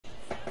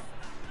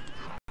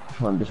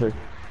ما عندي شيء.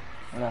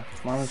 لا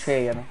ما عمل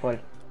شيء انا فل.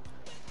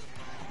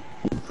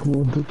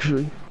 ما عندك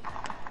شيء.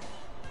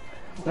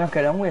 انا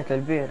كلاميت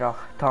البيرة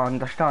تان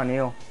دشتاني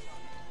يو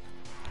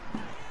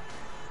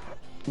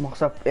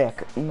مخسب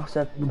ايك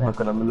مخسب ما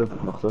كلام اللي في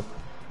المقصد.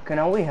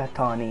 كناويها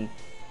تاني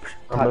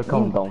عمل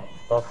كاونت داون.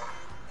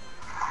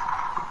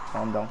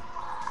 calm down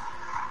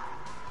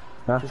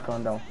ها؟ just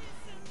calm down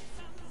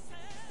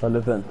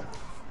الايفنت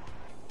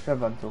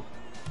 7 2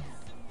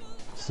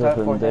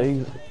 7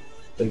 days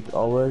 8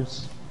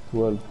 hours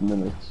 12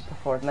 minutes.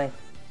 Fortnite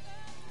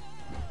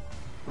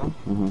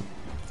Mhm.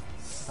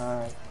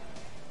 alright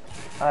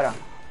ora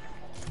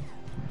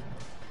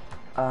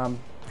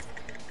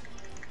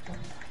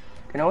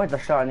كناويت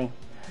دشتاني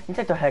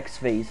نسيتو هيكس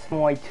فيس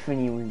وايت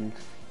فيني ويلز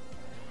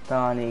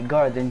تاني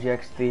جاردن جي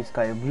XP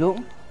سكاي بلو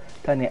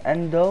تاني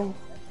اندو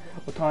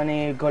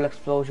وتاني جول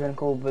اكسبلوجن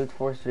كوبلت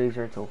فورس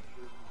ريزر 2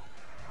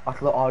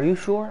 اطلع are you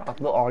sure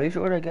اطلع are you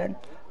sure again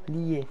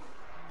ليه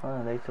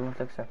انا لقيت ما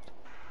accept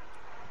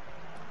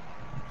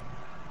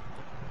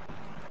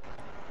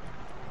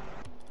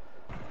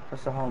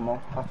بس هما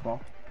حتما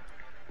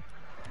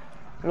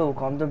لو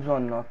كان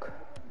بزنك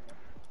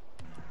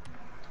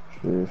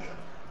شوف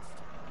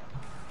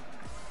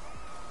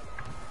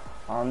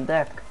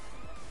عندك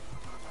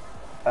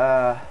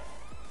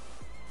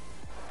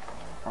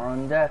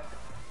عندك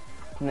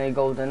ني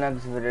golden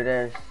eggs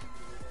verdes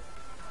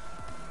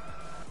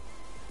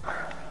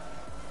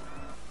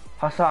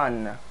Hassan,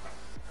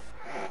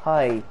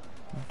 hi,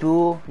 do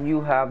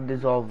you have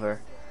dissolver?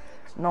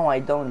 No, I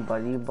don't,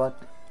 buddy. But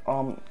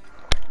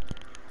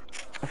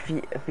if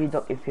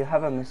you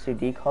have a Mr.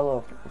 D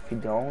color, if you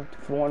don't,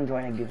 if you want to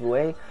join a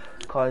giveaway,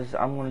 cause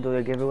I'm gonna do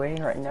a giveaway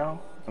right now.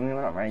 I mean,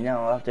 not right now.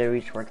 After I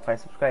reach 45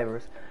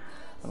 subscribers,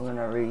 I'm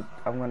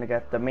gonna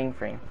get the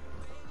mainframe.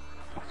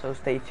 So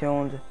stay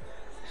tuned.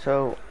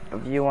 So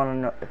if you wanna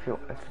know, if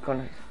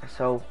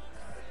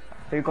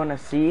you're gonna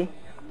see.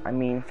 I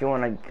mean, if you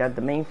want to get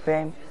the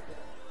mainframe,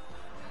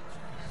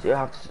 so you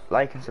have to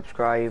like and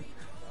subscribe.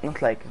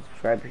 Not like and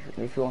subscribe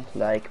if you want to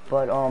like,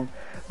 but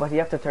you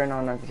have to turn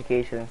on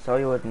notifications so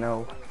you would know,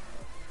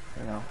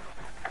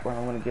 when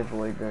I'm gonna give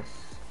away this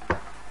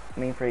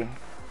mainframe.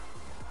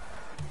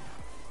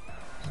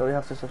 So you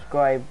have to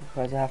subscribe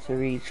because you have to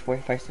reach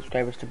 45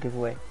 subscribers to give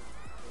away.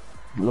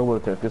 لو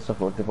قلت لسه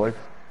 45.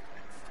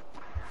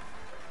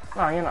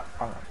 No, you're not.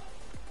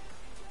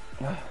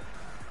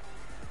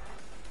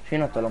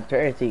 Fino طلعت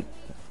 30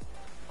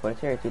 كل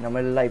 30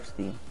 نعمل لايف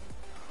ستريم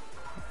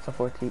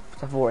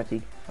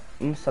 40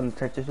 مثلا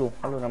 32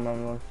 allora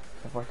نعمل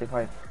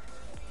 45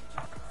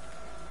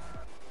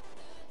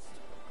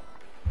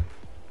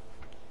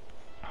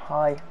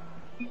 Hi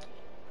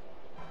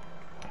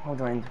Who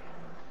joined?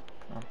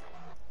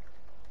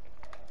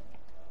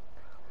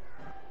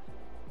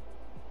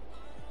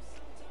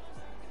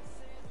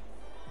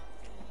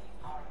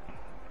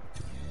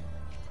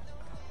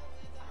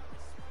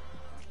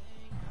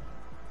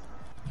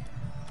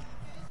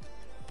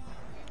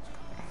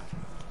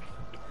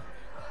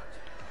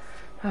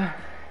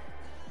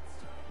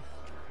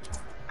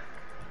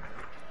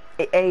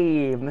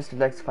 Hey, Mr.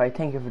 Lexify,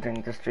 thank you for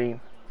joining the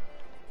stream.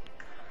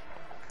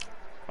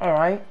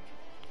 Alright.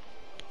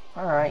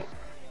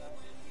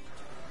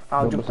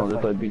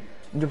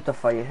 جبت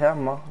فاي ها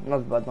ما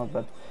not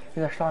bad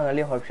إذا شلون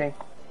عليه هو بشيء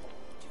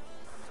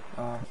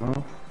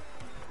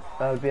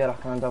البيرة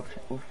كان داو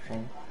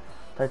بشيء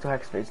تايتو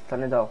هاك سبيس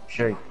تاني داو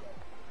شيء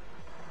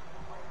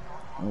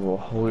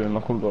هو أنا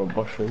كنت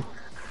أربع شيء.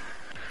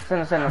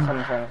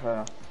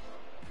 استنى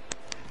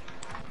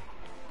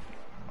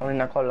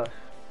أورينا كلش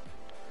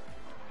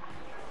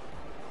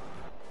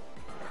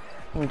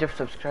نجيب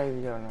سبسكرايب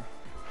فيديونا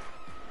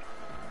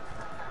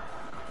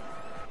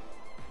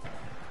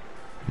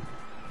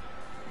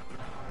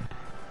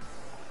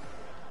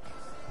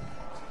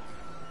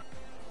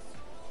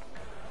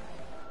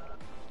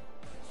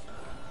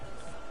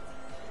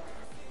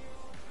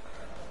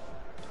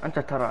أنت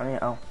تراني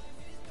أو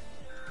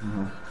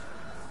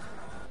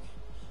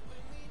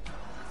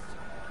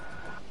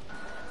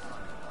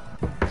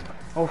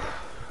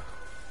أوف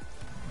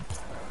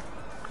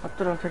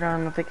أطلع turn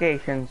on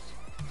notifications.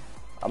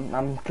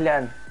 I'm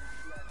clan.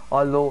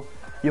 Although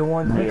you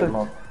want me to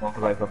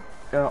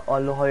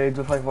although I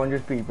do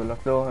 500 people,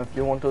 so if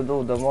you want to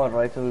do them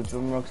alright, it will be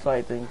more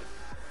exciting.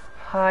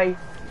 Hi,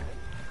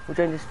 who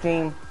joined the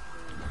stream?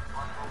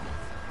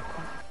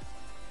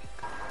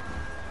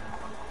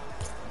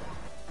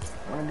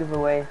 I'm gonna give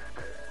away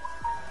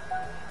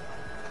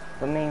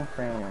the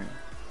mainframe.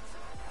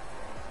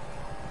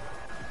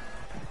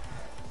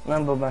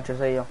 Number matches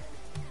زيه.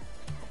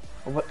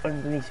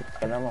 وبالإنجليزي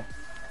بتكلمه.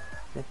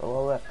 كيف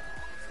هو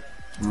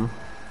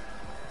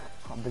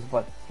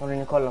بيسبول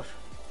وريني كلش.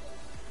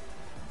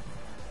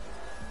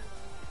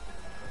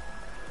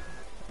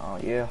 Oh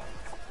yeah.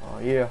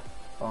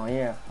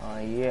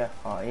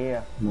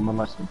 لما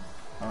ما اسمه.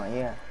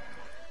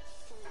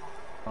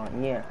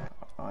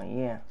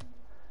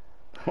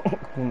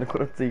 من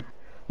كرتي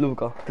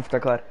Luka,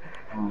 tiftakar.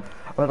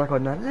 Għada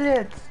konna,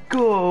 let's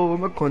go!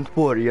 Ma kont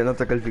pori jena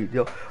dak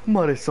il-video.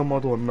 Marissa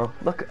madonna.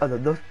 Dak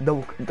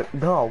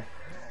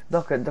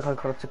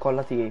il-karozzi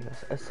kolla tijie.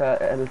 Issa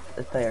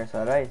il-tajer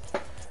sa, right?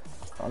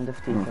 Għandi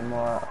ftit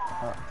imma.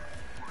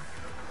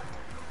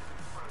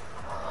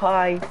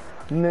 Hi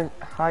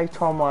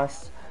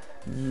Thomas.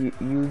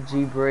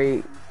 UG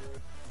Bray.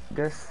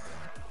 That's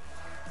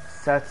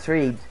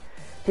read.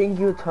 Thank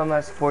you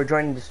Thomas for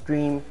joining the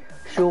stream.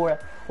 Sure,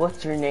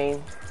 what's your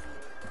name?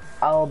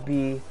 I'll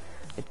be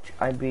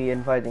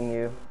inviting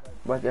you,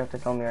 but you have to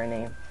tell me your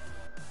name.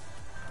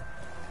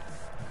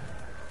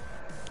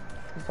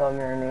 Tell me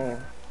your name.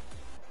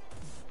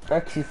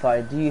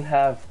 Rectify, do you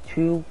have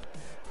two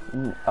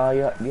do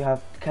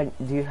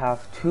you have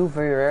two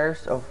very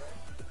rares of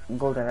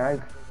golden egg?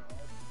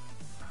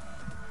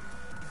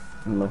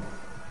 No.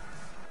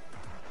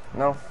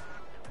 No?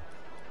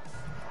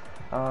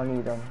 I'll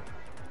need them.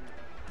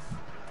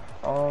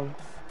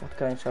 What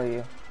can I show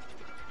you?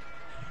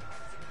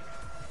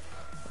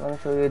 Let me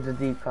show you the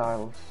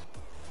decals.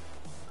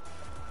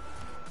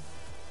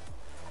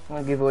 I'm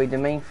gonna give away the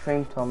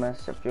mainframe,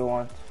 Thomas, if you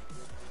want.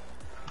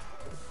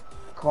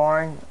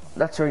 Corn,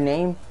 that's your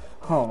name?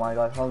 Oh my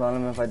god, hold on,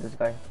 let me invite this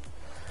guy.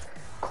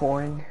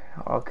 Corn,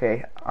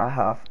 okay,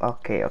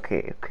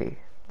 okay.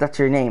 That's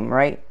your name,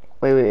 right?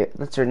 Wait,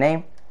 that's your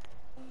name?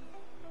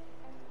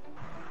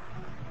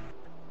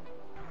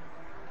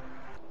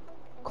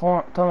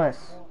 Corn,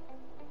 Thomas.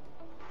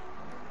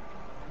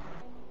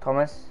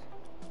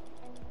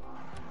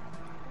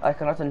 I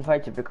cannot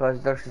invite you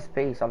because there's a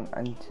space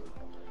and you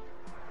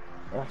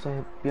have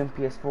to be on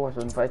PS4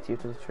 to invite you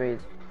to the trade.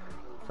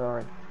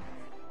 Sorry.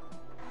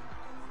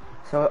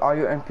 So are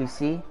you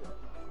NPC?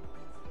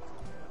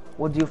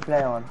 What do you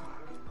play on?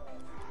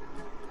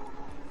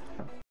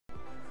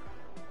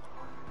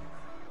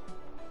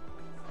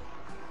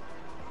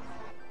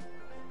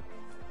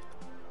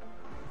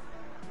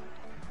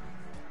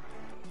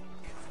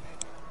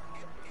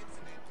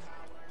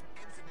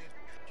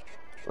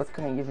 What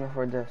can you give me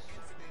for this?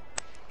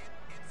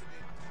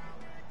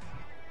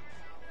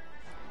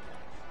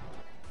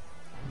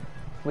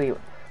 Wait,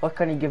 what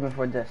can you give me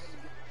for this?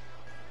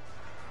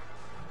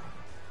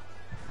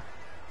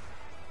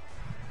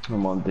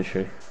 I'm on this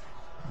shit.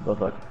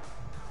 Good luck.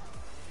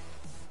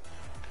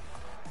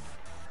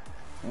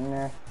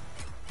 Nah,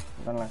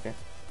 don't like it.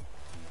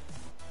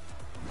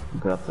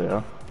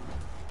 Grazie,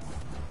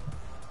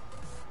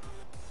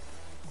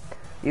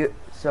 yeah?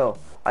 So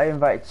I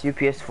invite you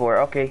PS4.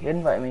 Okay,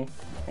 invite me.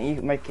 And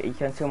you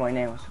can see my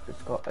name.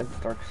 It's called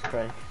Dark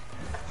Strike.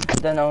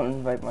 Then I'll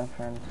invite my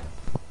friend.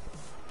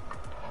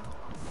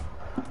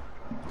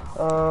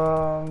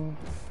 I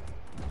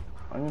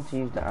need to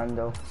use the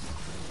Ando.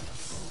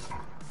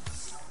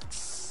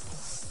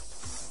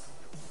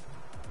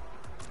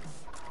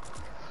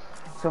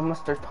 So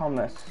Mr.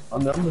 Thomas.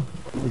 On the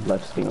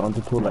live stream on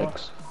the 2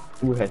 likes.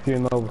 We have you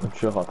know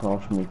what you have now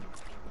for me.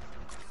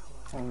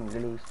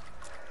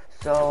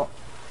 So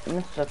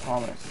Mr.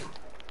 Thomas,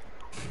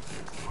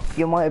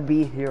 you might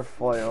be here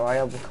for a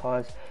while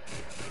because,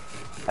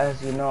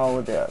 as you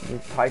know, the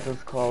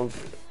title's called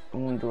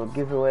I'm gonna do a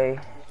giveaway,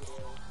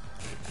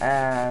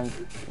 and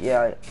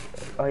yeah,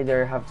 I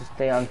either have to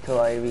stay until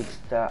I reach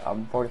the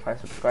 45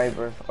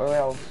 subscribers, or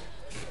else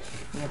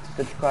you have to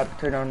subscribe,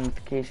 turn on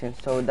notifications,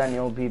 so then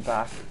you'll be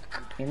back,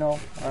 you know,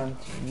 and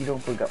you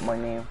don't forget my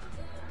name,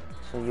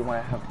 so you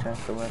might have a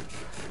chance to win.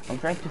 I'm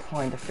trying to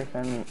find a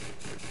freaking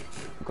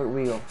good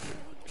wheel.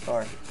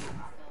 Sorry,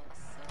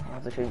 I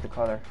have to change the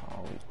color.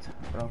 Oh wait,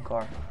 wrong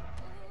car.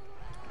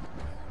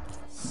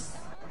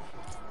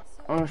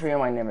 I'm gonna show you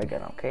my name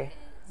again, okay?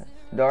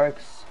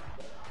 Darks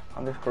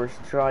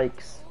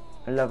 _strikes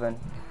 11.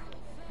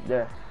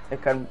 There, you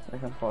can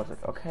pause it.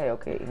 Okay,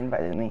 he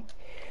invited me.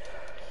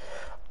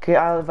 Okay,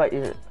 I'll invite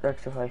you,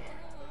 Rectify.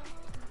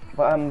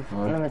 But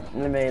let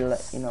me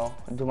let you know,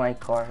 do my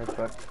car real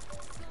quick.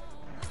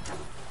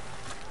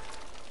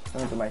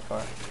 Let me do my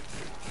car.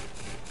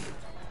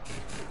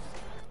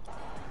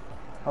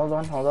 Hold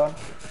on. I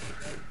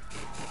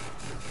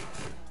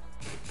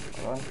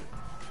have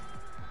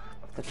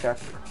to check.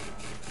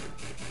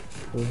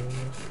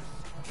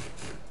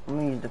 I'm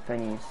gonna use the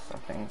pennies, I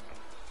think.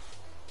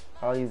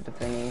 I'll use the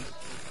pennies.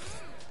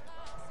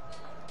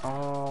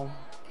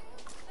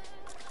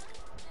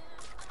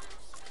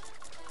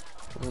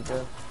 Do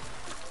this.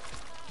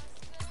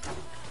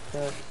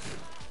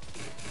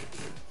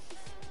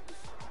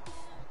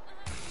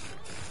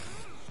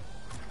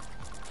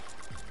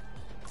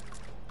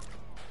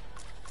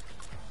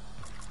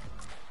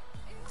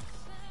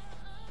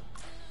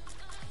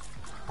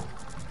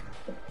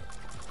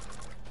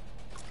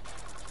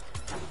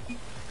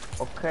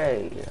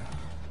 Okay.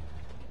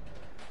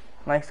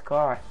 Nice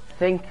car.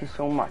 Thank you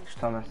so much,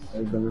 Thomas.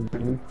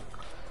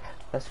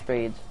 Let's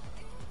trade.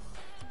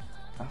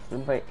 I have to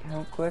invite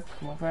him quick,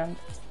 my friend.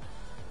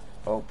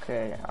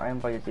 Okay, I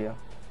invited you.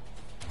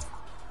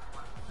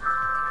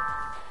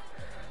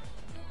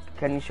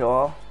 Can you show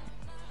all?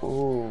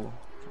 Ooh,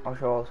 I'll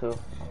show all too,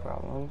 no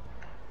problem.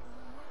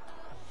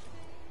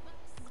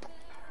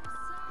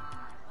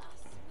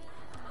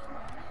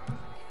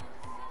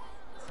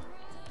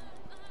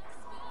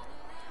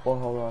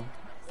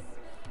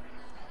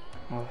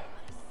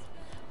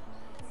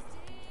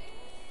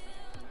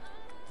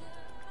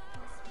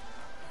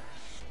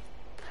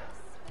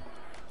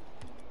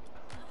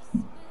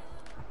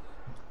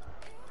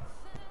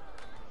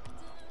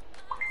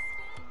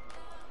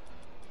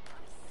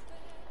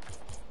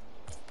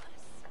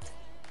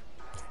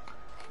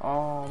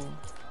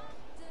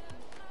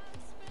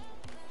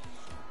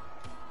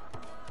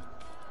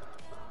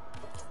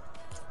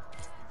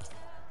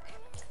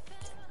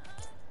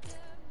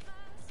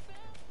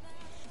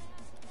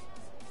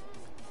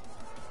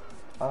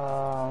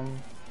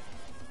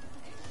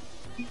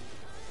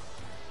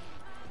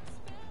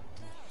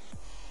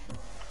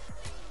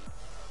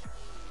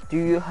 Do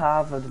you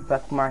have a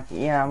back market?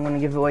 Yeah, I'm gonna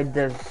give away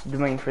this, the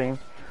mainframe.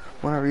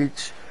 When I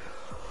reach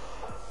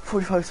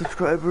 45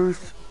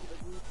 subscribers.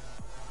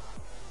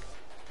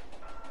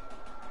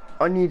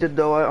 I need it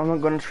though, I'm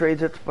not gonna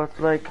trade it, but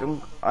like,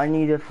 I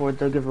need it for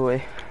the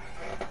giveaway.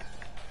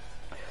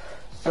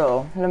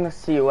 So, let me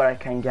see what I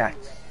can get.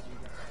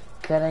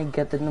 Can I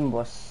get the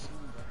Nimbus?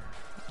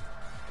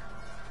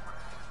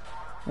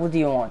 What do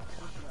you want?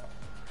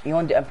 You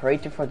want the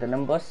Imperator for the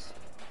Nimbus?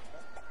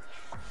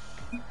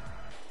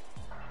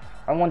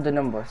 I want the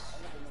Nimbus.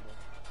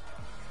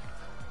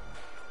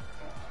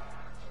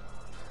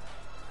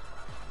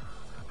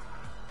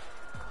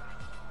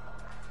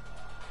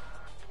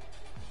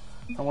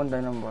 I want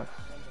the Nimbus.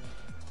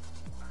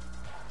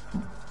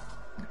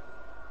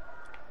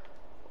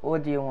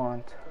 What do you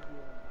want?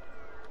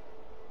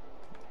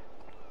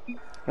 You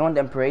want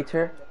the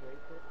Imperator?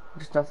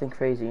 Just nothing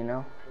crazy, you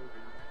know?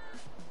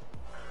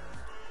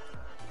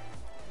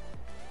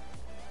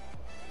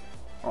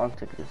 I'll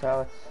take this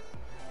out.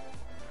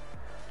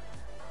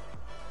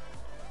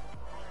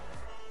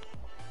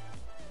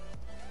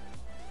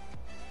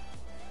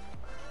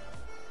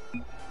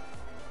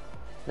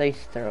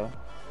 Leicester.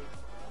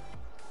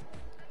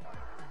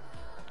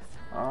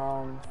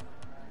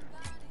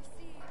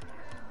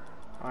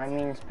 I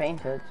mean it's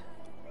painted.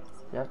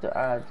 You have to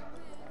add.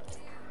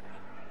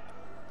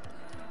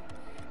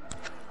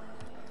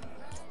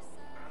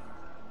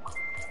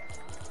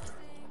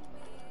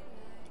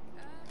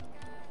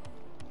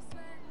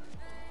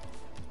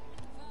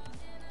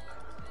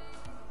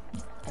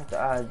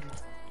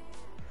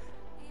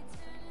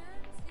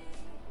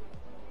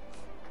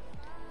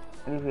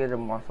 Leave here the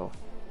muscle.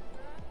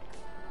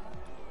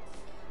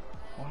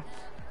 What?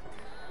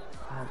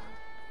 God.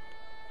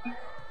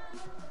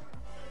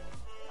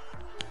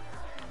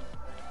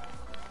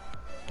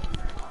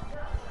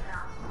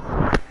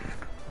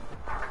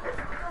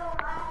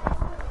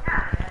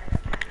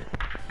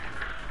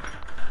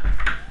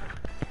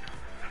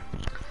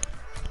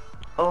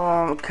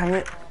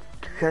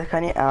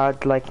 Can you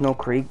add like no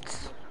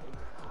crates?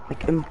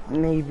 Like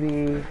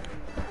maybe,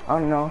 I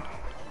don't know.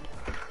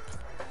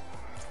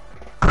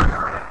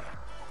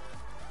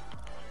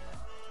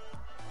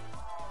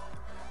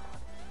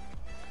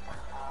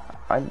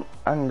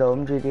 Ando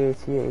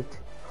MGD88.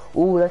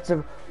 Ooh, that's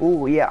a.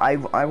 Ooh, yeah.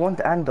 I want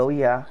Ando.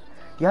 Yeah.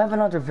 You have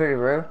another very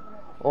rare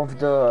of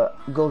the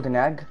golden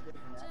egg.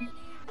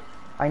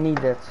 I need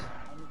it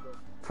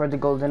for the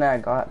golden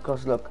egg.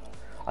 Cause look,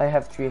 I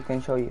have 3. I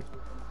can show you.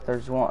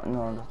 There's one.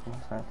 No,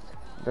 that's not.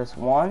 There's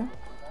 1,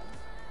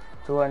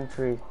 2, and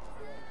 3.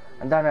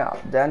 And then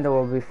the Endo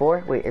will be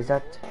 4. Wait, is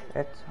that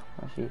it?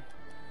 Let's see.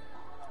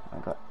 Oh my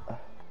God.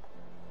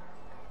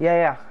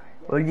 Yeah.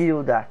 Will you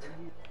do that?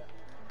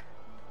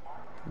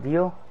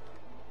 Deal?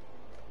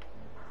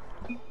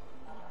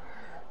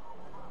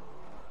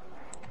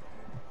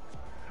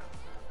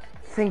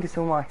 Thank you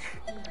so much.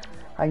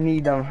 I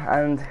need them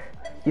and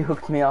you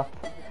hooked me up.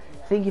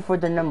 Thank you for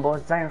the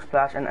numbers, Dino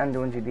Splash and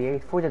Endo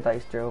GD8 for the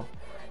dice throw.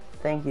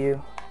 Thank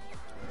you.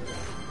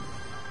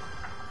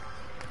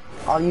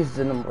 I'll use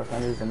the numbers.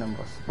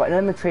 But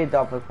let me trade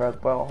up real quick.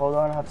 But hold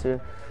on, I have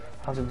to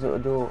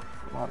do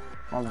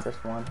not this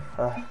one.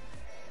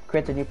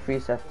 Create a new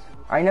preset.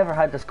 I never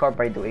had this card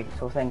by the way,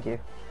 so thank you.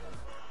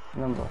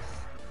 Numbers.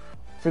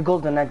 It's a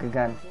golden egg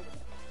again.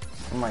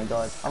 Oh my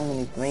god. I'm gonna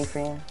need the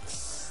mainframe.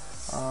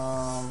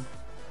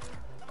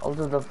 I'll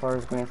do the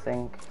first green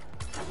thing.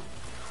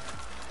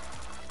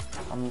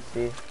 Let me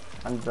see.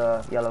 And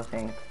the yellow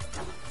thing.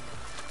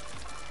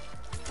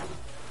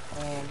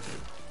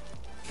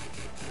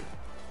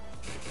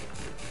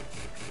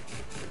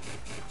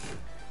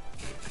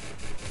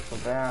 So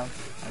bam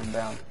and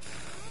bam.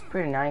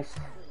 Pretty nice.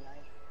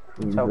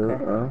 It's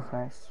okay. It's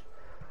nice.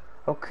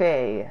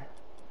 Okay.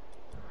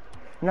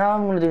 Now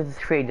I'm gonna do the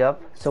trade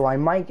up, so I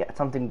might get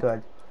something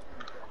good.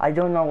 I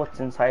don't know what's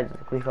inside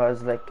it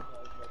because, like,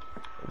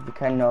 you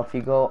can know if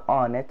you go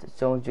on it, it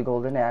shows you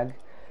golden egg,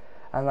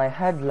 and I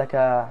had like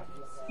a.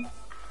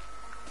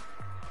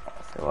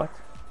 So what?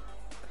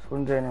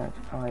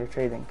 Oh, you're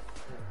trading.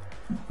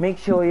 Make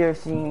sure you're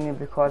seeing me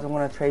because I'm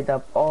gonna trade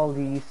up all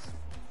these.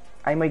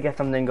 I might get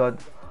something good.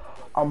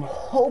 I'm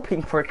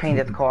hoping for a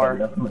painted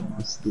car.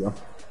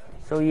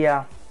 So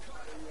yeah.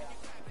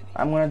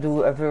 I'm gonna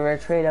do a very rare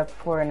trade up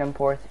for an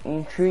import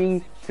in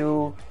 3,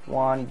 2,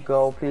 1,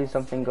 go. Please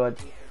something good.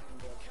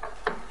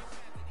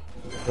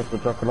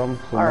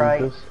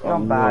 Alright,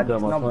 not bad,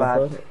 not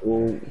bad.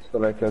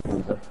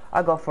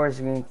 I go for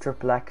green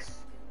triple X.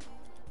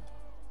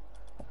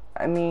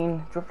 I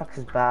mean, triple X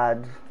is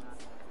bad.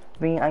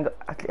 I mean,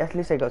 at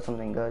least I got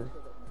something good.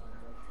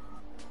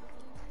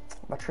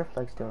 But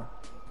triple X though.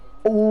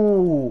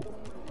 Oh,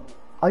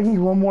 I need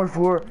one more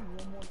for.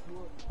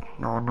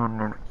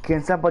 No.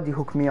 Can somebody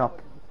hook me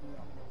up?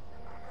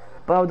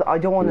 But I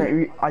don't want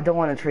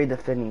to trade the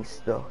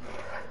Finnies though.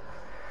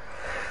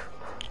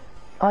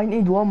 I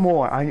need one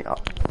more.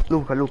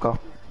 Luca.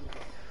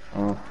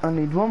 I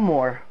need one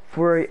more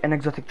for an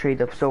exotic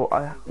trade up. So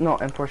no,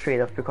 and for trade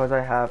up because I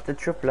have the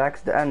triple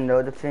X, the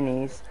Endo, the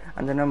Finnies,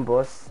 and the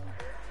Nimbus.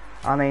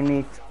 and I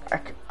need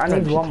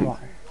Actually, one more.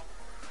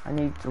 I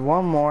need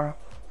one more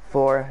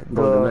for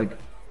golden the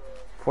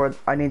egg.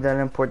 I need an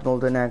import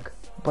golden egg,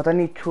 but I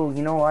need two.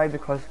 You know why?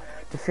 Because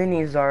the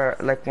Finnies are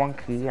like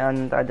wonky,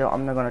 and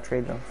I'm not gonna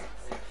trade them.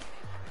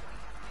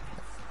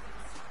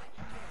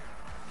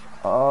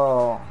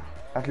 Oh,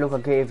 that Luca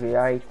gave you,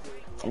 right?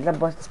 That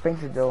bus is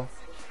painted though,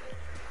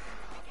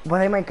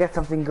 but I might get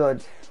something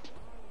good.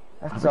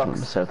 That Ħaġa sucks.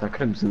 missar ta'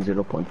 Crimson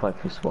 0.5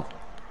 fiswa.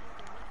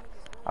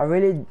 I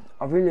really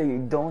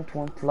don't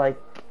want like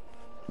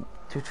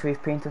to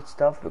trade painted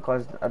stuff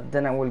because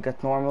then I will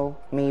get normal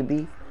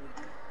maybe.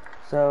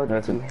 So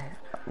That's it.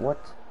 what?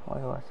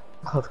 What?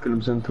 ħadd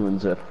Crimson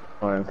 2-0.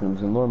 Alright,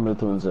 Crimson normal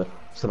 2-0.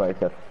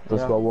 Striker.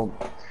 Tiswa Yeah.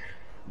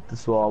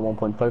 tiswa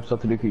 1.5 sa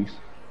 3 keys.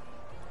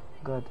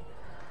 Good.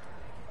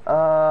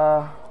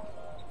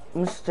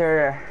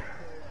 Mr.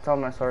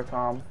 Thomas or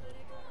Tom.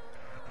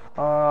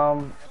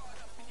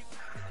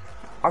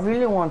 I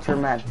really want your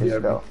mantis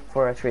though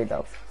for a trade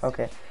up.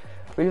 Okay.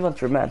 Really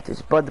want your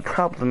mantis, but the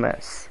problem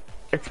is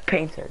it's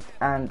painted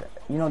and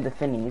you know the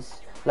Finnies.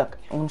 Look,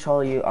 I'll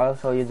show you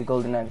the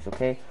golden eggs,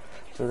 okay?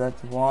 So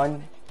that's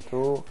 1,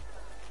 2,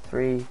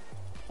 3,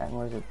 and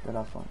where's it the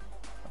last one?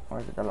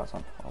 Where's it the last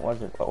one? What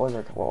was it? What was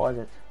it? What was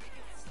it?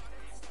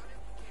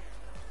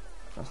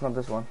 That's not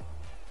this one.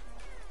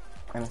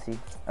 Let me see.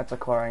 That's a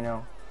car, I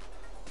know.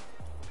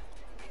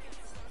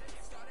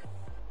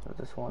 So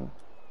this one.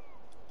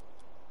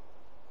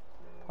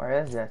 Where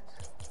is it?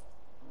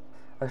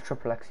 That's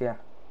triple X, yeah.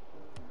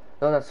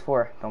 Oh, that's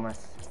 4,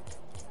 Thomas.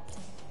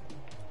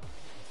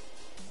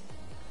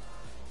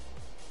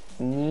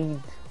 Need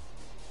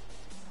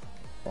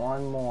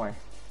one more.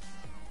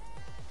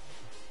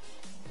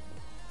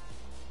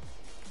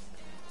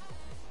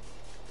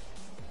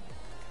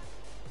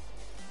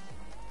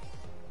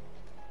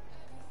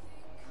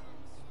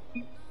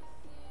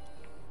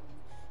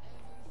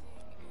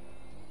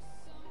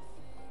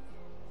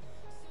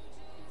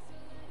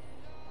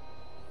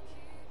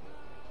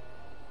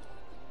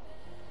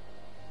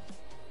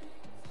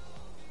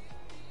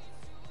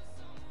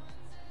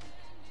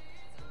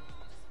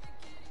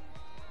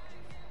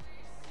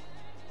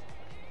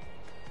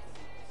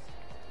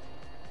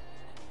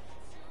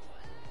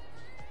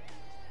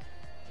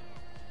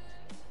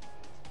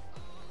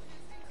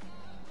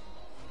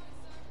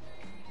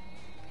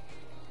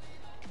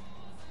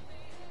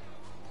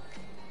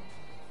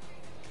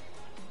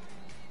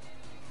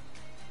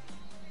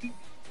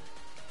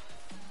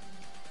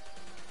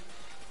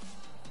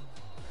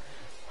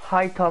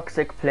 Hi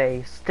Toxic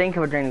Plays. Thank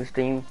you for joining the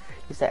stream.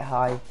 You said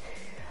hi.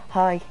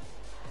 Hi.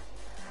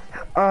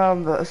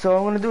 So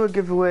I'm gonna do a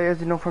giveaway as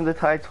you know from the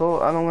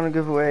title, and I'm gonna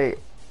give away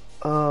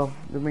the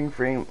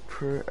mainframe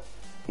for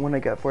when I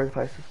get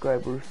 45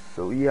 subscribers.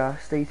 So yeah,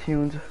 stay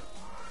tuned.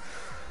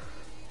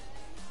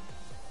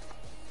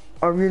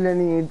 I really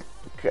need,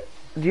 do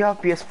you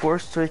have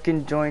PS4 so you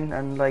can join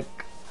and like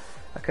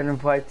I can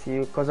invite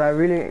you, cause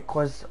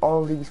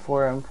all these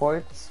 4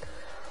 imports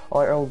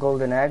are all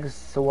golden eggs,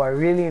 so I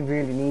really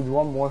need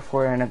one more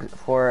for an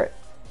import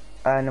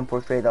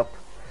trade up.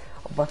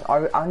 But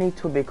I need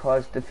 2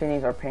 because the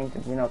Finnies are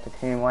painted, you know,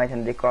 titanium white,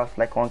 and they cost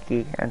like 1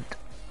 key, and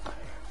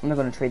I'm not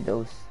gonna trade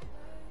those.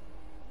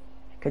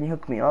 Can you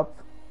hook me up?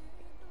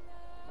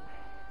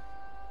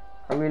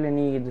 I really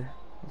need a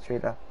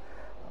trade up.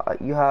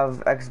 You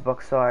have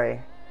Xbox,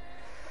 sorry.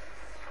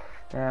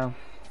 Yeah.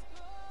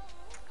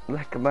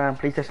 Like man,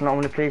 PlayStation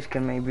only players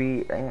can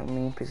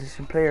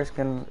PlayStation players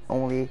can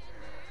only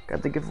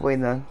get the giveaway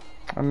then.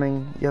 I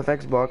mean, you have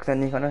Xbox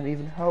and you cannot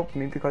even help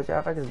me because you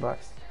have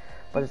Xbox.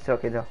 But it's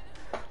okay though.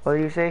 What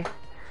do you say?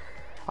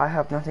 I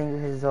have nothing to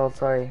result,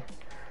 sorry.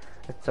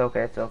 It's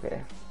okay, it's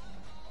okay.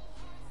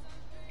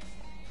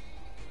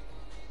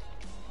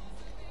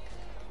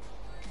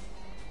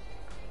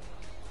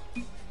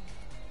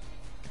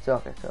 It's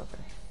okay, it's okay.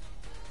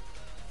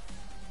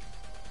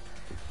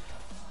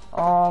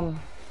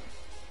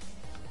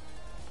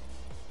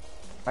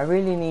 I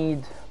really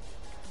need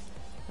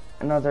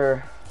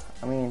another,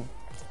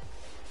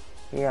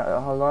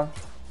 hold on.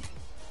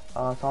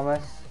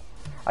 Thomas,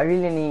 I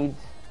really need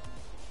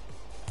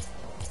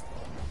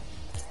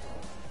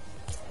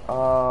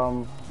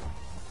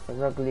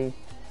exactly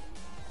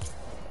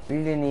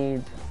really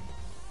need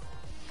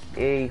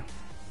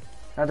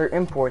another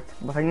import,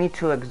 but I need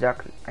 2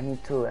 exactly. I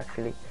need 2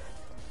 actually,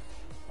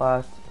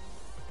 but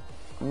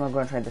I'm not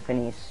gonna try the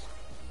Finnies.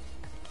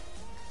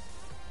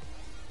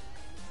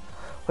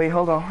 Wait,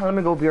 hold on. Let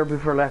me go BRB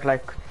for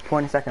like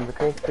 20 seconds,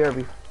 okay?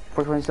 BRB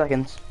for 20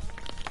 seconds.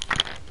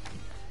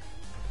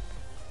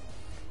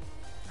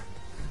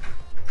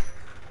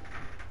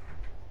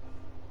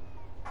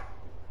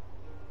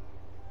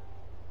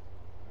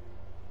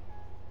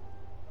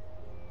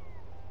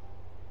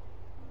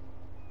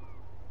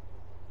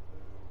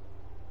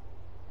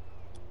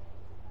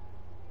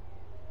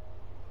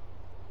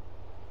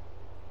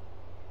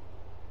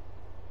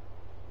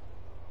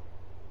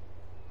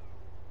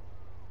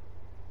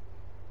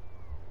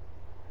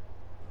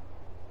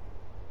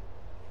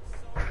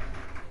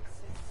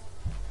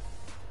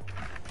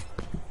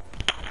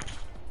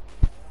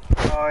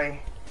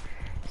 Hi,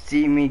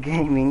 See Me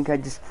Gaming. I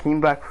just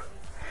came back.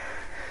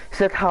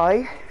 Said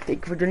hi.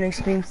 Thank you for joining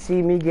stream,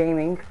 See Me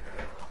Gaming.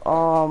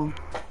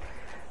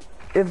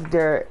 If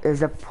there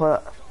is a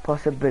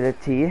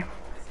possibility,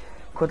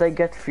 could I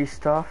get free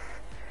stuff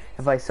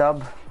if I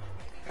sub?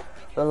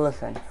 Well,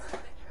 listen.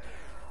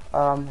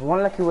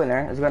 One lucky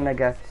winner is gonna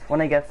get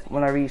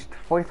when I reach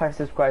 45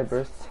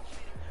 subscribers.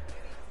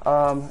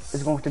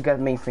 Is going to get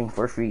mainstream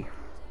for free.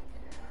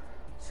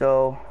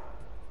 So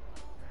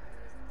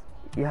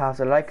you have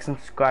to like,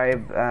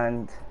 subscribe,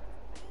 and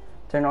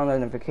turn on the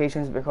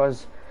notifications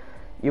because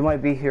you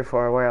might be here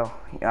for a while.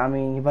 I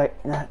mean, you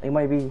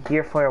might be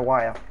here for a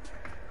while.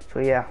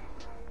 So yeah,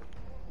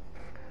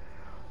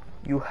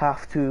 you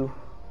have to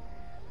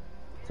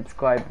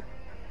subscribe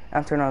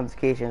and turn on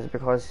notifications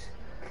because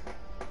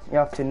you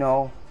have to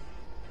know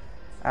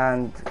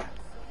and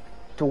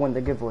to win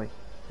the giveaway.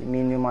 I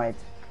mean, you might.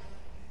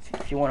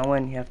 If you want to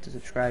win, you have to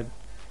subscribe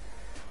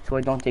so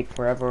it don't take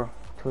forever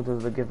to do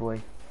the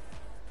giveaway.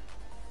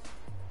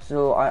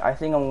 So I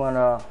think I'm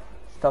gonna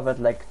stop at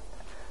like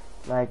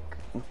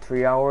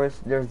 3 hours.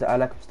 There's the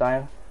Alex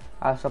time.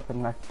 I'll stop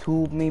in like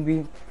 2,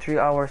 maybe 3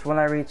 hours when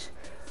I reach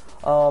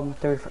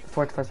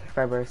 45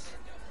 subscribers.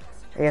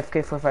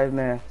 AFK for 5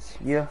 minutes.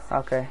 Yeah,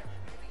 okay.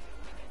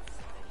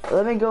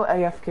 Let me go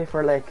AFK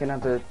for like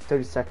another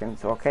 30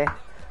 seconds, okay?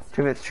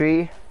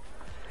 3.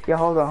 Yeah,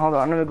 hold on.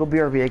 I'm gonna go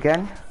BRB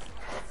again.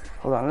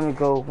 Hold on, let me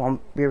go one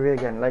BRB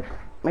again, like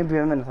maybe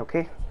a minute,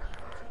 okay?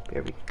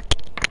 BRB.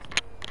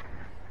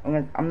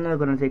 I'm not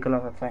gonna take a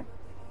lot of time.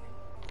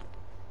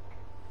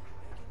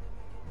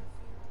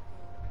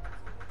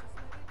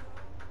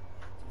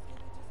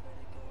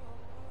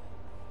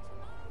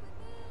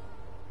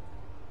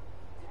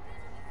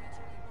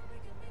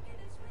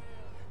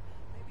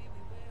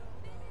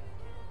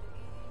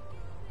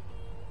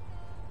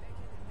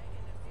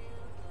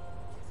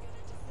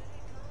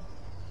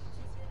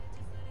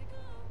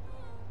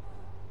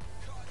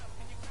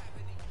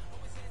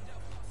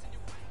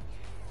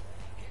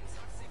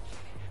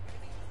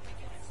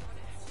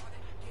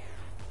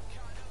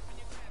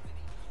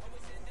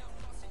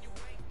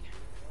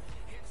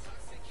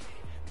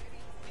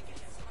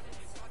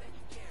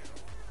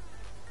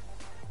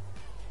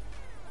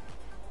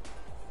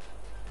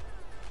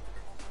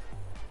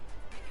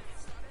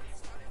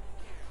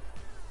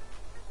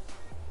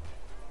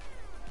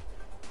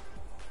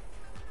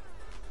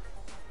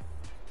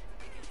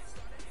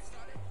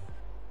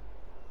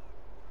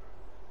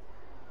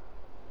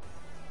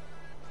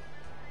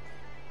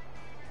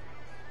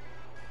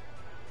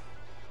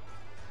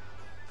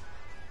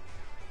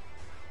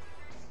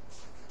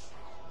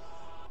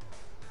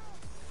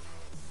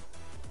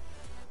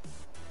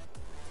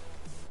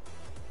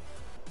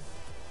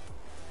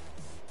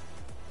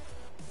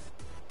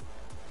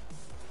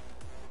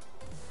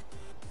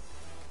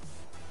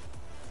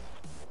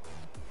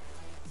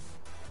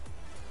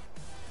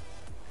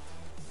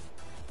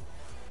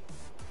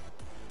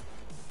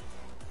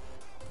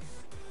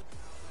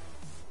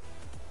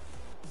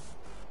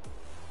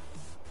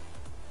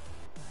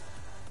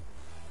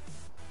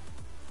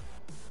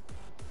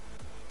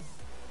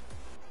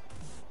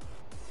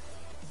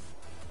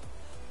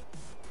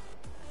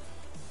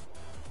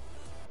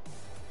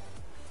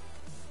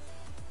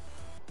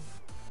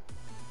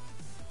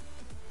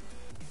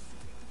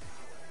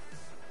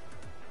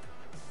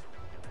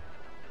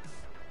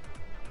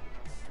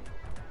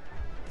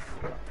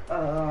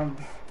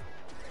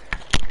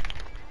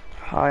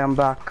 Hi, I'm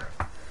back.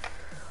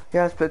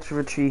 Yeah, it's picture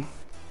of a tree.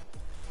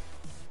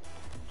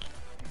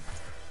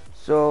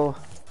 So,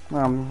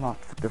 I'm not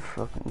the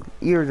fucking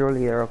ears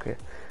earlier, okay.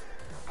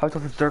 How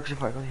tough is Dirk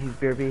if I can he's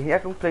BRB? Yeah, I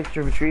can play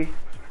picture of a tree.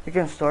 You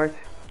can start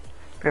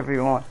whatever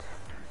you want.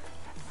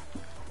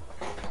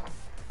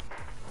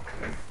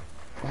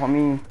 I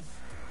mean,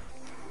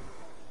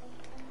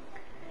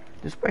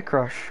 the Spike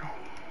Rush.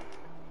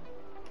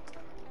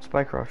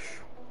 Spike Rush.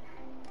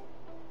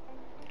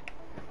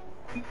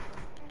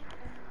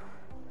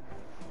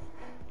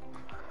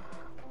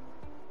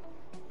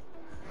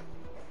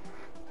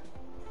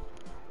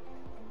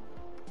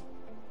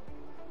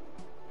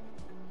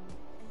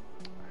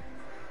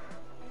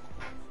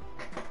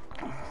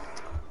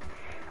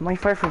 Am I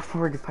fired for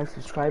 45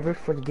 subscribers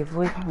for the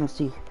giveaway? Let me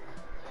see.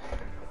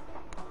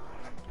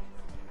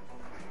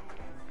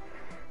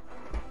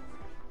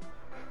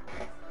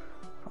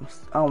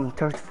 I'm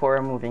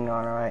 34. Moving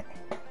on. All right.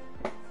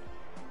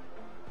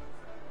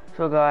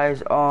 So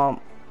guys,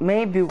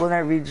 maybe when I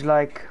reach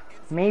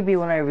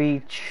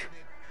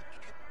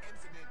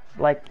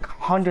like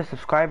 100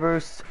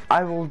 subscribers,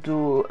 I will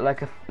do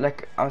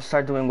I'll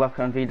start doing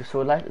webcam videos.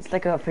 So it's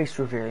like a face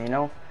reveal, you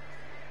know.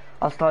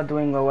 I'll start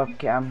doing a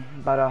webcam,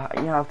 but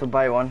you have to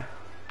buy one.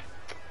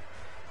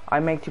 I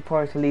make two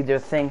parts to lead their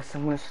things.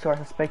 I'm gonna start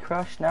a Spike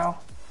Rush now.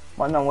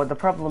 But no, what the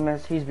problem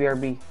is, he's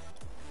BRB.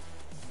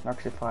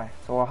 Narcify.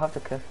 So I'll have to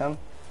kill him.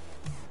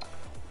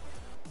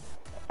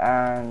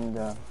 And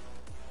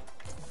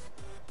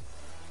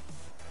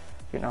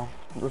you know,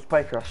 do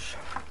Spike Rush.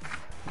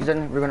 Because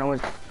then we're gonna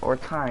waste our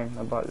time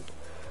about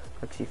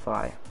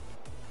Narcify.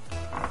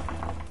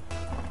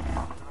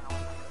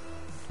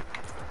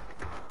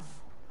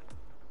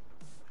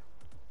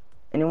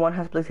 Anyone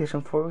has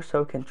PlayStation 4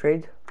 so can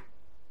trade?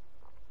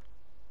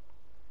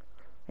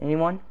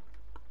 Anyone?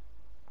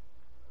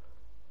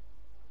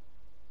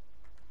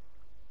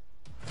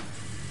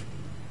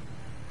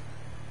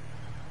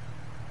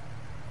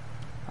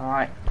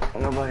 Alright,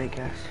 nobody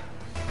cares.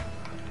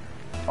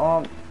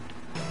 I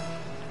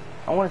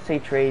want to say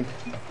trade.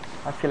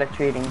 I feel like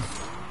trading.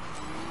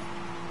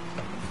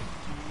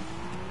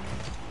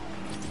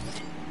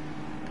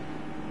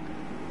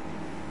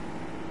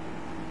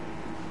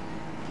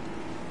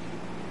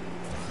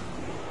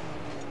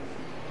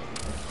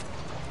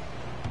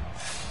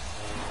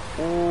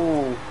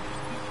 Ooh,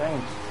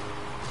 thanks.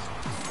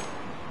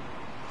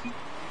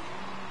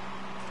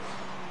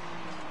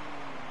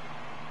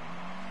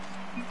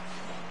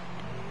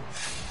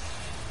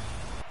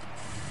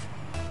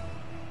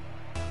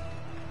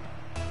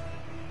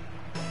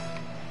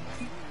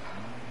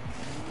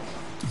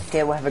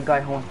 Okay, we'll have a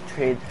guy who wants to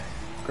trade.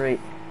 Great.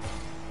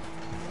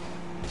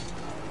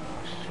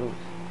 Shoot.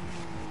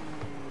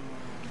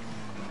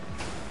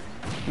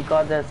 You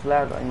got this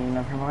lad,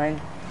 never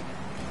mind.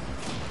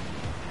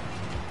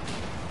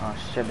 Oh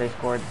shit, they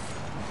scored.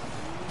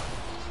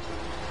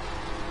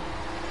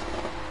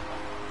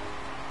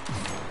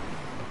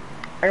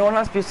 Anyone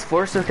has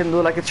PS4 so can do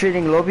like a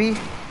trading lobby?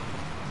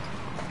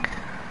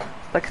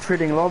 Like a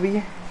trading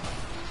lobby?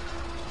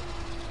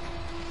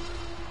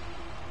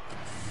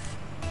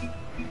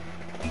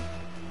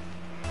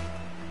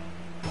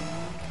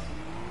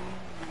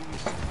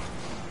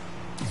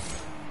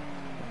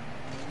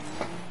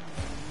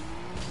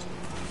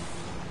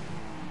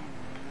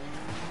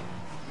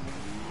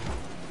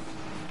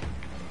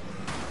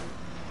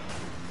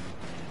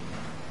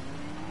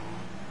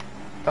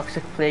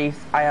 Toxic Plagues,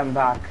 I am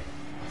back.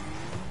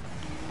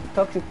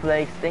 Toxic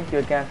Plagues, thank you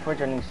again for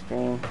joining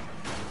stream.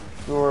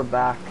 You're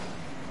back.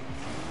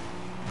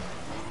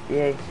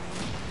 Yay.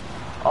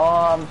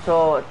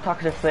 So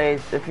Toxic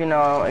Plagues, if you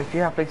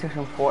have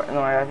PlayStation 4,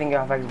 no, I think you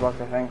have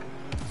Xbox, I think.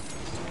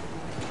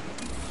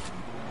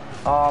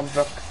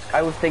 But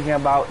I was thinking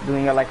about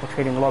doing like a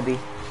trading lobby.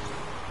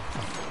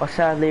 But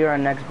sadly you're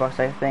on Xbox,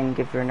 I think,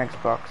 if you're an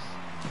Xbox.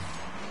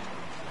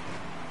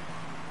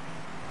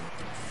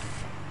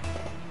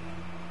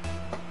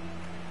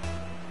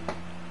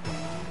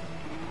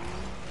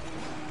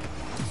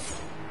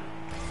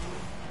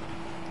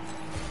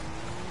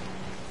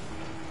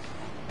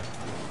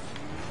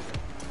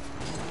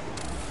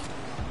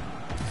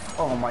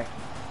 Oh my.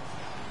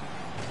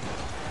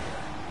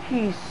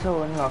 He's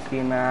so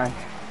unlucky, man.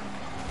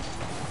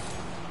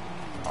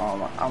 Oh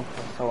my, I'm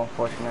so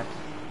unfortunate.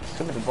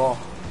 Look at the ball.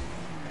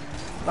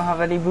 Don't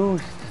have any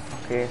boost.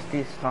 Okay,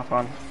 this is not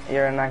fun.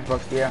 You're an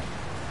Xbox, yeah.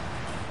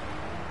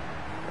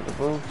 The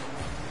boost.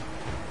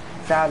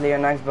 Sadly,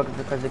 an Xbox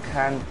because it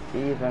can't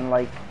even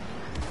like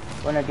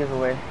win a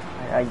giveaway,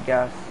 I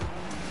guess.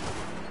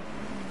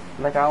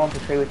 Like I want to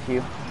trade with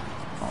you.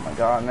 Oh my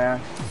god,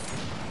 man.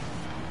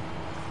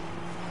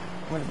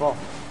 Where's the ball?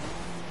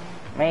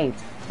 Mate,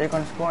 they're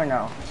gonna score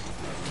now.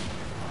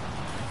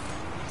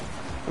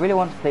 I really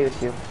want to play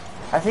with you.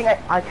 I think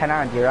I can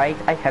add you, right?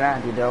 I can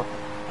add you though.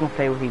 We can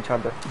play with each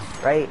other,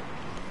 right?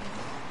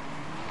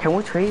 Can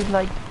we trade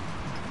like,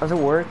 does it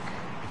work?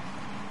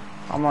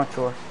 I'm not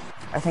sure.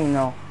 I think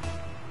no.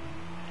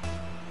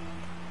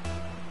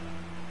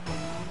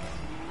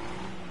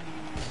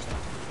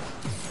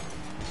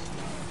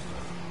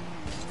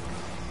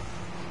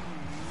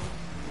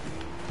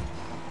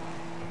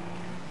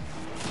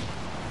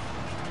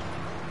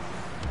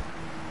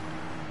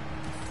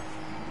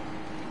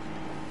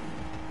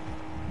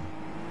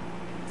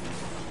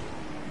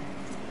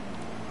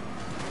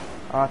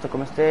 Ah, took a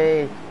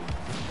mistake.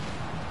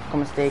 Took a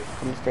mistake,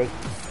 took a mistake.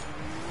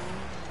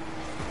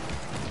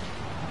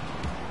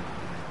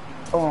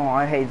 Oh,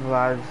 I hate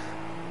Vlad.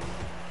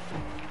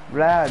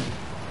 Vlad.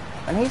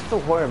 And he's so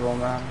horrible,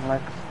 man.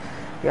 Like,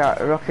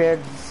 yeah,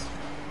 rockets.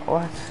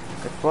 What?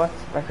 Rocket what?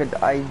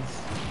 Rocket eyes.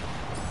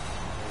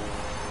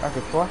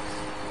 Rocket what?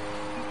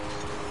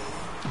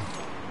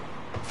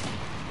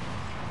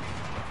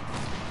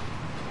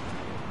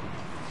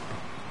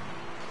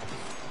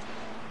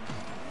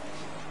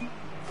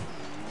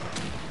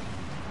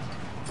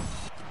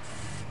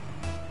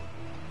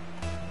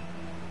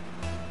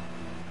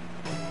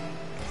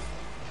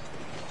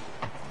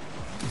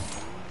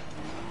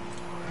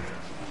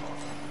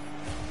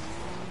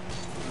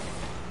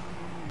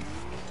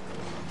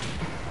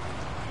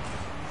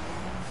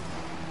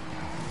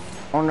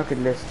 On rocket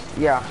list,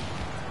 yeah,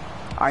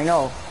 I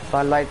know,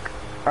 but like,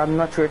 I'm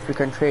not sure if we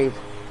can trade.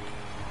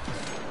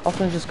 I'll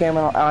finish this game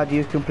and I'll add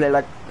you can play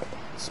like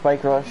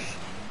Spike Rush,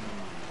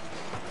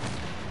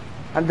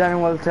 and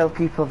then we'll tell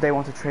people if they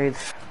want to trade.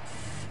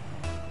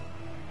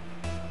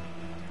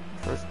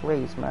 First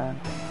place, man.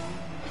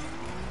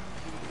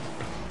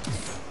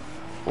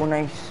 Oh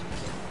nice.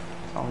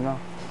 Oh no.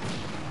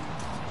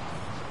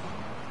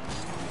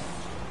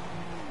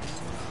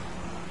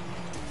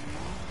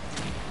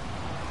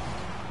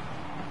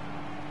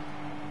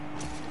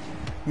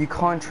 You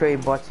can't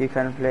trade, but you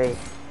can play.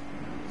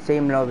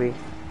 Same lobby.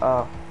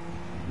 Oh.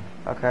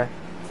 Okay.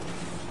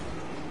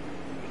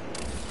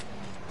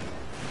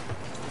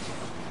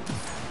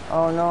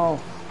 Oh no.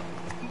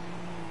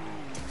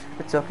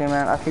 It's okay,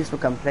 man. At least we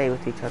can play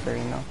with each other,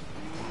 you know.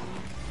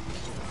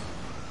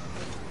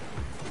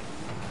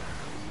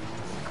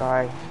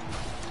 Sky.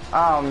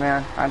 Oh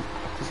man, I'm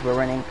just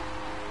running.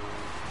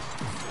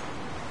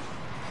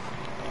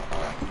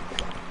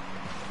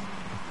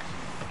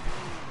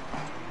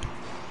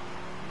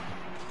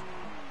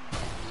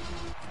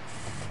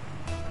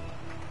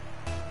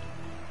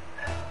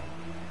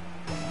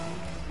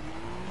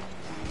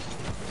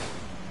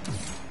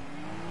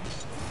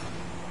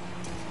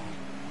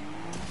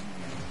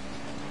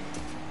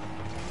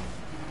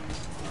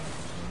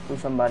 Ooh,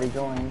 somebody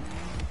joined.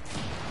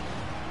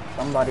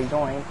 Somebody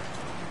joined.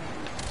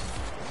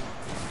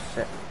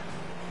 Shit.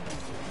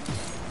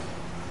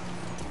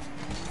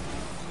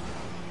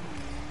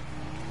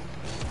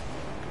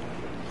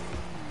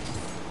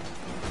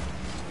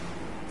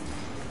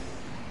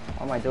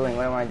 What am I doing?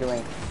 What am I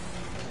doing?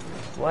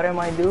 What am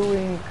I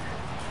doing?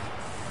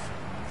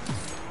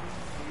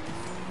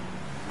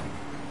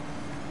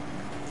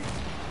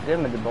 Give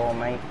me the ball,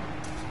 mate.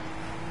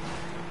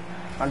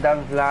 I'm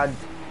done, Vlad.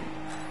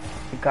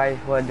 The guy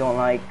who I don't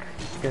like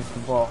gets the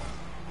ball.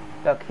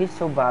 Look, he's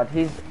so bad.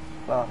 He's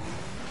lost.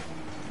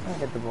 Let me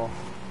get the ball.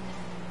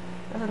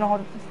 Doesn't know how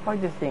to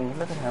fight this thing.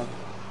 Look at him.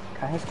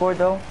 Can he score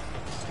though?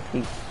 At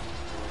least.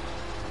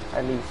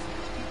 At least.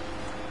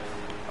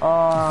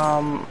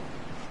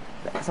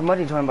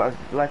 Somebody joined, but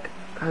like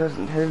he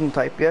doesn't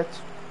type yet.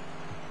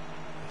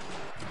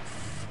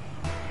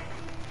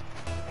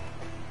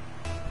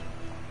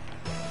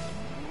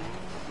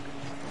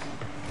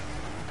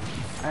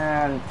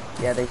 And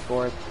yeah, they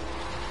scored.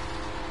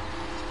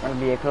 Gonna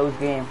be a close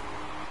game.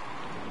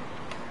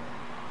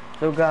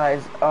 So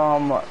guys,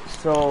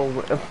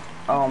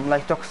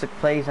 like Toxic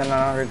plays and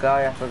another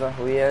guy, I forgot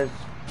who he is.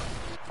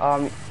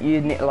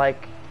 You need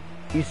like,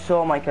 you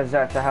saw my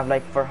cassettes. I have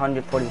like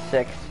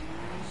 446.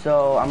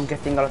 So I'm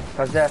getting a lot of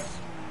cassettes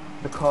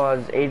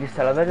because 80s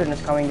television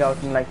is coming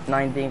out in like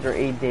 9 days or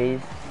 8 days,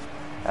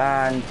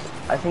 and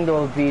I think there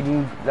will be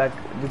new, like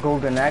the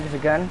golden eggs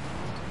again.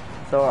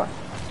 So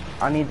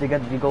I need to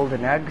get the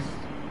golden eggs.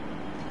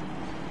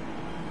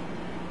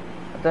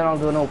 Then I'll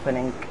do an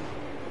opening.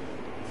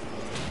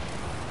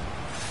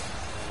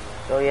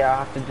 So yeah, I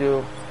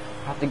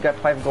have to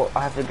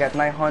get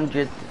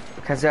 900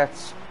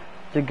 cassettes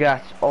to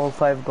get all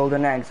 5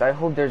 golden eggs. I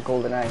hope there's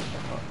golden eggs.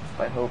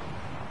 I hope.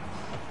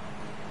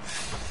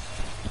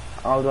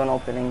 I'll do an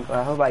opening.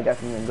 I hope I get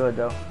something good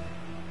though.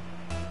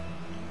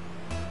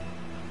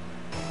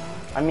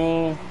 I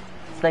mean,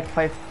 it's like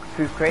 5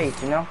 free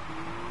crates, you know.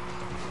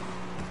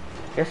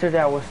 Yesterday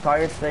I was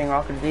tired playing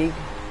Rocket League.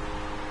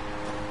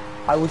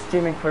 I was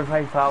streaming for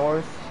 5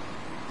 hours.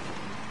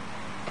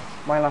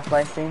 My last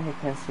live stream, you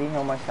can see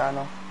on my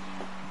channel.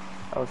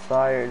 I was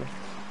tired.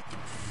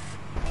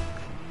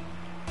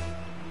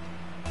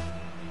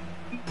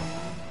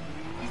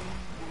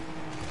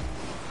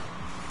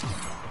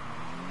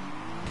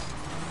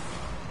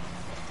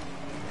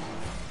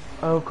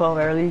 I will call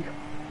early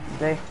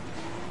today,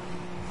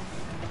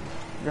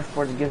 just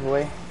for the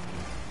giveaway.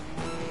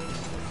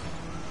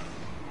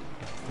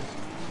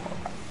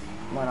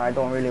 Man, I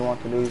don't really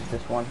want to lose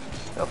this one.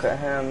 Look at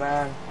him,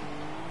 man.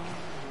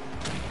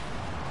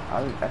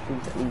 I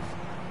think at least.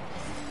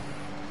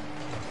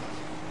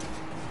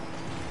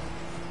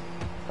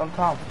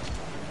 Tom.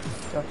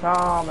 Yo,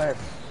 Thomas.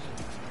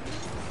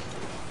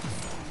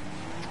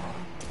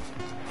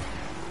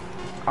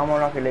 I'm on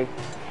Rocket League.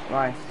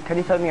 Nice. Can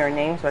you tell me your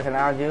name so I can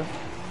add you?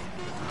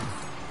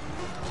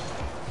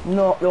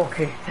 No,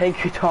 okay.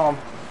 Thank you, Tom.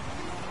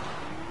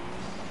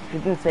 If you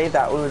didn't say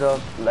that, we would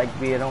have like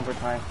be in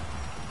overtime.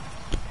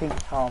 Think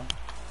Tom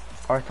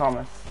or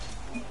Thomas.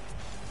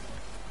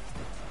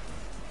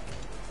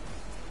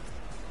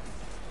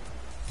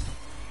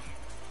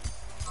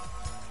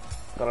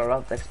 Got a lot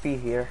of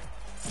XP here.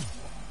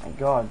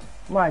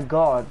 My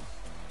God,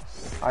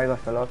 I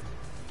got a lot.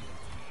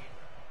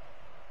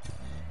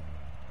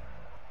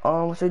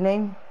 What's your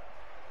name?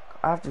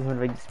 I have to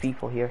invite these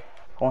people here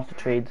who wants to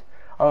trade.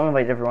 I'll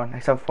invite everyone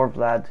except for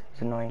Vlad.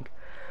 He's annoying.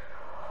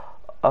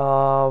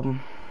 Hold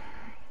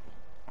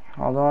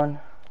on.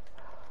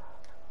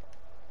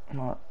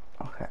 No,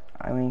 okay.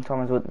 I mean,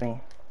 Tom is with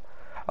me.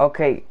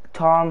 Okay,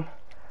 Tom,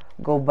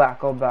 go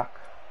back.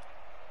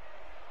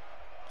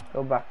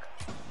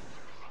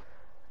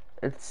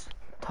 It's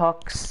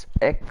Tox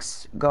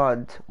X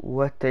God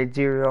with the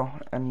 0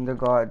 and the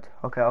God.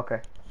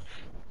 Okay.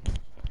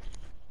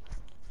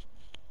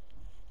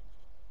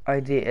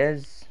 ID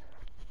is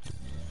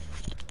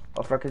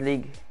of Rocket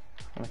League.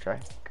 Let me try.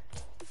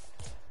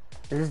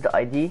 This is the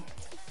ID.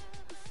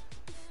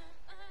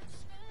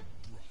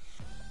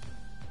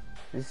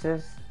 This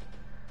is.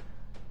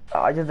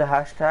 I did the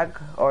hashtag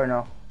or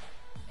no?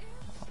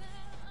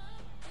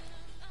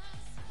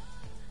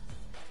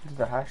 This is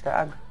the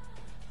hashtag.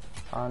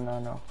 Oh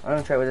no. I'm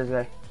gonna try with this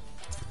guy.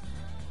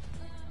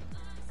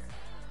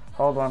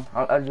 Hold on,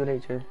 I'll add you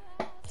later.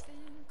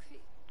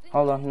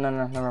 Hold on, no,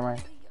 never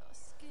mind.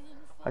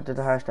 I did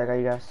the hashtag,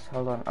 I guess.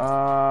 Hold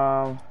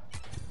on.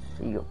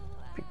 There you go.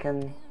 If you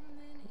can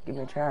give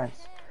me a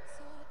chance.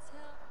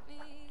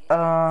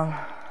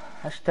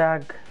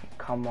 Hashtag,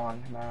 come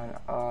on, man.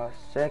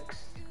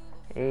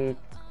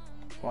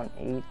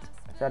 6818.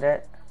 Is that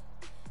it?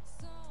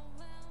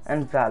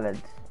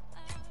 Invalid.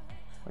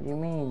 What do you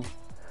mean?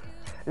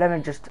 Let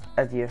me just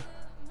add you.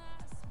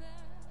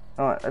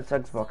 Oh, it's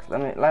Xbox. Let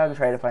me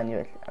try to find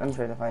you. Let me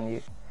try to find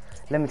you.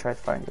 Let me try to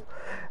find you.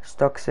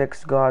 Stock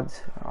 6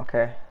 gods.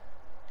 Okay.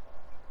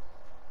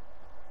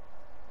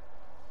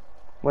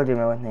 What do you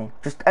mean with me?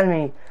 Just tell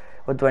me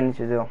what do I need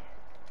to do.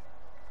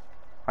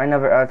 I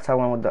never add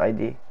someone with the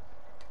ID.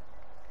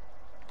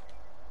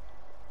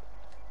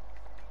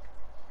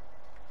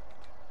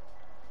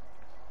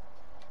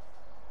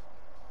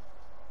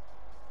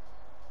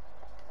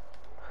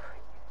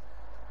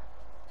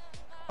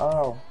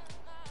 Oh.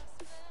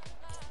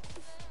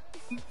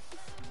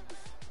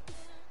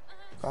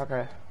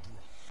 Okay.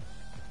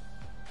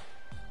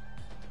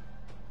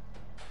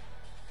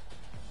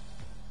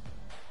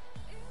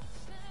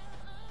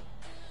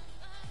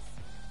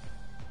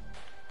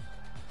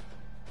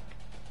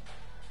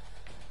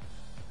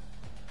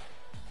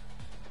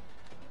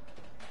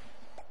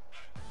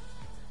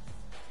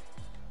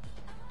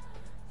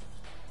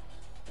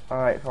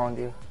 Alright, found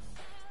you.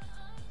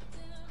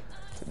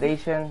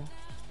 Sedation.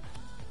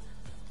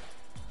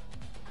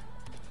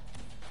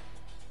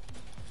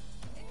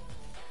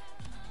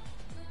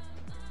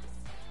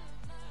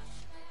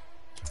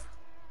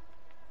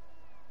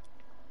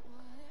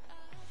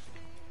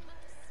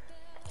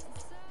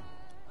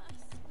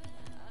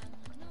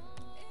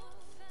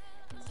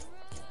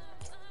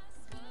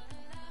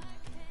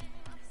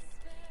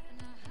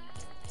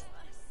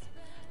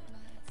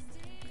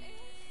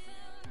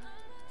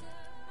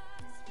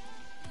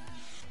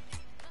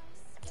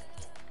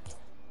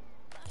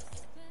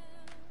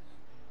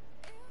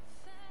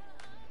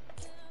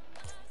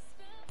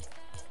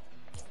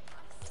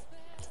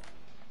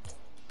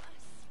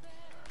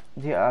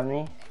 Do you have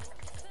me?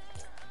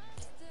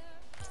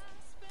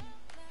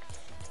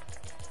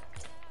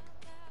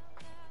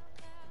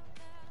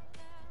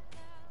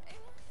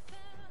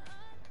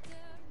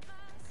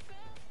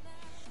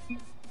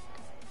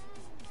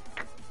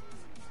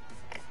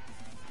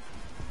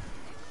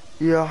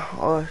 Yeah,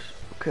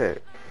 okay.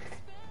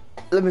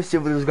 Let me see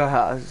what this guy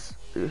has.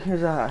 He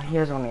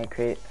has only a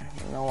crate.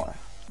 You know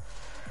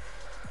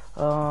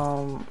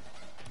what?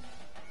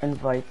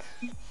 Invite.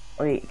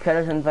 Wait, can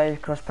I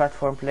invite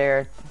cross-platform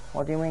player?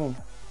 What do you mean?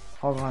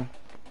 Hold on.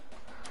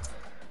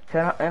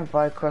 Cannot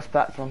invite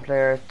cross-platform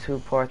player to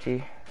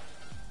party.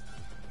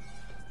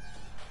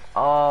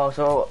 Oh,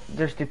 so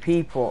there's the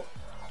people.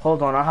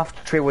 Hold on, I have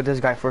to trade with this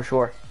guy for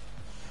sure.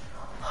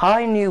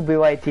 Hi, new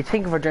BYT.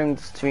 Thank you for joining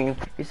the stream.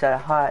 He said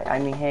hi. I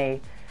mean,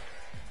 hey.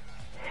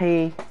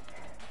 Hey.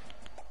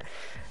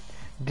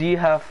 Do you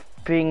have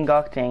pink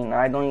octane?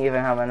 I don't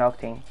even have an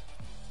octane.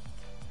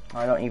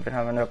 I don't even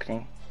have an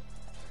octane.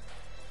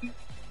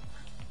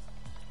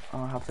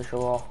 I'll have to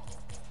show all.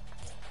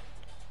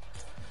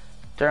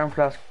 Turn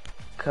plus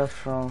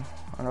custom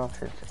and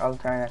options.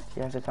 Alternate.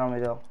 You have to tell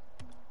me though.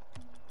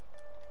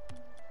 You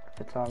have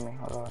to tell me.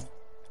 Hold on.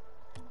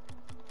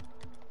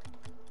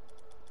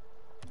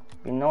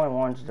 You know I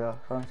want the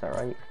sunset,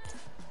 right?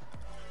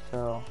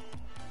 So.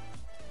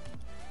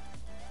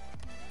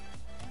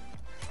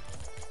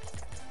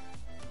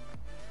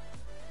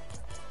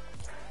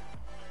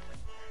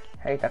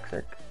 Hey,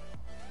 Toxic.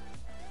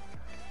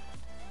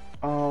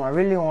 I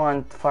really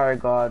want Fire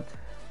God,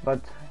 but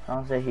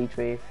I'll say Heat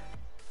Wave.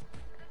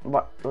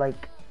 But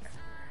like,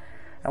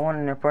 I want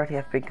in a party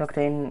have big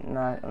octane.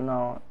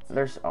 No,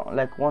 there's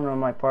like one on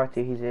my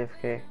party. He's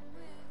AFK.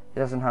 He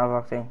doesn't have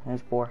octane.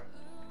 He's poor.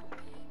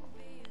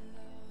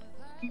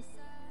 He's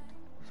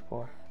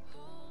poor.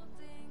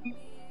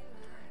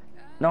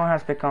 No one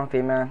has big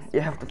comfy, man.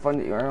 You have to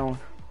fund it your own.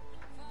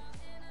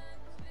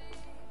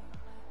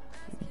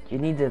 You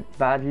need it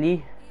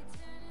badly.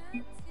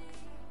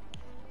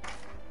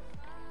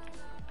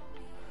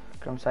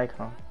 Come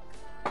Cyclone.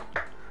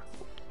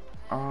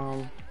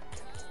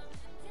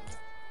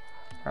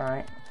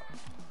 Alright.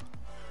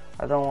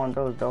 I don't want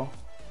those though.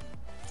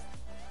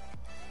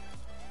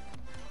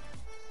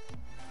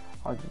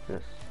 I'll do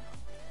this.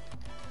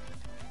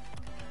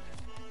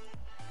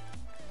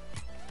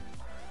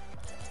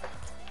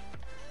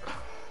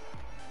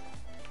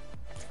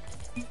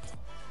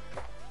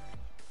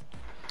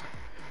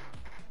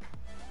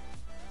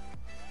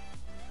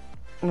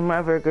 The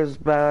Maverick is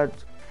bad.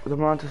 The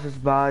Mantis is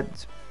bad.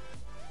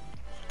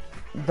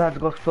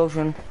 That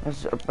explosion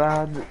is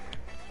bad.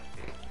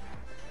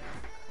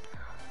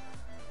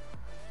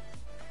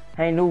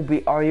 Hey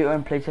newbie, are you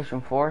in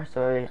PlayStation 4?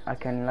 So I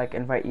can like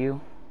invite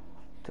you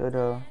to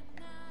the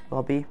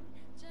lobby.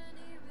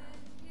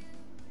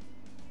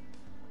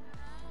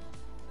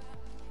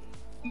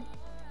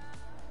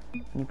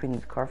 You can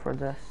need a car for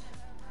this.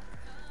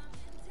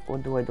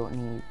 What do I don't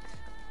need?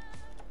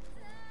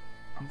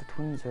 The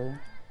twins are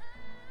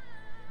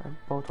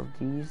both of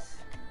these.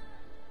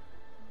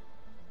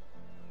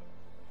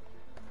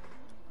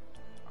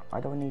 I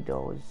don't need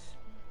those.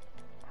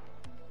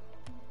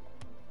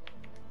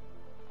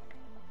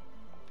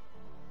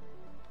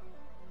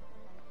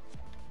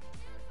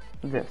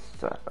 this.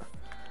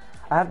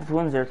 I have the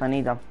twins there if I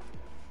need them.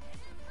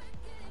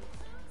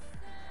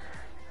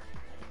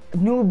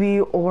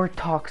 Newbie or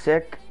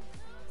toxic,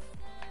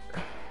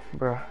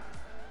 bruh.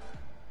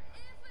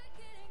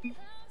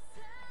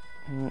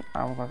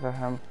 I'm gonna tell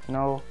him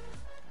no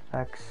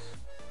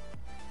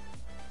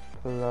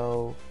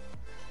exploding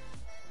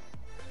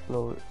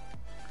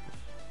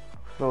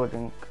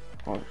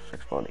or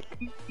exploding.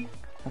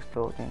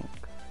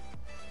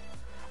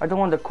 I don't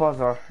want the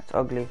Quasar, it's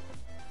ugly.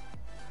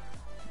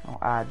 No,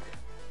 add.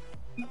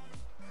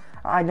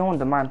 I don't want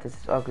the Mantis,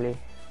 it's ugly.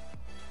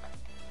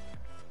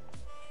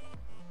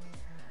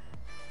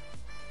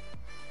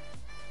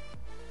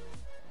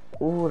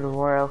 Ooh, the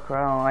Royal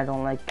Crown, I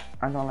don't like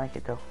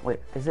it though. Wait,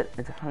 is it?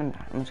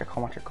 Let me check how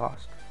much it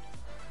cost.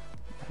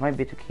 It might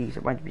be 2 keys,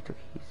 so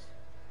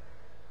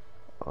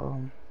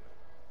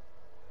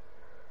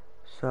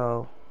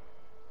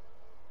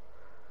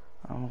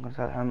I'm gonna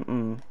tell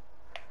him,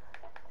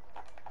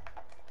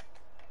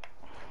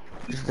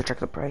 just to check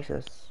the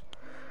prices.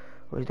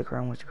 Where's the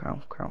crown?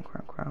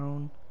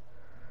 Crown.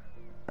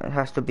 It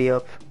has to be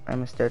up. I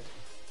missed it.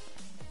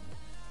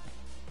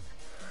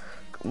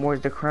 Where's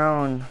the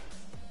crown?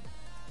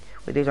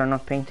 But these are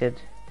not painted.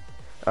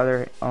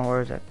 Where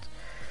is it?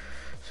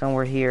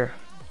 Somewhere here.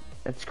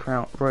 It's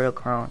crown, Royal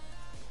Crown.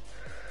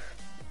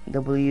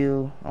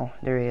 W. Oh,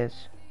 there he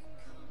is.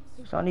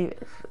 It's not even.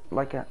 It's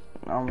like a.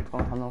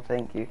 No,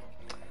 thank you.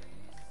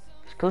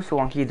 It's close to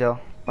 1 key though,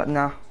 but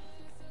nah.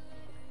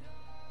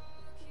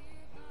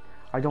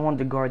 I don't want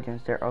the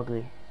Guardians. They're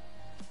ugly.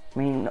 I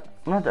mean,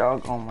 not the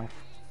ugly. Oh my.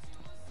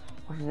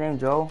 What's his name?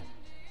 Joe.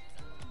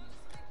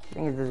 I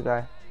think it's this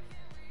guy.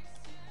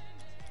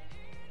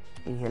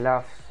 He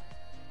laughs.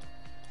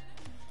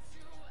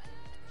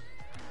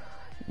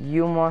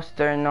 You must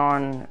turn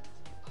on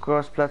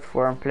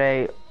cross-platform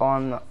play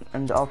on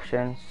in the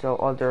options so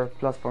other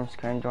platforms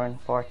can join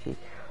party.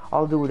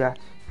 I'll do that.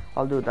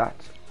 I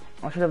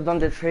should have done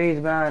the trades,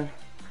 man.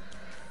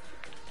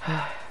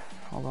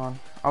 Hold on.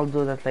 I'll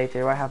do that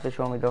later. I have to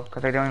show me though,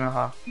 because I don't know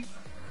how.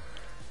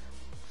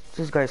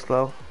 This guy's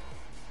slow.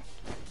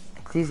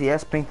 It's easy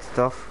as pink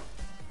stuff.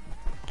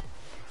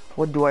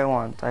 What do I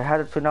want? I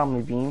had a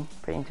tsunami beam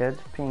painted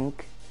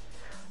pink.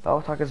 The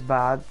auto is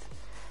bad.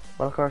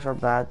 All colors are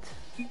bad.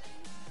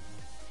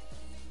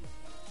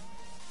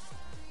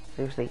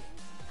 Seriously.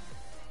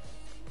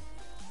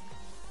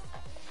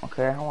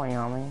 Okay, how many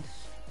armies?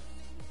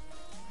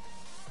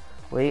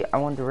 Wait, I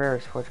want the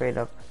rares for trade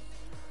up.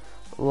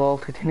 Lol,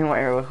 titanium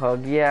arrow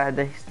hug. Yeah,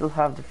 they still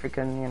have the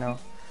freaking, you know.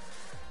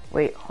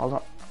 Wait, hold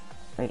on.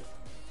 Wait,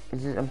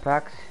 is this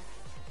impact?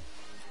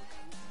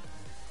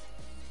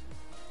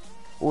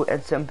 Oh,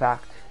 it's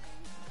impact.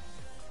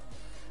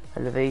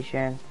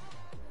 Elevation.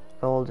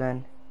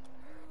 Golden.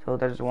 So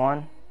there's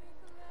 1.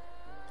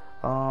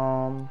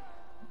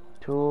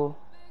 2.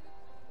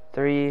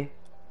 3.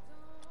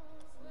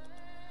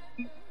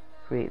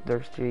 Wait,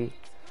 there's 3.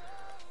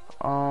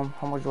 How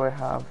much do I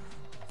have?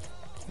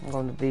 I'm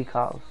going to big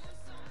house.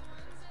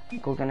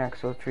 Golden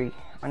Exo 3.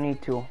 I need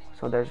 2.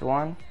 So there's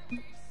 1.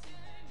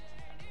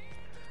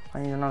 I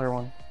need another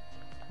one.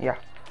 Yeah.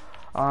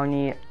 I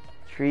need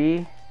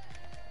 3.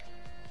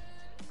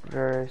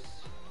 There's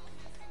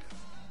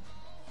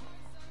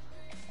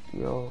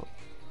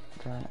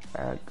then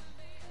egg.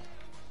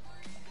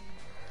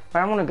 But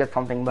I'm gonna get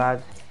something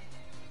bad.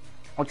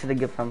 What should I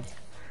give him?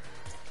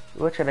 I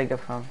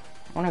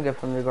wanna give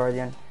him the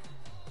Guardian.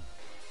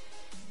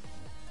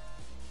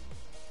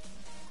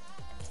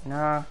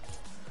 Nah.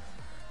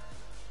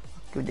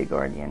 Give the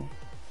Guardian.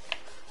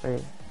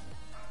 Wait.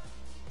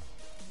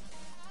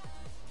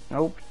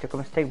 Nope, took a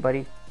mistake,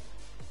 buddy.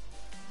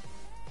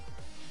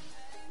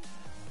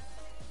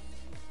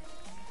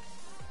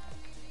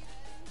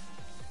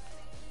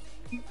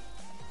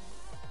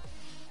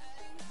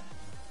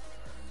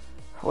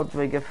 What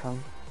do I give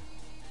him?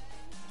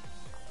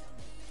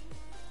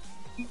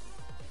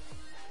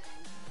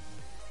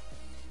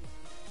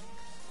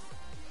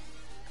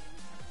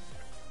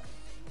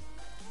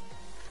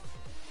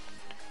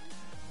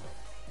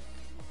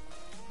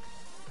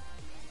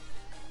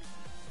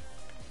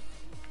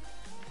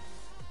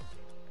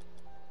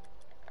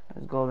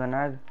 It's golden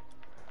egg.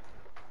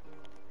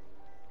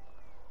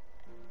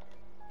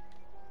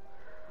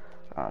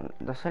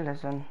 That's a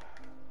lesson.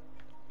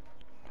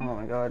 Oh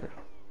my god.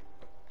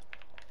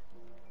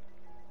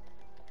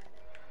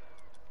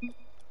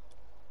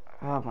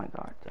 Oh my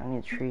god, I need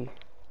a tree.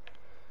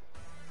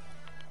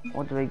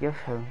 What do I give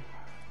him?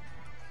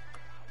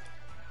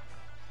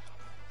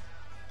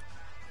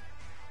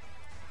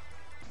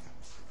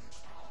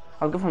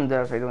 I'll give him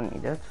this, I don't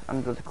need it.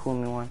 And the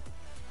Kumi one.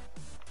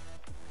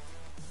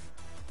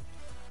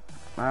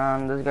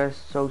 Man, this guy's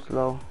so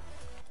slow.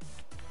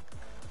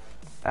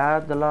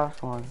 Add the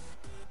last one.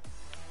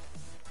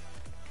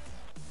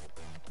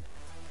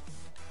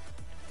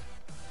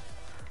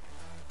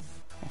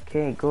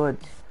 Okay, good.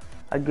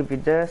 I'll give you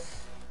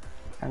this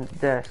and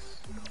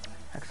this.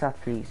 Accept,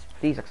 please.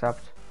 Please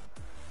accept.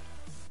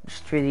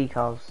 Just 3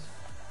 decals.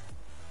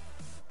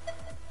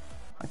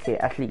 Okay,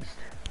 at least.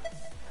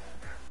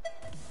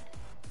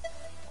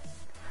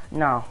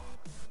 No.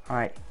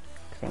 Alright.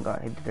 Thank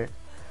God I did it.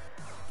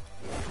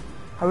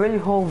 I really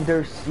hope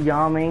there's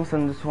Yamings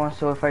on this one,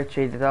 so if I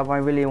trade it up, I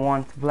really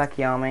want black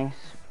Yamings.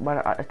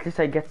 But at least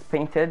I get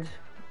painted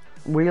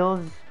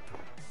wheels.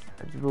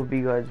 It will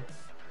be good.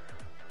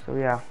 So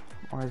yeah,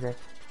 what is it?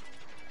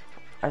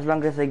 As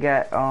long as I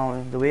get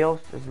the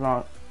wheels, as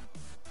long.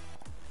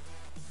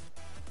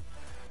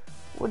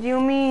 What do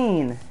you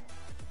mean?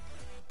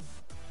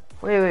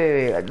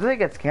 Wait. Did I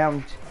get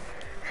scammed?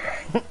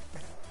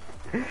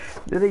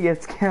 Did I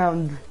get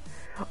scammed?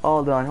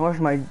 Hold on, where's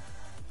my...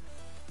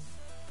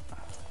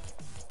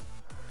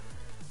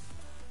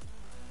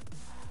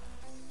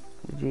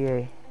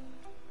 GA.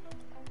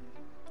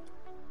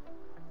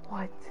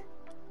 What?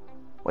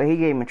 Wait, he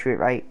gave me a treat,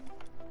 right?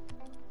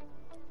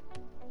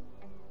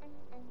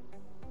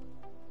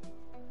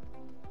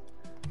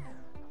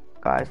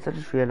 Guys, I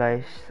just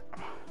realized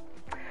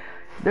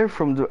they're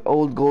from the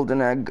old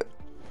golden egg.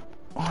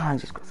 I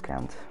just got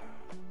scammed.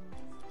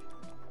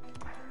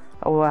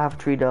 Oh, well, I have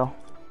 3 though.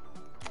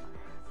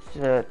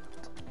 Shit.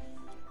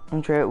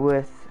 I'm trade it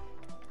with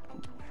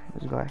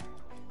this guy.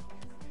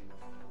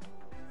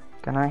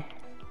 Can I?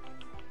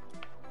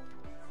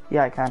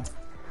 Yeah, I can.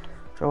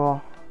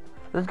 So,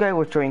 this guy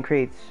was throwing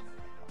crates.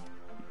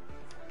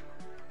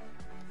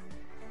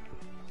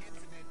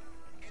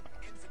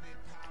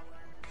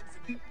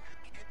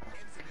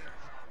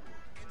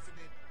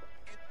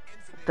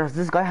 Does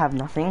this guy have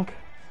nothing?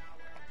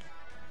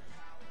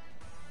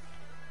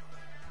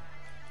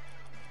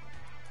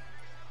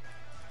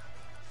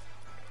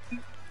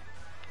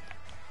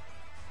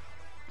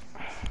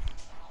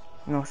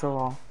 No,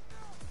 so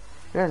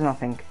there's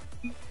nothing.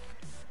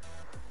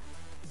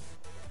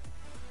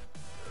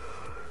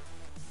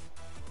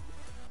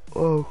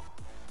 Oh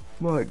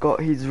my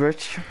god, he's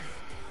rich.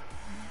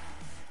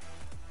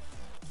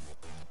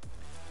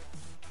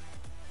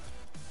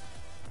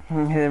 He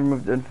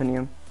removed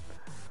Infinium.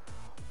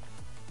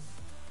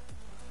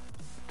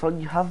 Told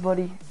you have,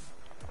 buddy.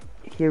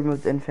 He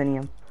removed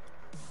Infinium.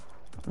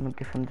 I'm gonna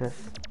give him this.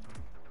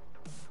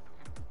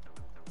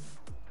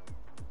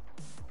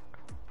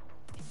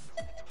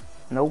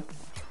 Nope.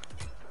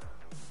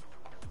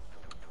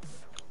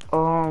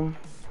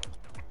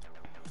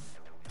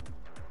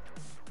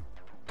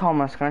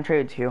 Thomas, can I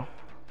trade to you?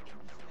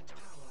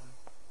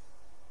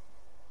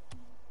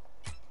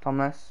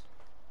 Thomas?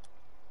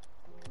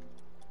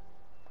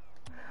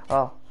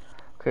 Oh,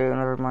 okay,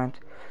 never mind.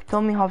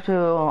 Tell me how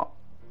to,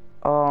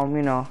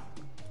 you know.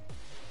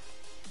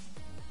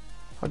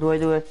 How do I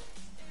do it?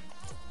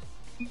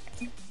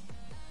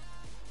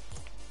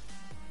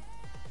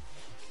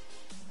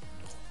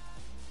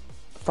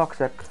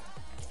 Toxic.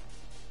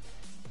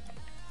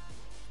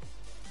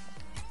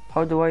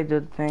 How do I do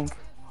the thing?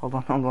 Hold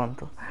on.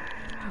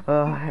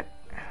 I'll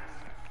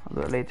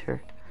do it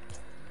later.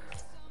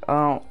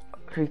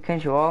 Can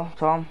you all,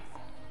 Tom?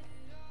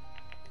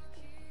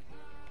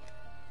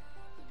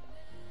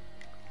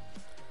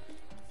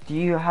 Do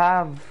you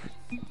have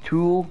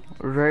 2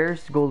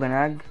 rares golden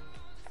egg?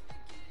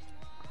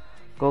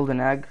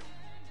 Golden egg.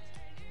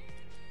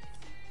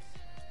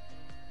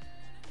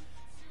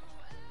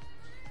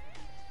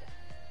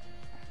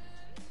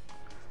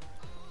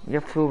 You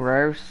have 2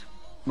 rares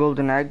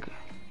golden egg.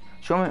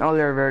 Show me all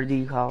your rare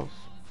decals.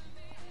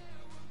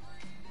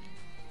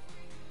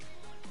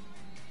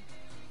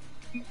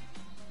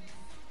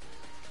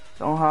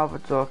 Don't have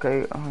it,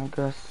 okay, I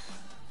guess.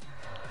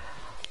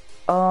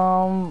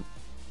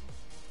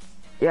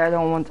 Yeah, I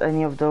don't want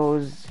any of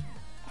those.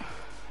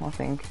 I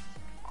think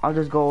I'll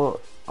just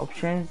go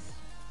options.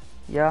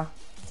 Yeah,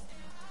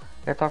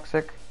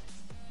 toxic.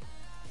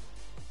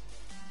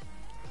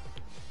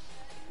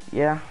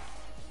 Yeah.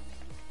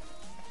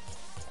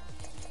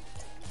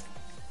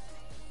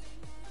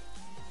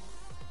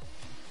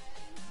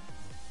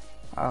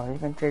 Oh, you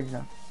can change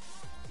them.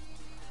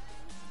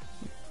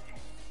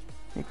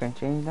 You can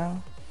change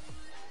them.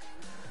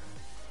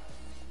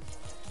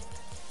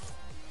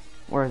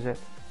 Where is it?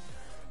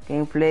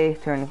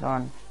 Gameplay, turn it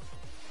on.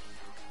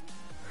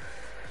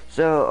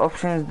 So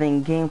options,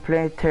 then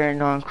gameplay,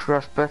 turn on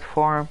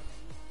cross-platform.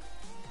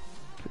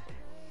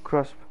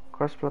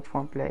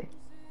 Cross-platform play.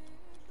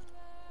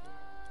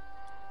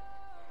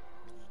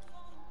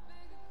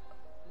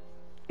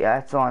 Yeah,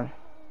 it's on.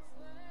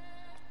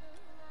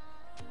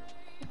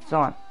 It's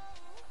on.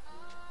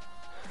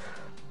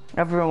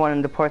 Everyone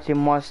in the party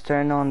must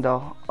turn on the...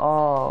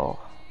 Oh,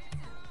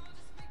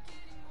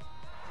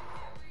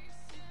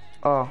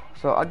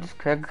 so I'll just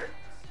click.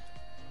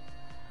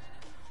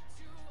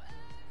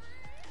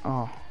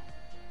 Oh.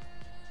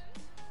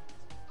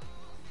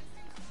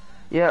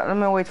 Yeah, let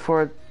me wait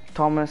for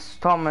Thomas.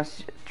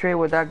 Thomas, trade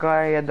with that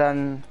guy and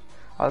then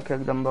I'll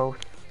kick them both.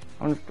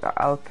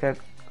 I'll kick...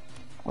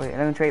 Wait,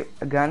 let me trade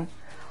again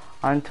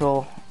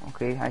until...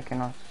 Okay, I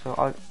cannot.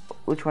 So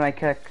which one I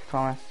kick,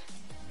 Thomas?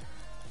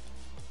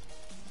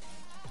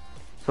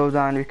 So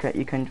then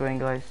you can join,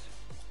 guys.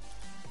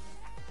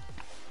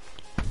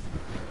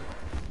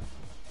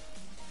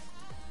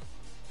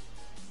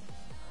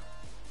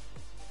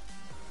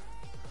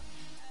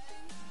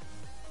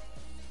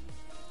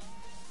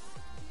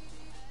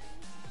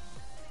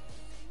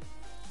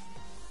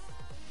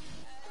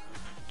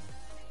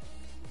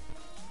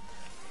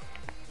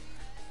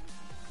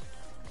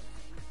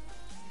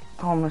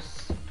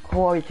 Thomas,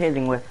 who are you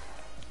trading with?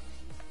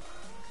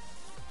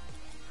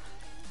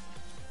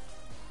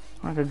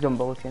 I could them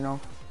both, you know.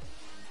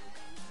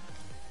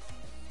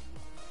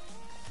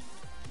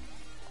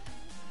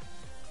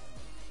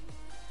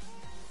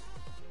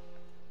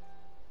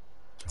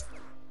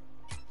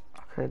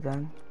 Okay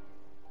then.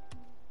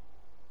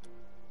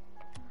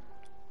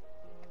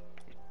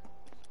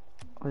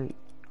 Wait,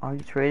 are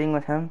you trading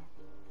with him?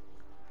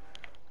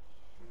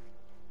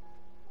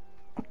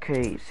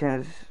 Okay,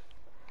 since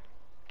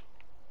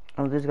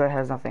oh, this guy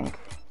has nothing,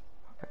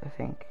 I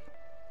think.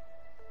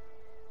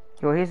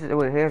 Yo,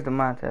 here's the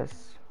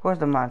Mantis. Where's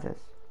the Mantis?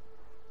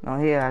 No,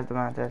 he has the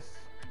Mantis.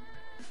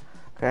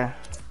 Okay,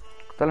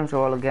 tell him to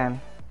roll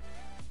again,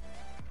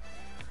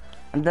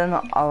 and then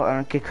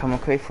I'll kick him.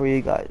 Okay, for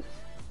you guys.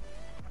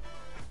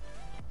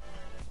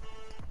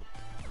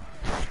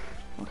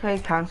 Okay,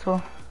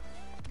 cancel.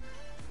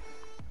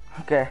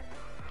 Okay.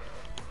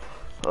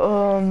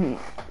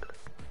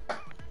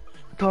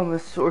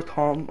 Thomas or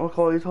Tom, I'll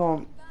call you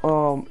Tom.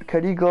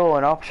 Can you go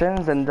on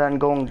options and then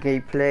go on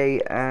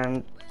gameplay,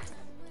 and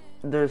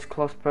there's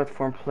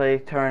cross-platform play,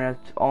 turn it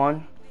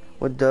on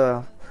with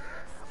the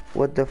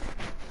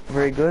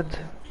very good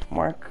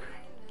mark,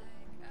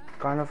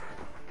 kind of.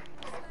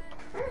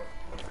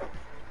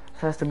 So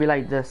it has to be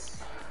like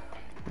this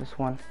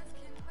one.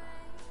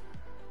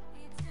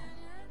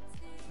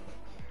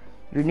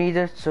 You need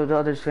it so the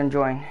others can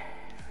join.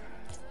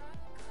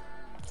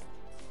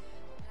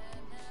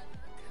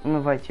 I'm gonna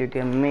invite you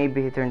again.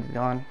 Maybe he turned it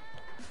on.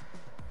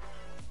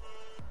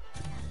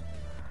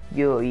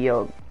 Yo.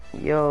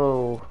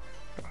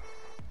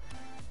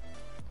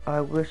 I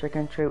wish I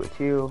can trade with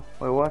you.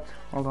 Wait, what?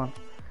 Hold on.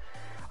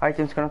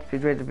 Items cannot be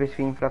traded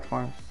between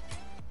platforms.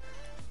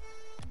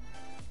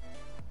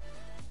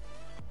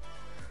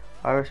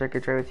 I wish I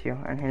could trade with you.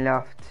 And he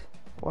laughed.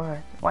 What?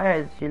 Why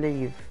did you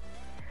leave?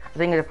 I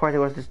think the party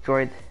was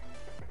destroyed.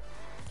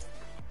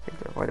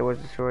 Wait,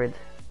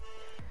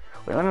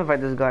 let me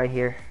invite this guy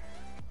here.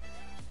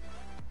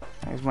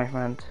 He's my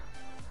friend.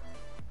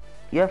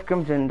 You have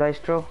Crimson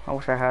Distro? I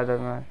wish I had that,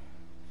 man.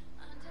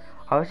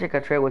 I wish I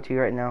could trade with you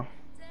right now.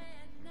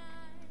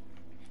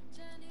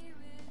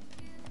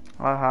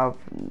 I have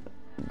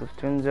the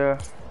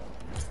Twinzer.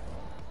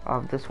 I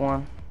have this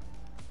one.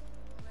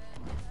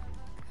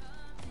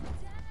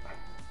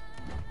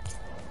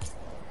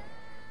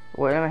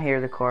 Wait, let me hear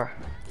the car.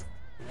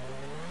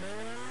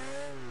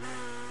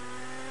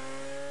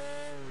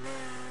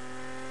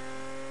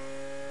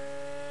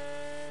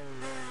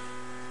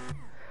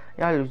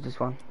 Yeah, I lose this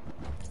one.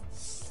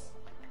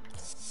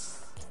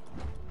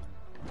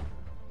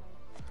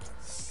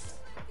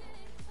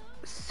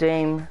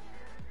 Same.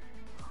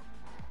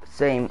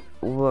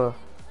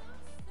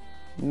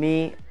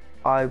 Me,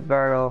 I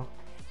barrel.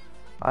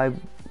 What?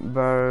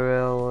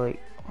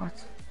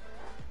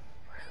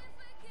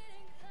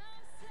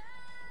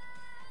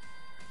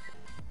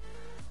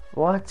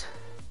 What?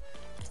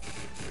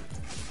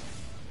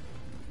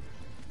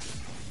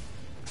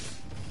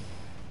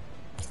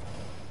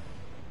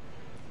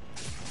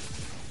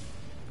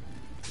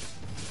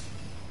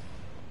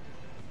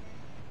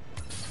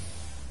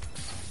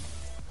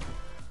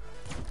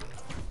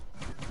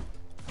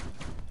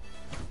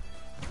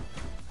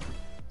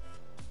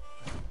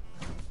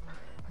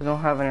 I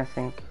don't have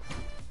anything.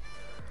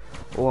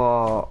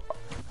 Well,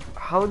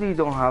 how do you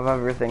don't have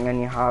everything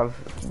and you have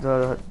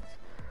the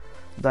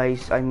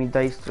dice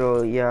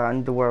throw, yeah,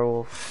 and the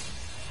werewolf.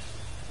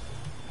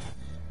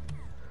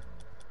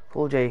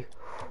 Cool J.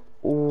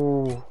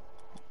 Ooh.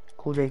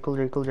 Cool J.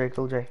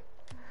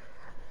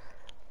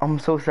 I'm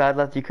so sad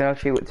that you cannot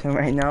trade with him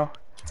right now.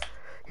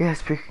 Yeah,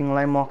 speaking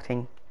Lime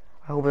Octane.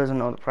 I hope he doesn't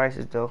know the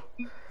prices though.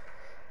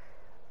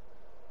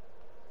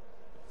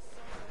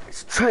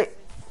 Straight.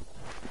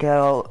 Get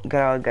out.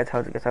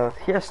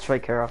 Here's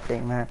Striker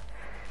Octane, man.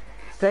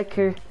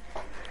 Striker.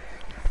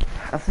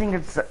 I think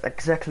it's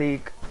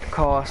exactly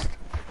cost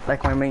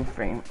like my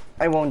mainframe.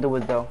 I won't do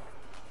it though.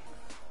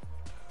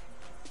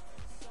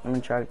 Let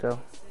me check though.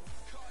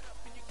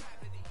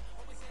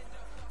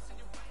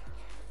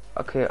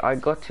 Okay, I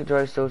got to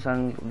dry those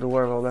and the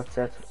werewolf, that's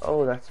it.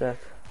 Oh, that's it.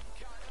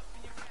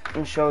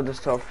 And show the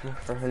stuff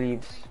for her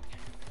leaves.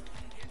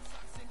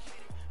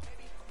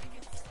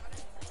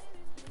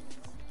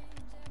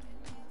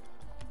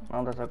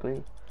 Oh, that's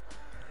ugly.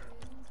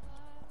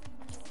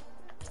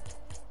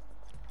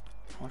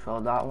 I'll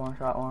show that one,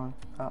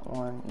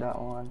 that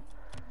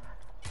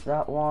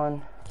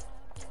one.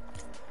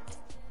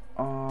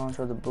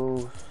 Show the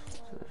boost,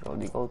 show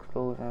the gold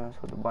explosion,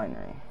 show the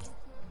binary.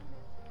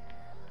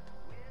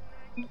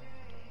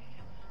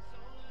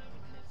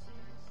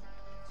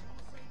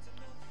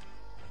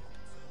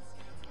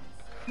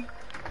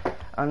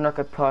 I'm not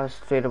gonna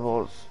pause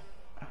tradables.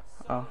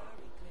 Oh.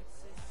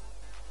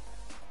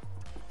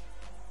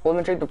 Let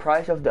me check the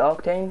price of the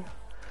Octane.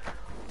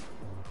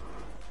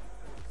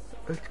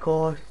 It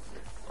cost,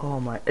 oh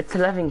my, it's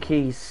 11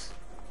 keys.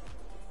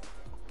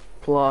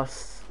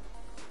 Plus,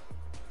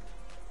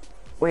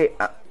 wait,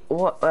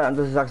 what,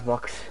 this is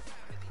Xbox.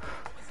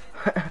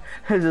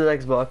 This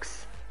is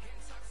Xbox.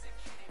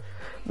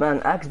 Man,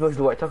 Xbox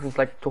the White Token is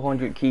like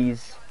 200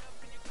 keys.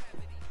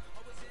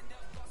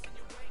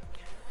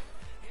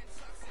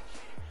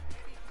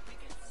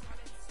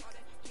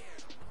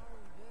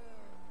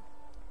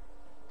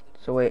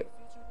 So wait,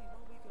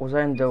 was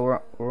I in the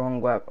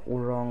wrong web?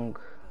 Wrong.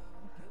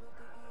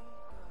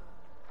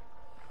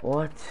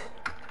 What?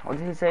 What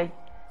did he say?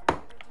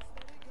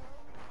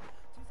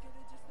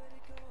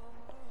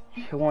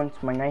 He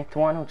wants my 9th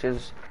one, which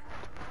is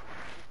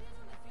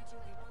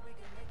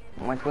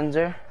my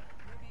Twinser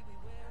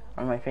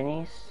and my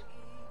Finis.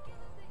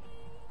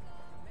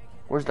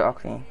 Where's the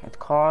Octane? It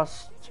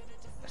costs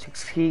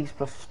 6 keys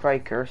plus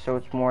Striker, so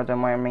it's more than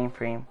my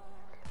mainframe.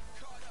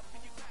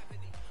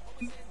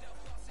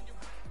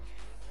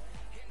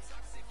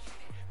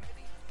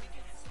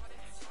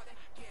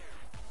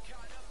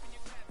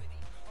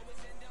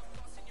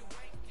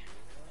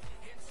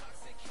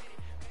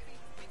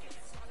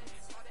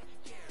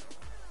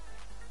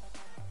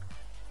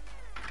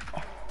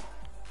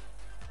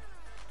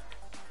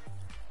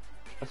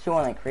 Let's do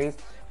one like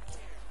crates.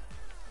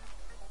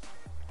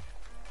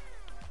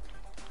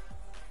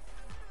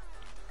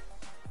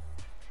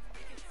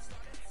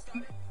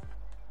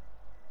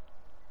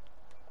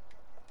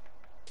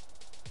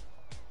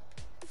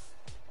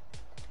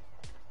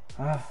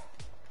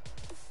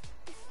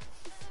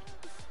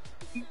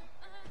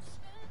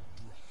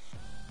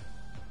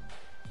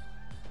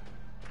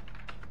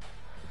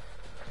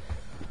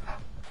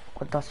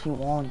 What does he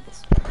want?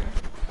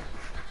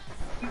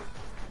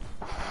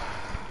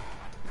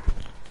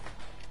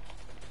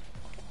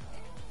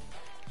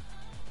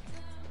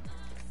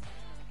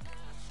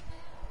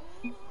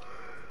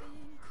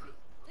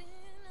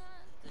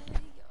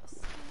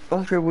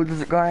 Okay, we'll do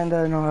the guy and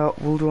then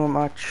we'll do a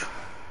match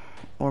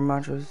or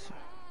matches.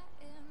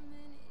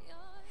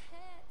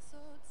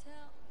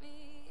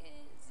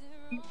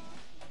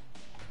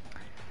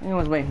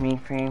 Anyone's my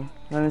mainframe.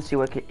 Let me see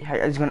what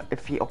he's gonna.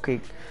 If he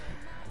okay,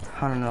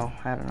 I don't know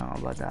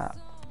about that.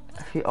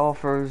 If he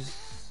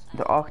offers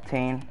the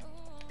Octane,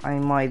 I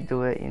might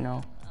do it. You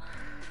know,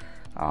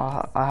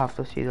 I have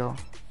to see though.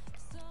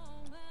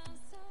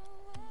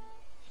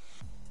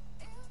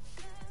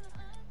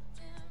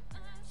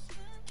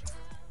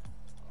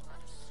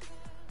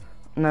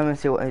 Let me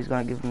see what he's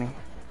gonna give me.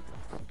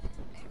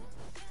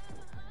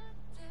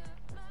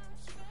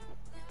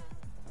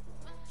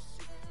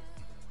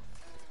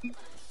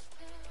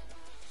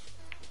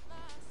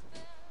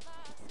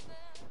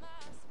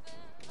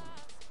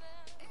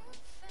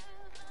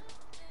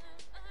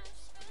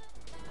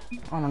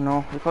 I don't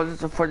know,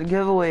 because it's for the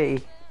giveaway.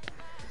 It's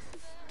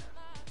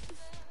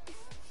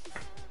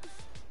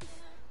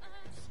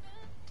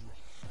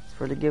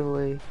for the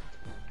giveaway.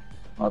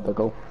 How'd that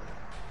go?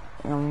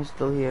 He's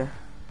still here.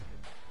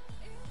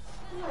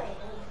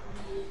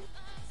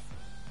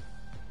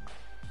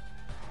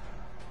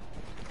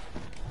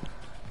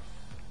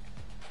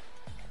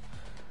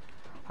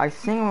 I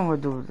think I'm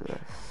gonna do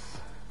this.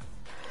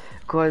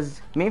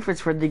 Cause maybe it's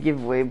for the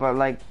giveaway, but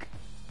like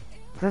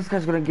this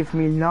guy's gonna give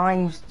me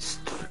Lime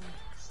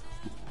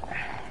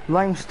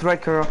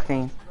Striker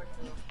Octane.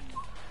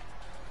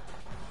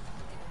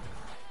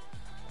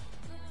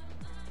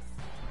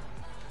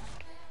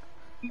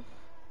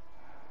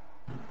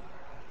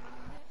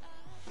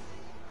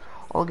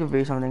 I'll give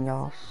you something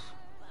else.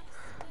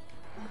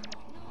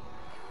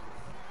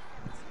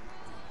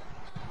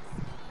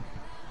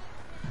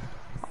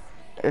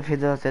 If he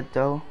does it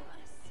though.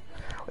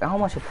 Wait, how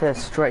much is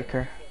this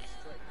Striker?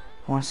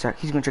 1 sec,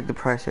 he's gonna check the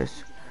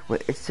prices.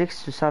 Wait, it's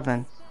 6 to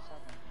 7.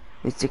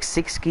 It's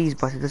 6 keys,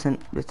 but it doesn't.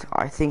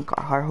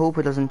 I hope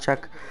it doesn't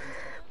check.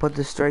 But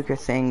the Striker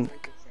thing.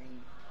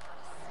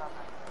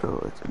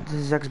 Oh, this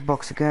is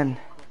Xbox again.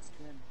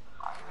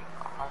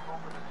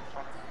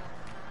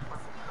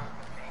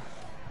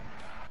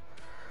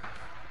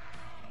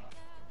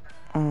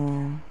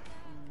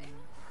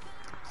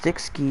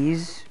 6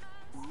 keys.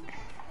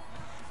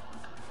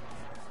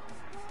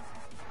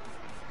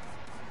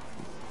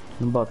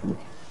 Button.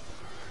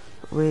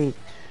 Wait.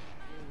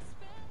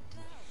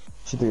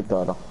 Ci devi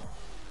dare.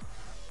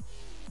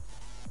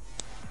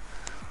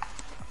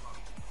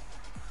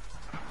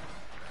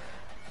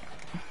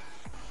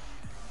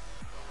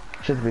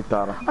 Ci devi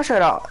dare. Actually,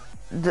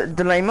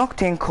 the Lime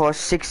Octane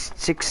costs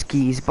 6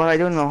 keys, but I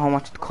don't know how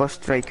much it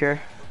costs Striker.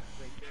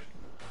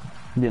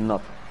 Did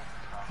not.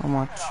 How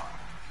much?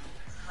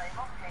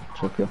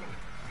 Check here.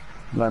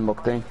 Lime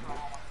Octane.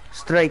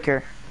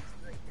 Striker.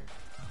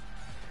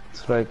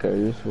 Striker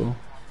useful.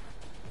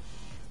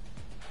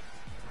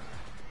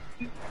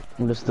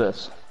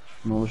 L-istess.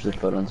 Mhux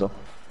differenza.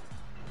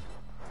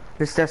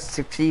 L-istess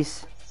 6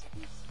 keys.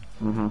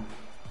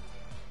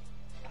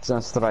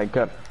 Sen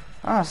Striker.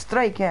 Ah,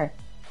 Striker.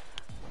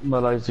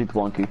 Mela jżid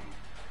 1 key.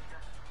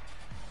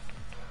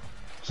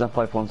 Sen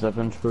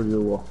 5.7 xpur li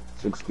huwa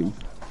 6 key.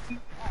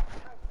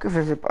 Kif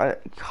is it?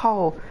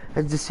 How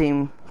it's the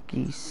same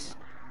keys?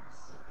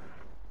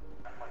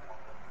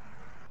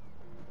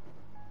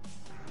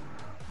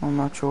 I'm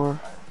not sure.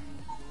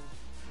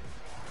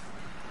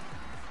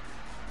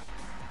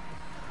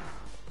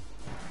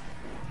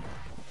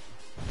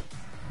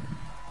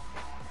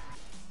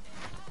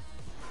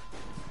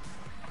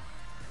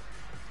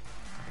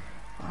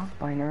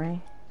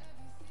 binary.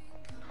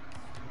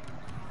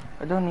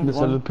 I don't need Nisa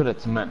one.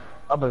 l-prezz man.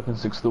 Qabel kien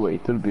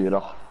 628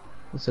 il-bieraħ.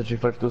 Issa xi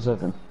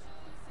 527.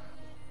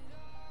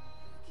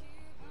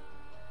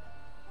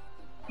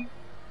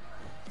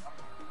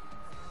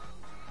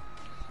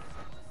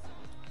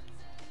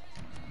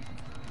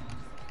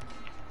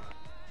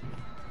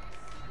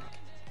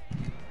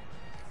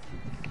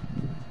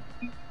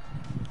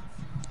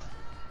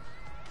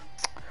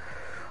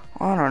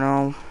 I don't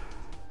know.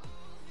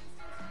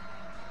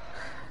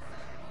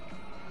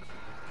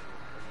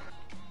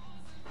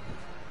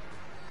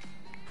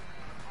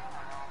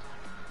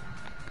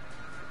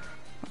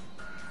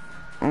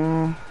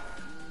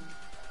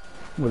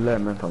 Walla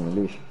ma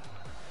tagħmilix.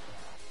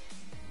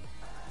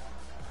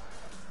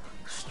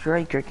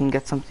 Striker can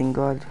get something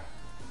good.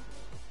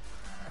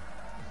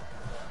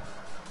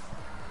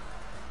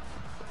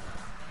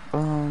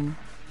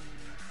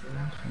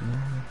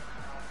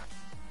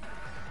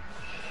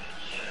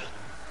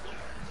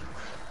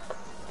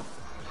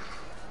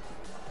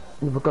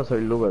 Because I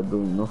love it,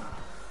 no?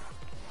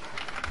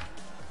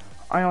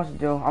 I know what to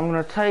do. I'm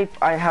gonna type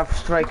I have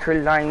Striker,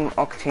 Lime,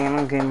 Octane,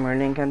 and Gamer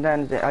Link, and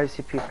then the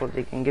IC people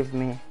they can give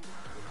me.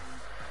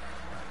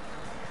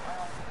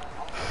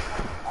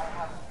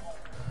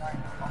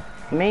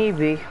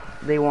 Maybe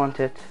they want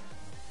it.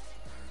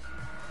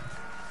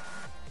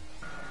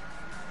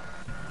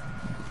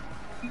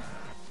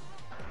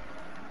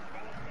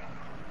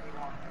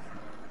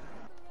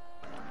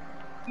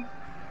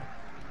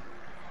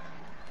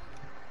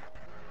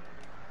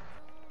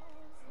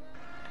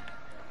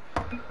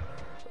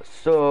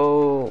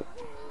 So,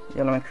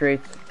 yeah, let me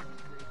create.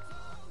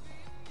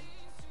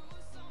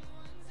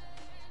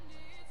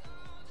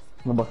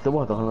 نبطل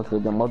واحدة خلنا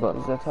تريد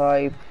مدار. The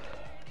type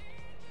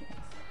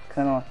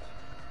cannot.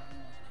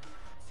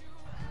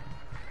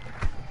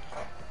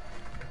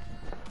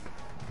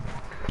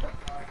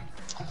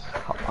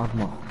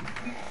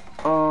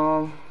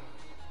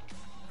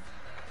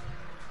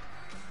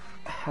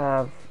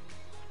 Have.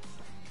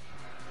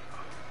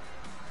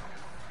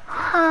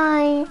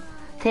 Hi.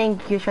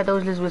 Thank you,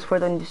 Shadows Liz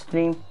Whispered on the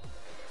stream.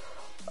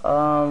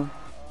 Hi.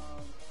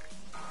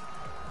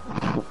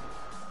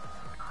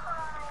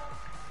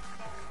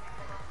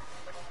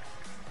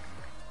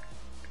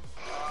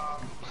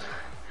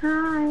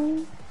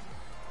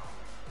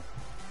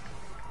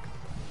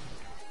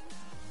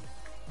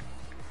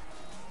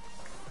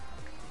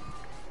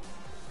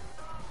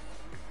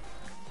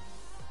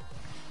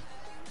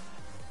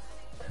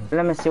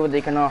 Let me see what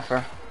they can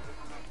offer.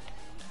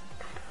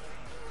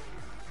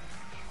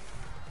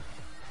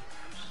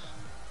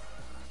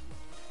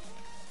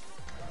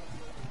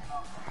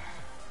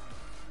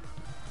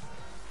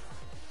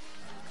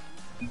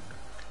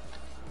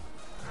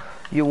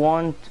 You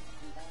want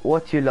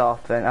what you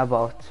laughing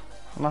about?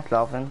 I'm not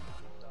laughing.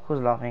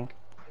 Who's laughing?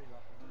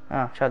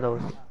 Ah,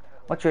 Shadows.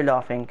 What you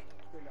laughing?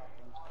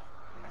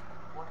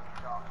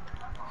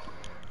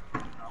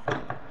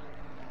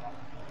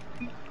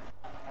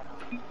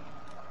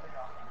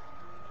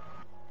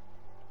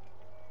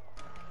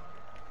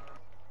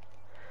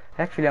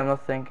 Actually, I'm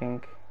not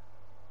thinking.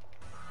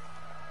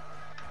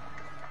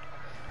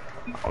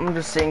 I'm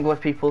just saying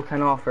what people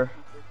can offer.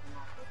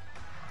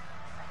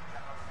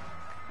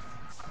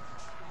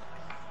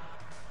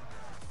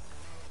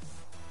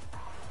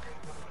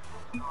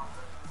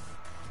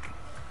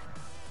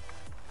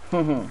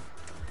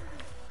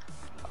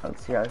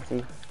 I'll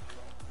see.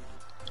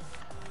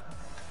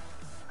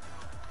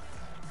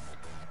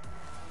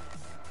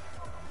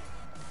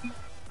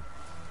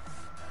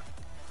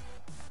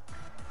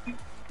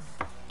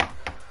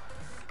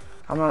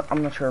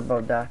 I'm not sure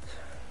about that.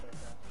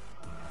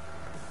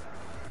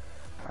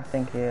 I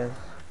think he is.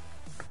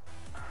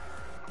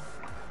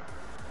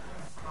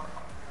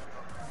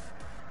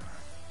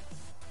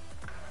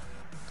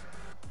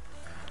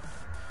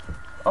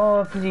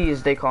 Oh,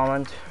 please, they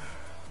comment.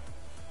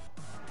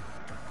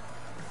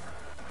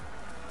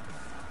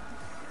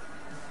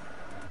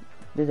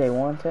 Do they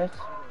want it?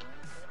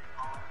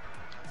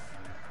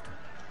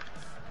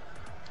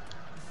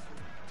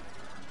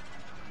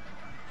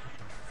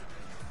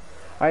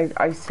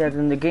 I said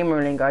in the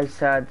gamer link, I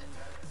said,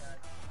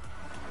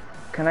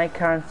 can I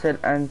cancel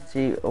and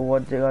see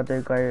what the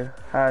other guy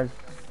has?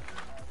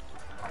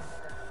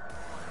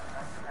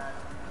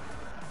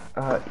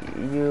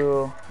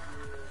 You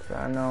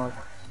cannot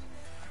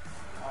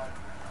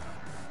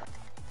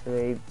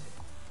trade.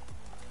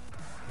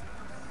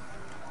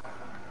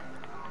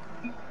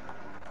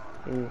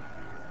 He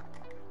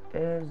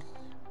is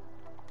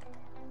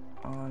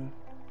on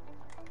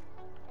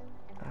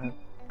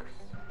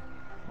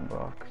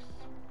Xbox.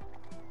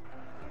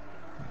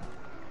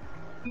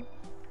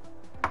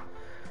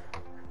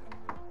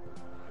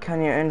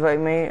 Can you invite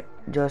me?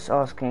 Just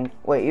asking.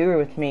 Wait, you're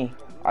with me.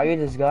 Are you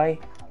this guy?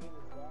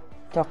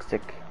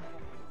 Toxic.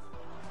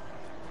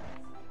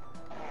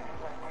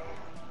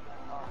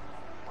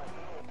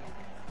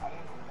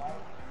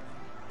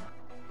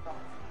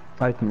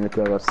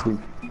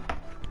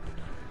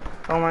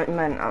 Oh my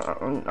man,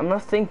 I'm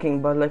not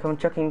thinking, but like I'm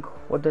checking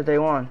what do they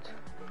want.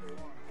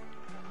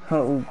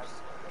 Oh,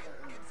 oops.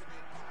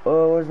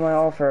 Oh, where's my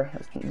offer?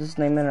 This is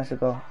 9 minutes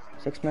ago.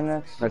 6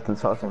 minutes? Less than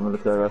sauce and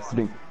look there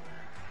stream.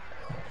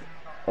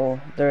 Oh,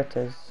 there it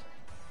is.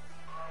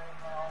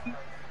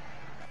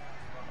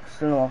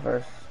 Still no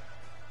offers.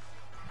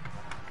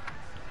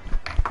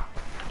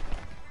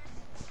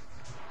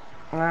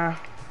 Nah.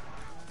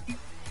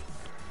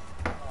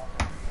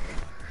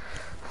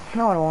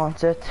 No one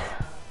wants it.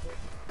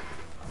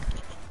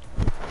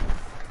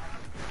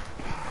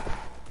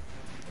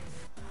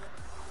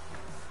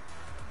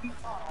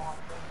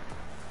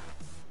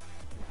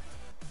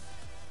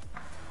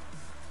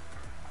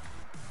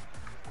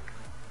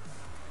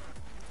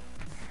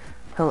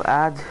 He'll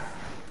add.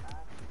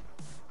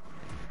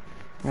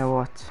 Yeah,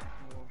 what?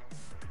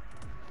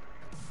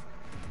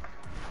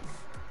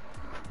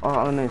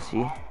 Oh, let me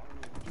see.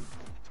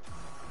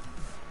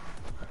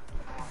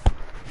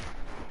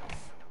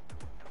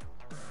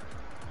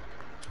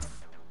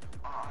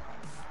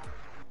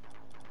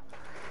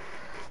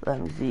 Let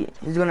me see.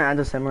 He's gonna add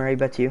the samurai, I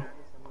bet you.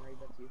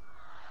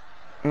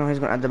 No, he's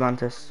gonna add the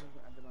mantis.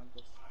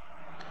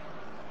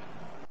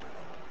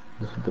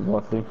 This is the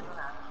boss thing.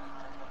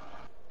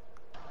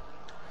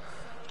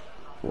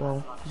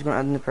 Well, he's gonna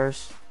add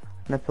nippers.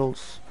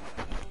 Nipples.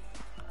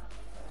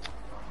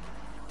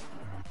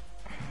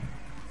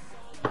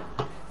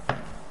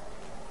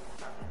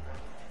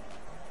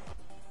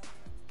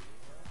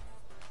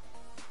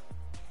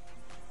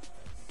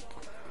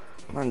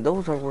 Man,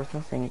 those are worth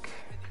nothing.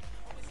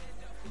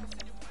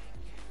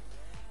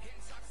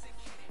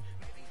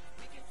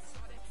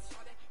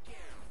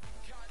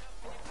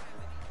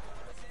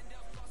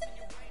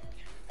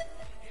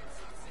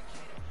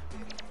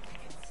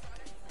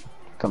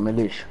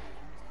 كمليش.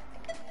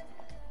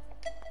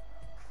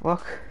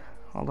 Fuck.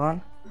 Hold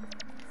on.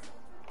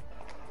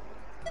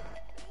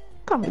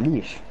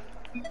 كمليش.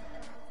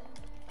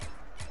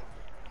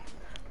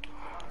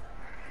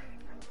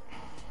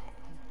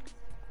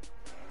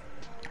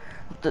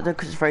 The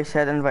Christopher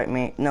said invite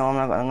me. No, I'm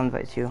not gonna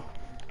invite you.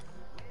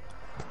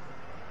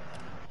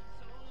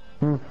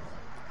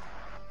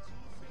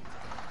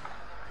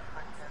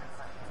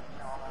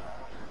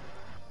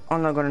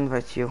 I'm not gonna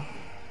invite you.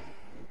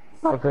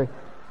 Okay.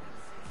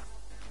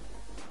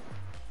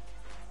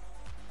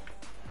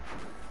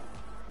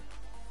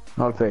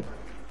 Okay.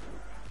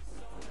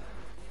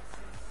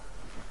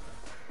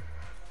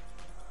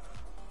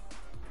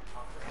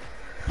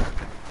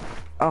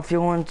 If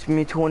you want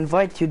me to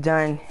invite you,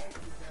 Dan,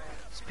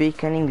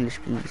 speak in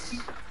English,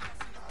 please.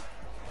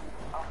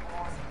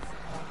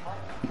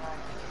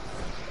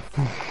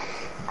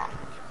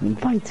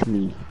 Invite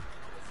me.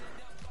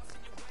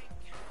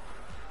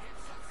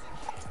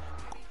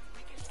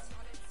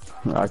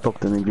 I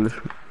talked in English.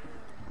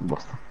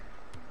 Basta.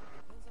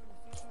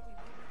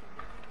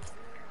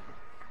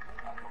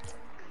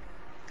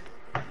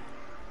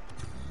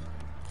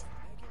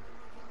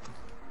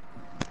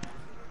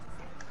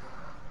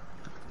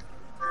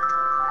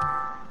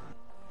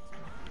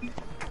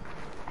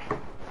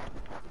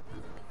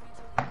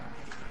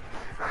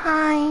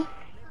 Hi.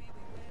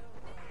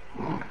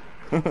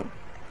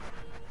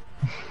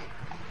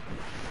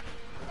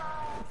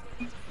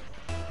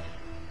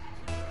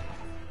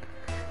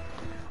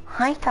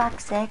 Hi,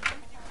 Toxic.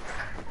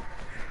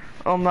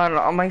 Oh man,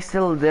 am I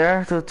still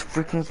there to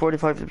freaking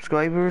 45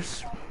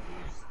 subscribers?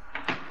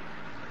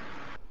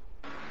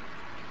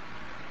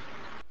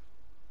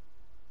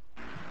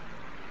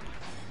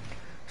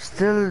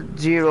 Still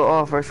 0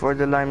 offers for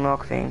the lime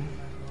lock thing.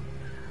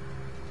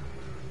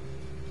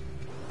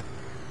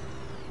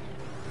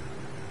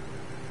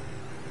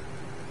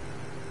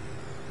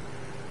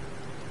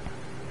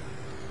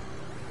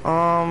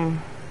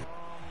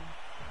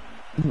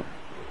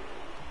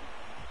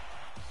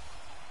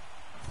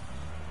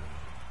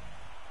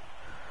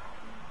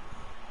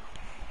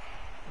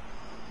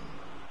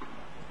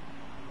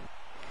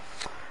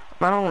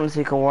 I don't want to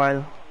take a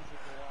while.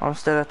 I'm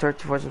still at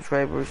 34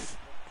 subscribers.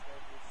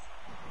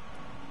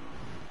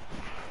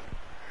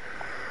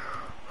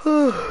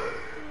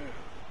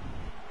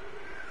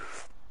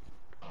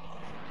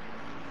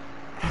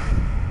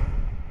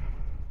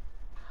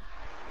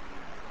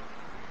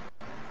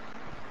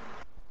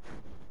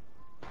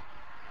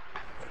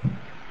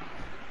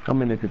 How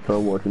many people are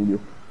watching you?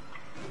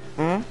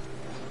 Hmm?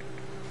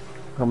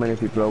 How many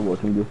people are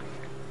watching you?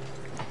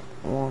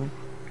 One.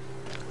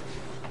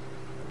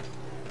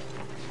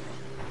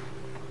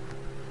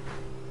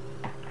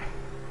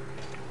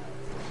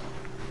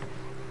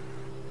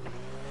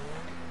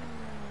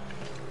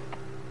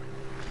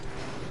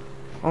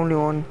 Only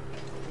one.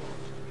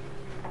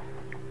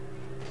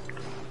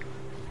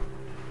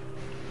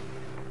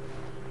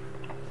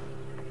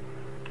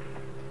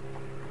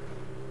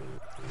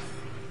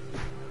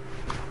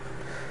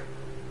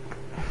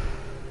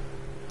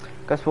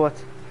 Guess what?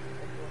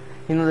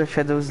 You know the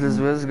Shadows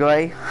Liz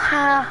guy?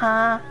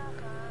 Ha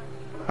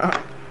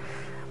ha!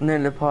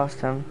 Nearly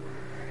passed him.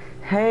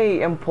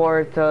 Hey,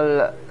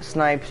 Immortal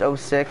Snipes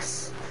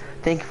 06.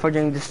 Thank you for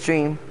joining the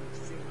stream.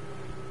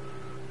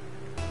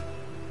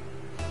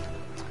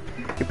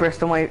 You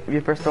pressed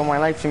on my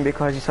live stream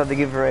because you saw the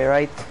giveaway,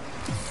 right?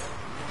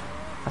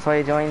 That's why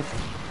I joined.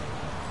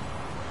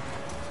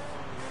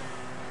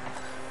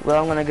 Well,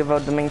 I'm gonna give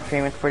out the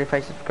mainframe at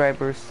 45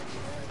 subscribers.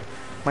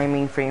 My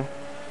mainframe.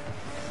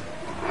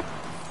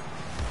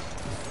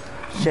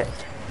 Shit.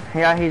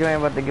 Yeah, he doing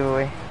about the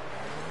giveaway.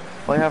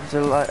 Well,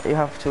 you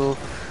have to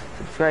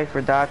subscribe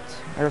for that,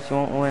 or else you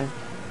won't win.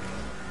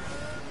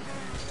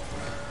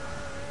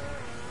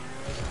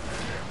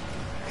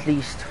 At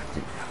least.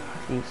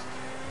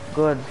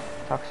 Good.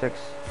 Toxics.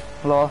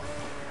 Law.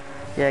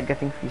 Yeah,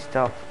 getting free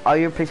stuff. Oh,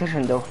 your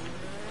PlayStation though.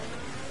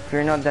 If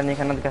you're not, then you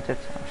cannot get it.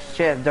 Oh,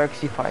 shit, Dark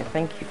C5.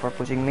 Thank you for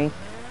pushing me.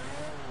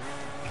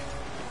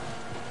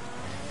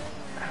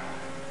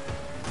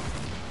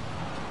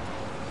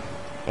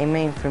 A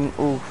mainframe.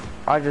 Oof.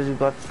 I just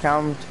got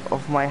scammed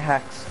of my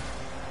hacks.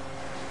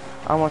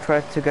 I'm gonna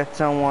try to get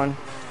someone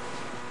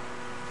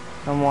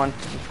to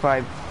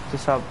subscribe to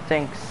sub.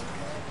 Thanks.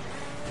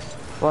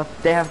 But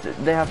they have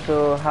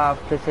to have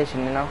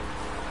PlayStation, you know.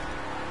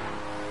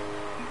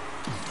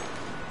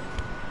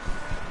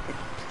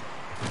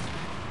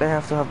 They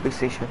have to have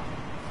PlayStation.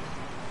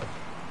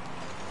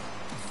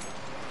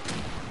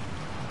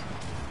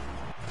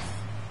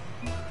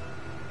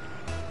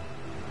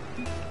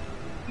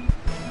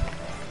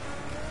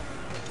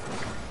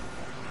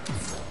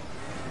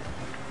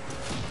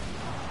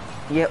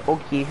 Yeah,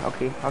 okay.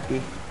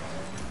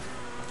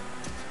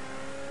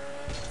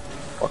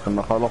 وكان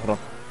النقاء الأخرى.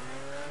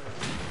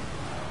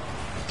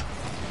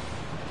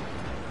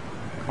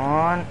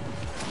 On.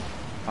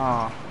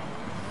 Ah.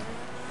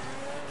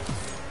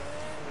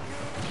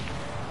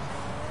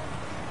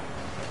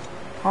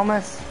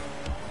 Thomas.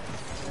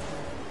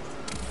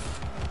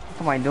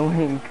 What am I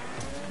doing?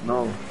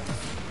 No.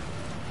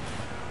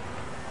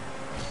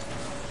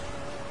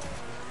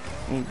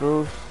 Need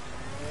boost.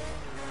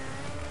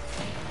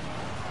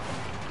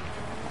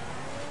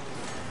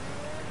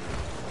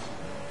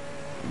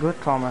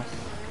 Good, Thomas.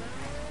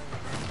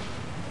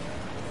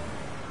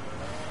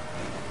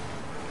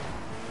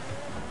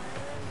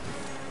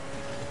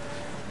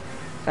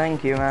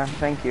 Thank you, man.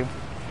 Thank you.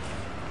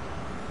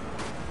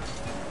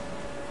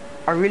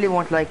 I really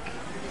want not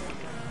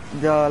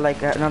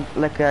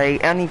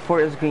any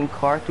Forest Green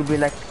car to be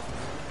like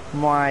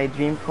my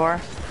dream car.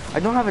 I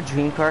don't have a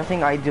dream car. I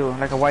think I do,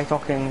 like a White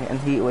Hawking and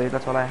Heatwave.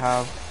 That's what I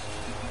have.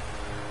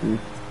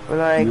 But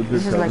like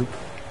this is like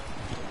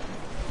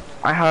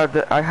I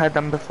had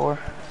them before,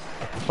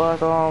 but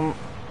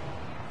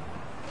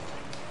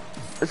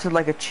this is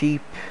like a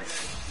cheap,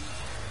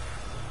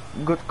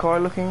 good car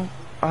looking.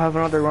 I have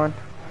another one.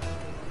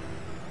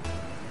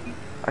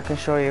 I can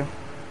show you.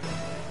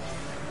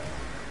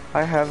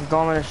 I have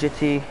Dominus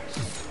GT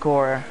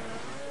Score.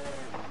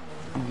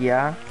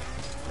 Yeah.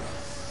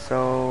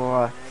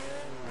 So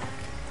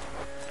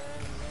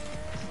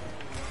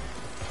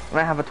and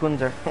I have a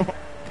Twinzer.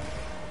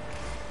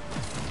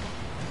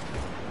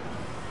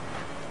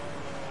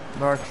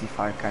 Dark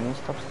C5, can you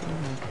stop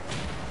stealing?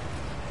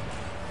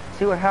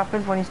 See what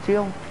happens when you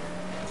steal?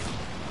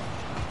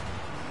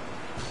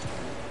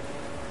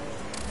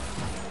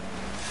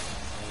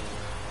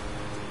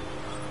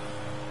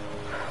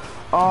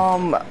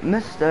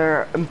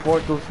 Mr.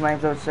 Immortal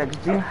Sniper 6,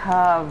 do you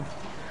have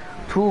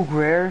 2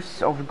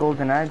 rares of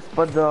golden eggs?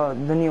 But the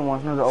new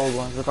ones, not the old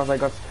ones, because I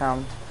got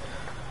scammed.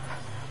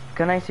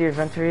 Can I see your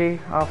inventory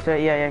after?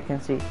 Yeah, I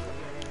can see.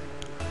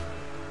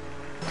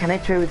 Can I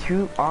trade with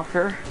you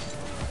after?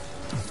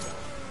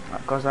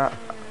 Because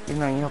you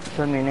know, you have to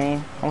tell me your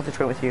name. I want to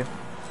trade with you.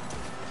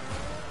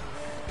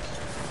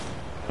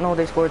 No,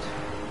 they scored.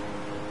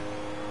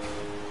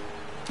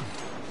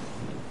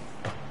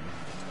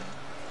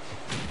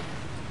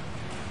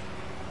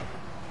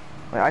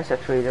 Wait, I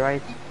said trade,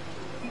 right?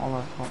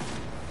 Almost.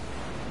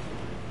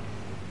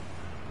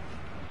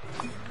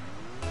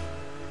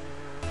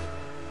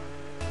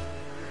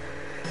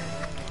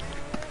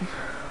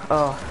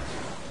 Oh,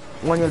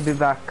 when you'll be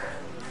back?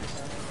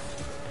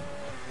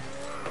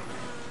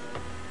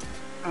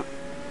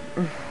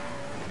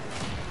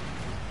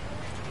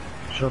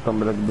 شو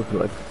تعمل لك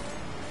بفرق؟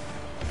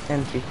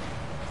 Empty.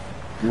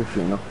 مو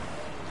فينا.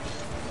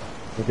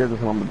 كده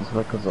كمان بدي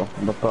أركز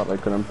بطلع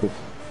كلامتي.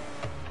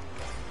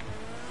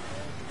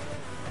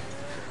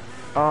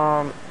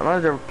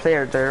 Another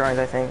player joined,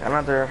 I think.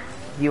 Another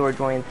viewer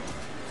joined.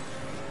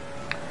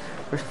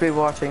 We're still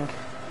watching.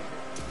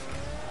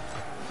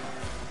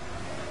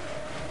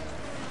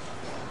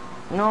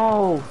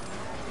 No!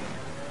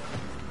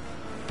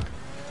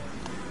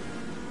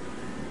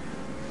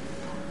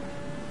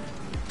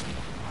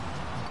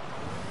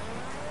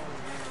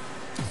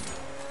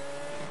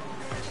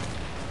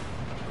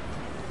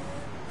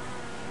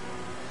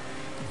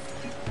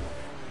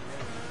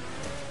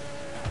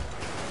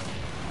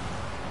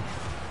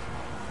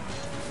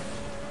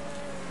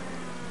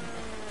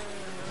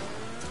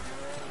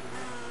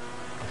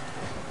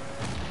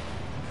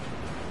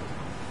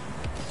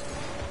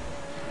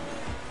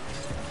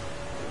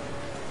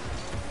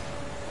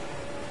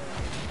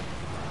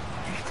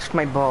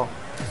 My ball.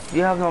 Do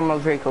you have normal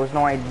Dracos?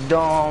 No, I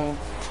don't.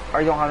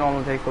 I don't have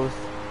normal Dracos.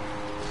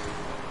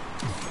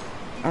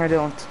 I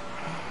don't.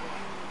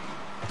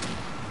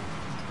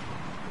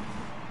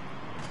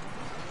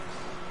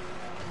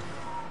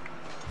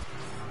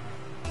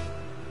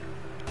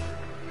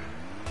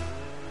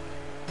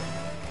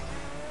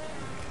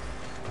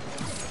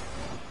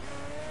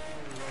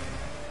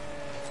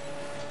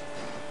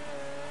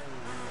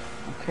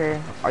 Okay,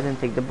 I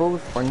didn't take the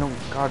boost for no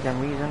goddamn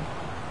reason.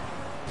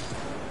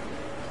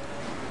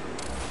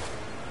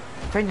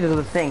 Trying to do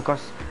the thing,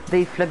 cause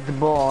they flicked the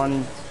ball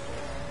and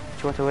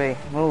threw it away.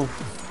 Move.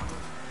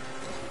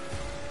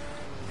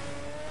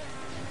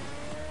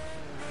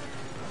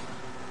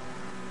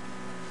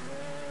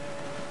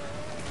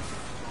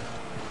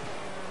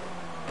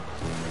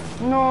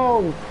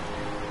 No!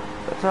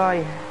 That's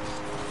I.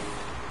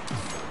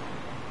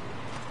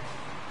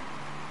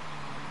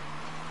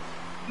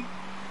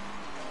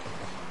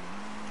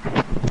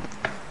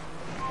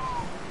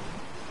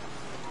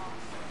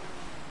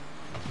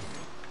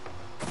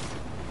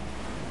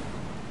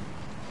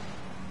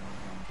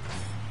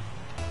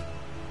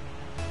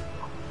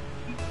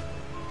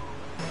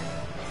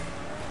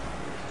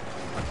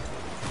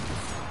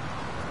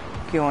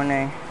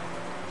 Q&A.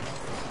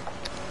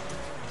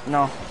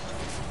 No.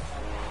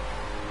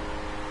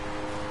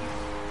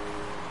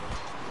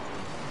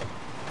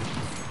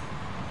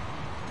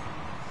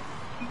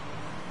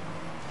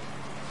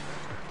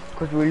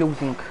 Because we're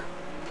losing.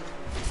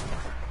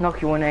 No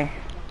Q&A.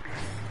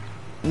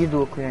 You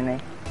do a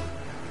Q&A.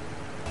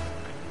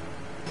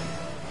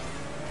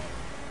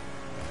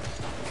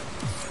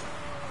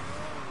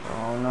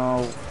 Oh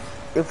no.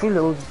 If we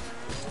lose,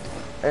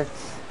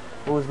 it's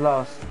who's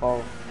lost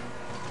fault.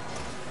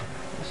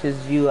 This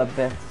is you a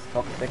bit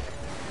toxic.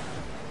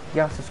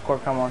 You have to score,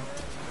 come on.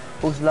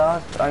 Who's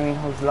lost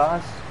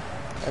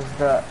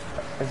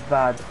is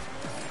bad.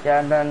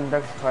 Yeah, and then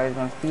Duxify is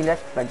gonna steal it,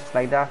 like just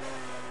like that.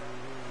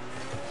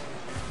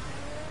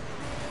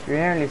 You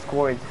nearly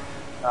scored.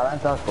 لا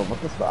انت اصلا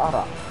بتصل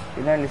ارى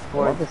You nearly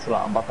scored.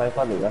 بتصل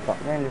بطيطة لي You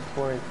nearly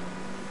scored.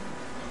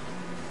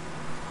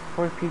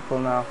 4 people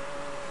now.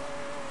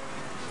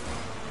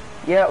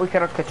 Yeah, we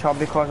cannot catch up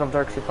because of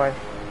Duxify.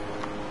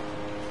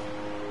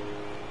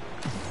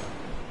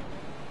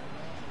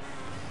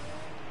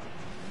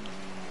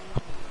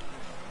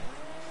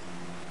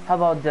 How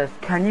about this?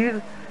 Can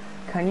you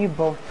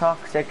both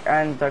Toxic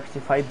and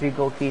Duxify be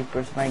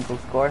goalkeepers and I go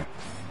score?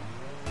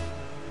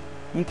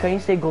 Can you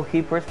say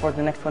goalkeepers for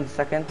the next 20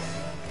 seconds?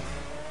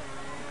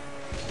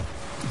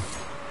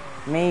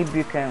 Maybe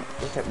you can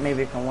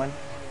win.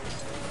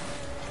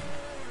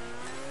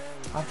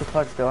 I have to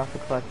clutch though, I have to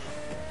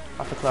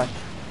clutch.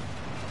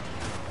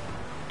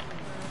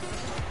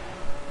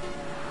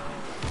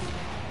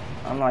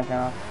 I'm not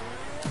gonna.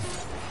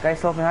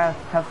 Guys, help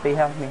me,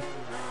 help me.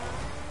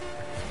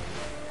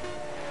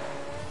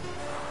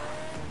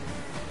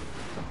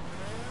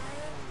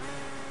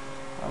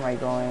 Where am I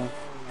going?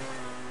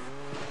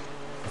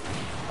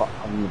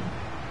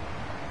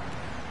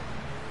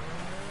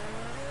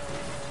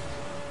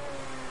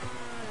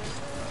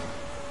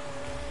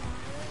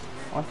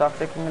 One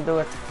Toxic can do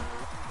it.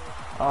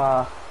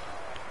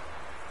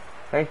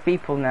 5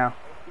 people now.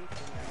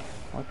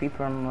 More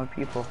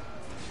people.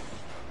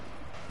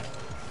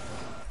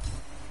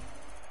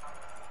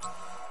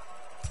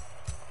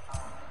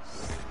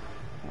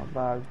 More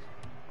bags.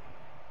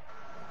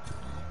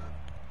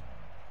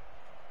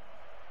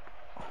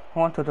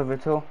 1 to the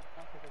 2.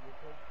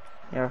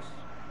 Yes.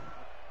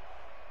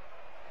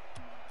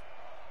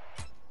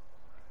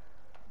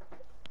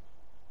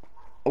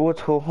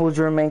 Who's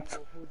your mate?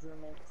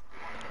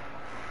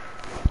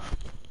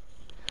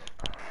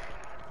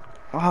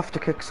 I'll have to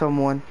kick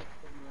someone.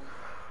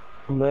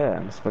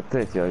 لا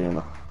spectate يا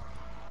هنا.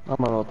 I'm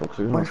not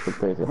toxic,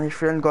 spectate. My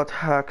friend got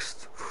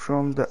hacked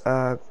from the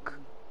egg.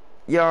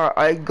 Yeah,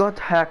 I got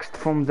hacked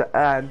from the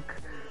egg,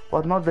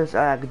 but not this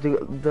egg,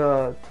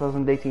 the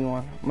 2018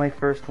 one, my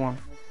first one.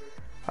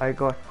 I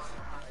got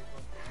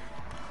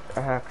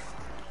hacked.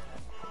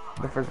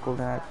 The first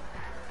golden egg.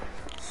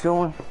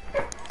 Soon.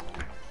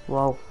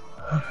 Wow.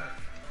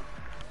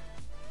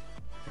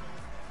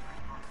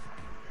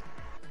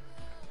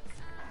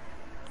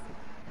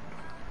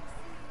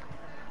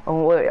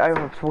 Oh wait, I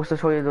was supposed to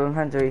show you the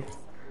inventory.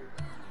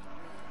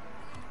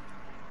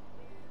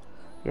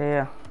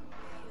 Yeah.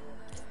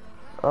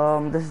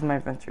 This is my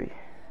inventory.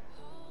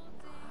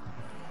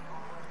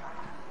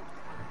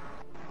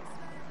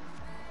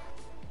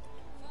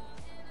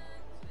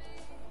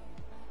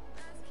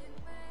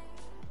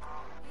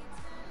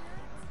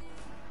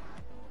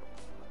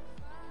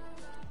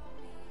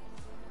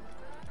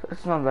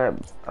 It's not that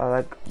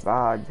like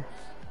bad.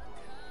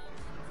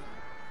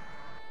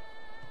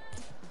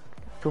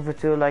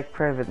 2v2 like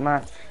private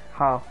match.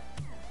 How?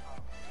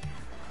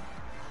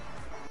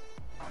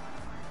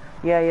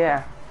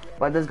 Yeah.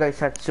 But this guy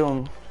said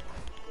soon.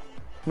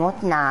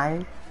 Not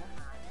now.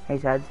 He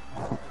said.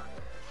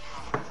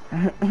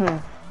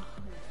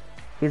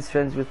 He's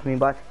friends with me,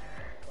 but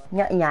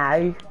not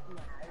now.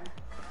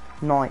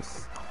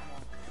 Nice.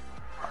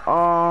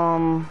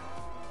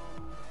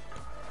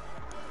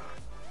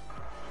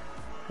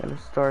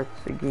 Let's start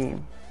the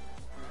game.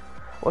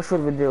 What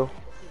should we do?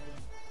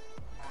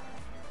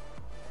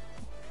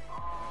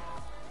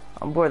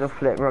 I'm bored of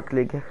Rocket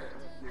League.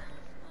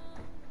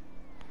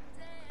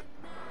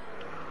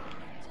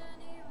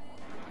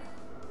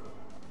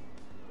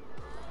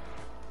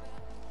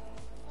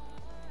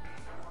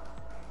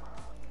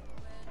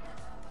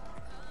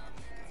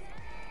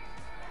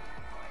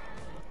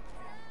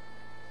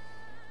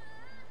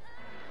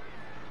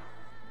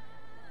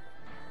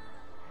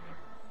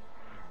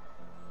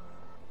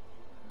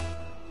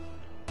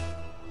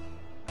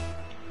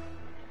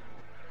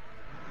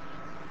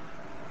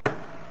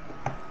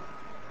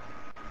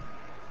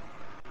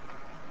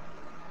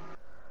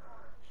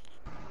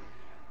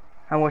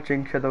 I'm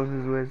watching Shadows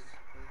is Wiz.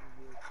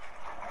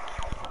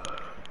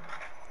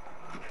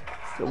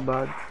 So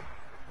bad.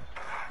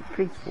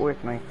 Please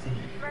Fortnite.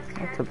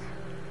 What's up?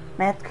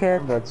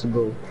 Medkit. Let's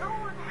go. No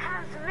one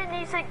has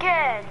minis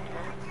again.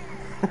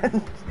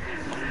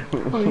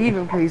 Who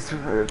even plays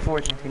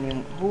Fortnite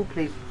anymore? Who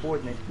plays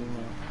Fortnite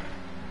anymore?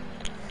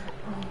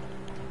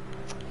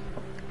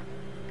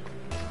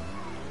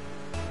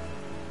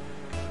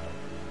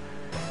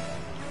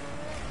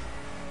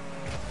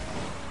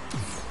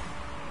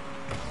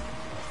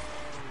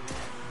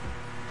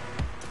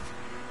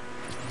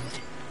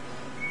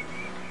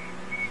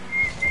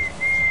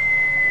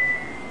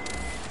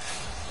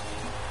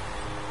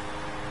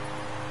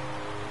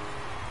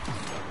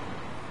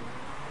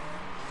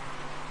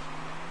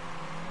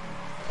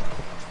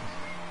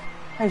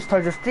 I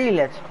started to steal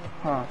it.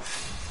 Huh.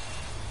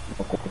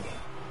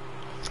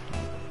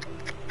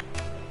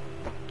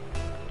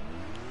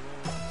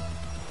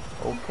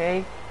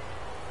 Okay.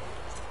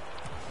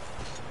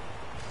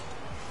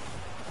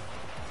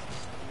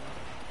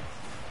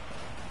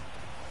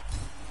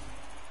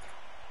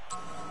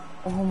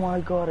 Oh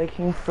my god, I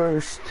came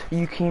first.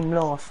 You came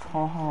last.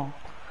 Haha.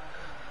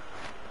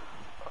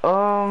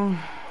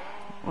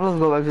 Let's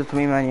go back to the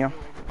main menu.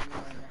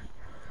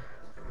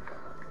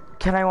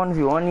 Can I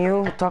 1v1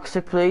 you,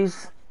 Toxic,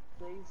 please?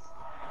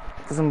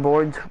 Because I'm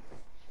bored.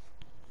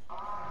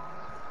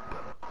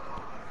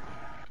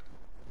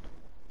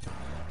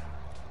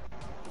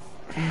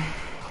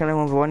 Can I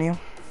 1v1 you?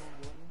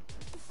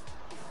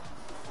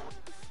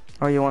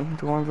 Oh, you want me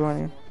to 1v1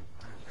 you?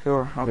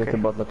 Sure, Weet je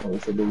okay. wat dat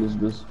is? Dat is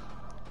dus.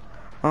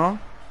 Huh?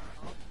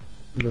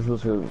 Dat is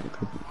dus.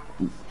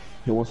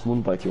 He wants to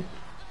one fight you.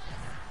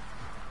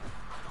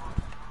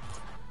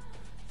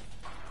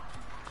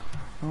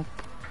 Nope.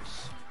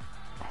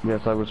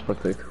 Yes, I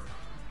respect it.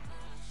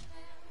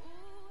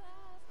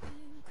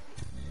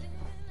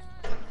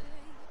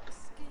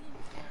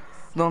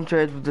 Don't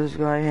trade with this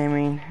guy, I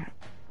mean.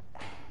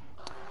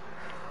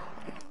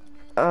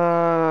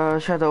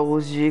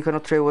 Shadows, you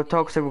cannot trade with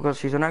Toxic because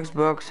she's on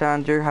Xbox,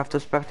 and you have to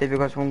spectate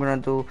because we're gonna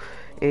do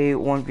a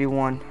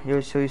 1v1. You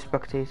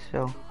spectate,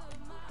 so.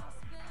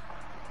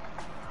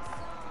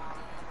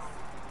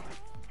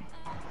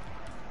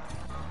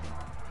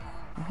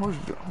 What's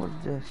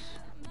this?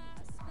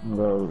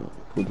 Well,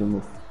 goed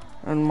genoeg.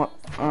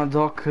 And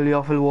Doc, jullie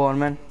af wil warm,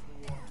 man.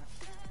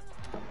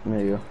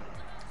 Nee, ja.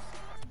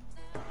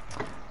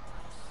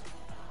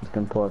 Ik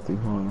kan party,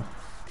 man.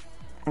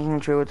 I'm gonna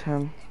trade with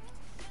him.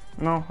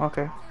 No?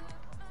 Okay.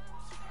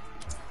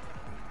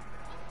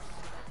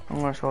 I'm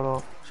gonna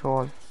show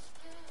all.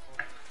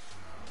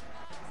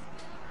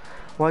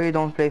 Why you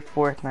don't play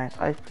Fortnite?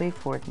 I play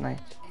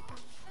Fortnite.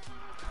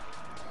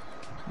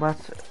 But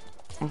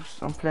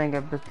I'm playing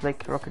a bit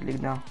like Rocket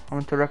League now. I'm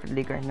into Rocket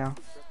League right now.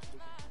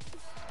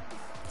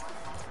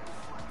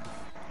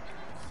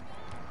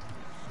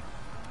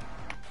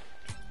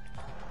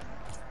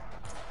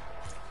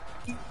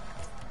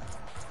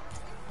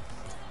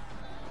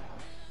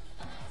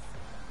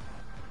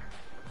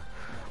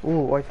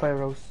 Ooh, white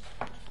pyros.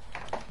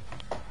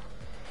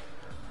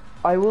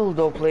 I will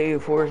though play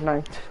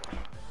Fortnite.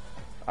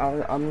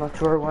 I'm not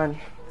sure when.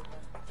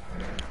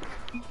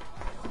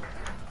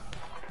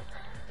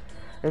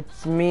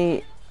 It's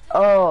me.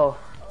 Oh,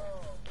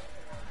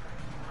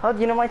 how do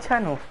you know my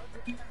channel?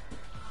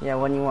 Yeah,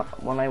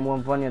 when I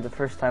won you the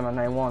first time and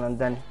I won, and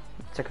then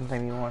second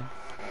time you won.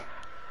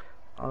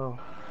 Oh.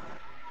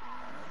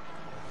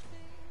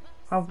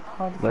 How the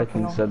fuck you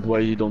Lightning know? said why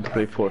you don't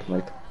play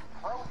Fortnite.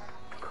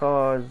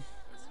 Cause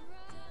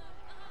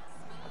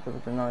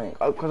it's annoying.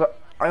 Oh, cause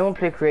I won't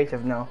play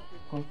creative now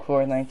on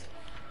Fortnite.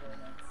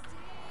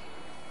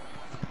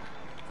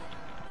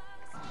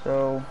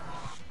 So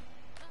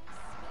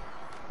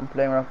I'm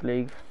playing Rocket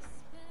League.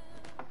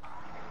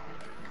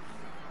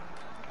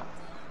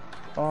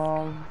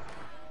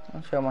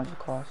 Let's see how much it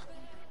costs.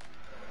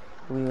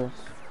 Wheels.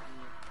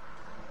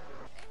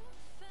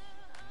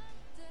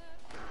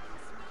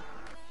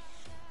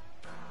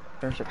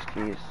 There's 6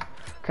 keys.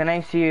 Can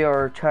I see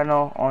your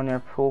channel on your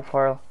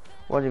profile?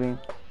 What do you mean?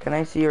 Can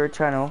I see your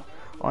channel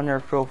on your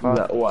profile?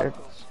 That what?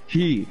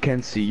 He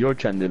can see your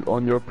channel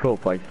on your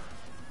profile.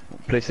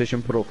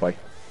 PlayStation profile.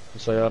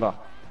 Så göra.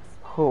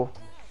 Who?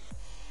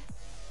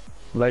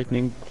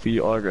 Lightning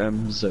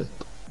VRMZ.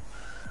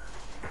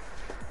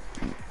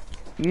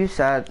 You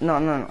said no.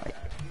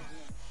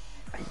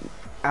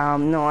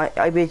 No,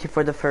 I beat you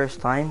for the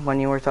first time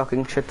when you were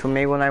talking shit to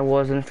me when I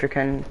wasn't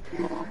freaking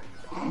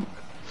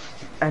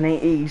NA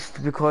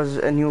East because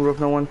in Europe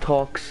no one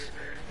talks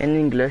in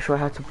English, so I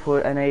had to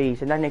put NA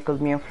East, and then they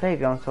killed me on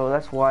Playground, so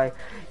that's why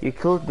you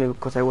killed me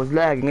because I was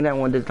lagging, and then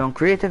when they done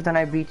creative, then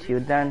I beat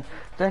you, then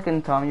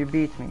second time you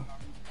beat me.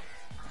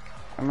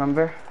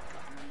 Remember?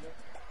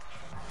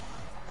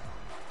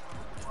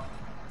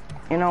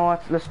 You know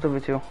what? Let's do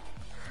it too.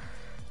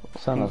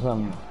 Sana.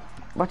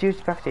 But you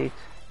spectate.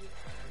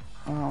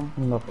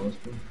 No problem.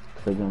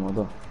 Przejdziemy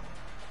do.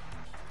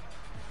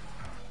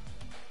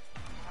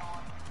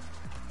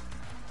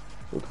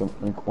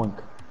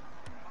 Oink.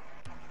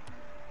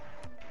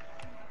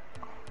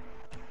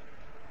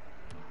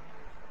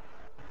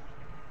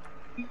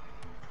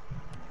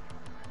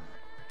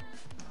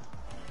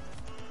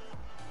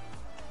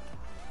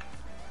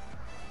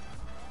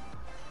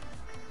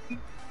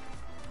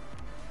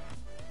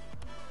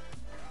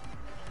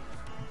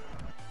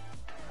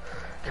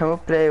 Can we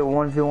play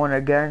 1v1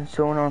 again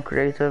soon on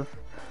creative?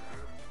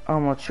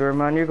 I'm not sure,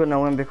 man. You're gonna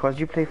win because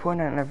you play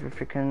Fortnite every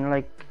freaking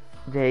like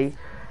day.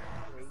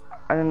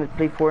 I didn't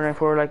play Fortnite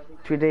for like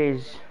 2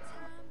 days.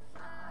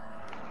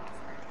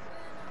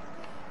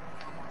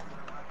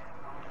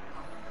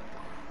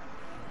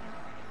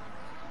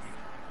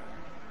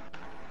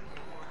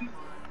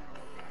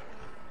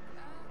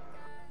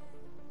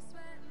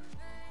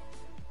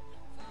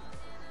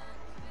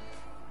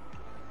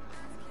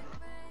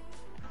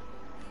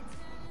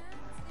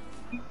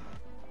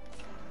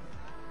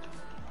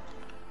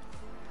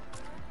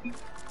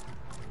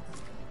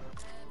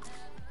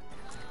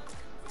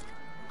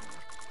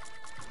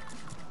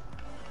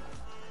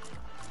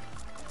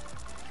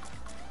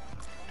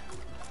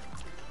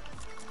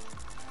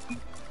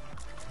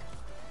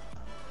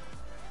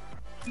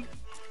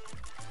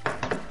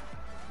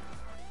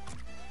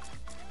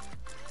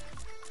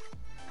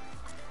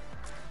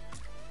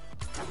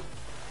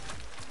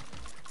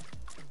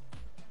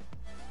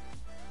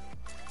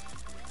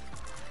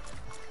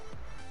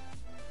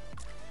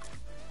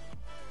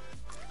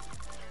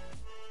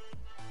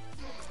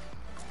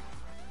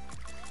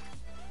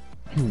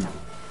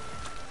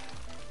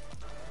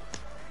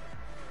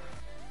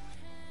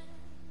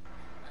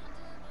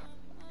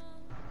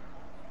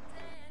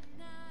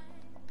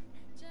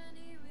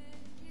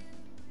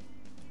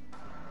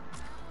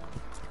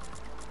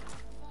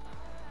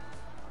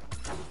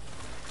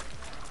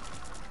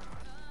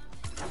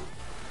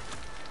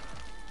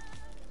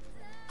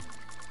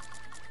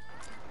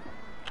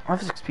 I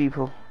have 6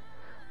 people.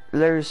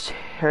 There's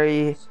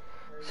Harry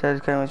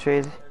says, can we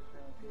trade?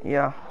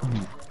 Yeah.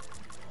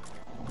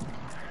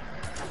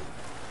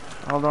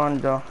 Hold on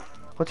though.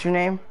 What's your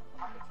name?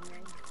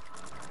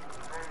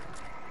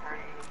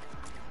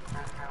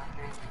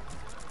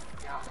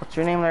 What's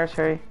your name, Larry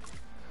Harry?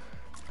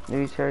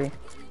 Louis Harry.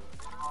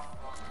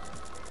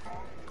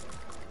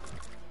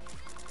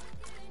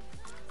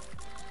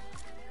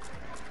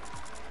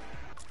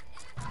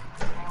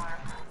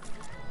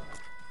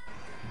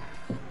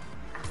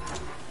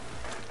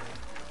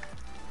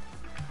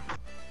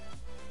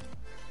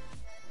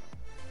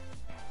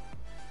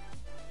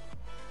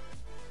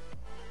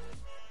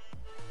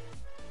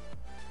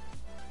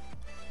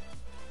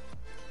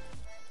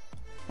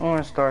 I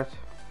wanna start.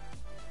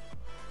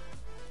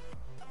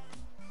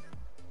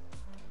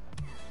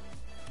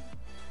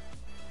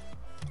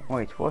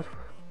 Wait, what?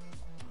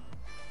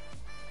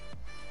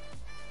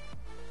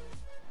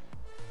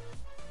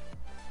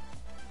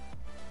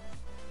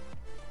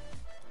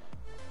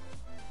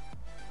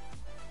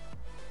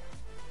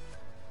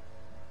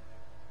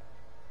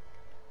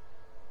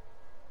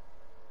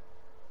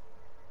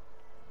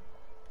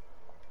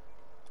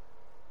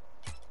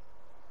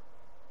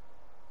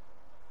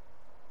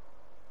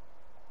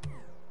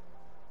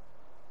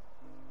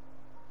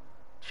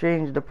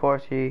 Change the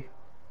party.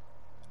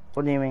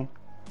 What do you mean?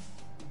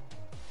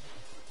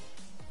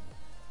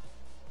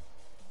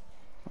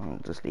 I'll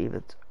just leave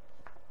it.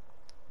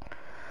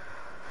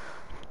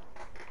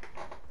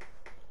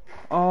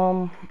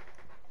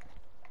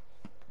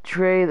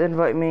 Trade,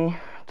 invite me.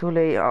 Too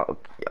late.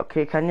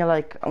 Okay, can you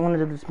like? I want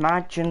to do this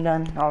match and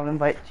then I'll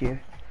invite you.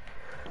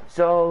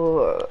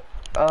 So,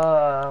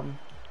 I'll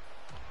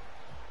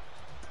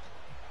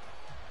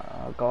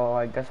go.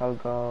 I guess I'll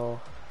go.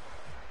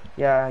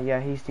 Yeah,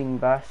 he's team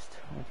best.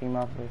 My team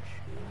average.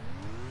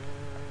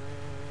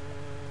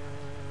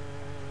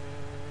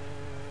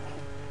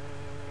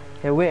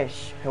 I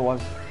wish he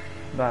was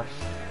best.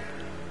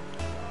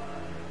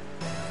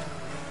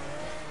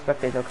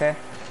 Spectate, okay?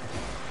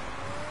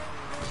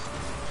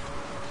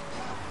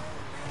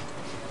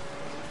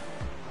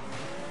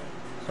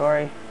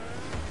 Sorry.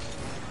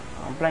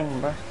 I'm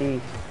playing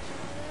Rusty.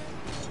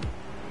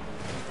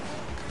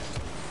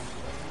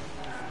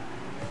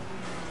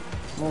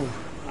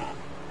 Move.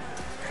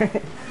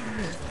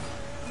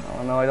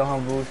 Oh no, I don't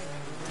have boost.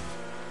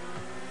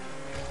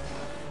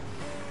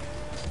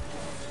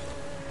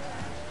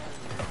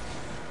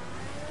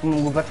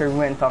 We better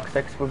win,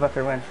 Toxics. We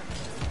better win.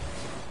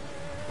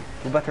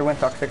 We better win,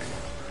 Toxics.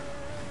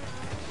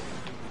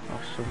 Oh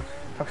shoot.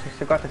 Toxics,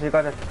 you got it, you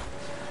got it.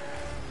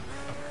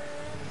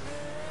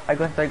 I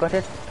got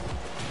it.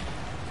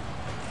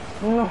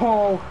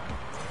 No!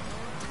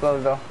 It's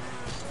close though.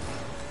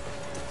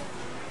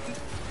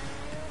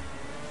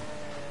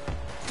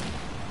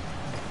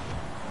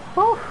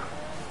 Woo!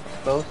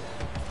 It's close.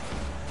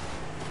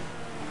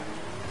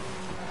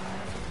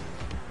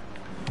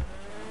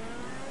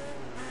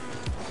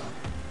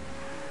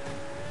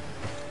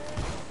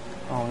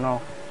 Oh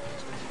no.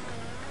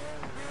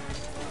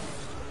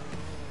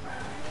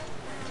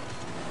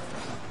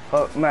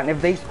 Oh man,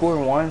 if they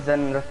score once,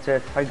 then that's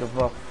it. I give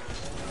up.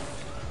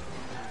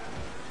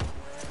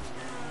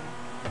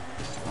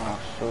 Oh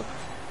shoot.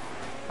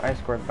 I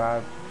scored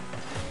bad.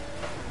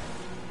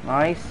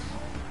 Nice.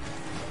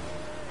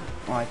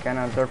 Oh, I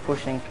cannot. They're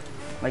pushing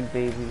like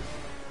babies.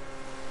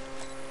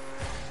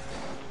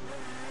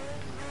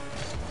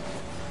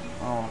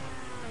 Oh.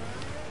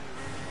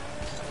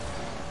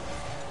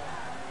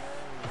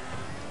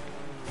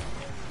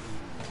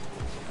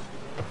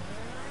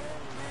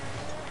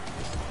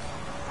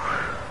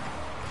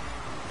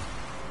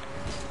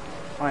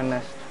 I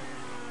missed.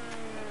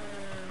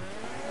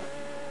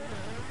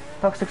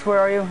 Toxic, where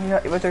are you?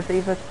 You better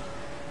save it.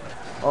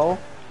 Oh.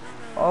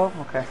 Oh,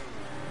 okay.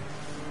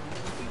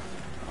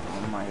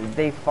 Oh my,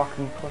 they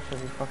fucking push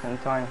every fucking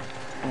time.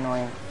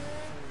 Annoying.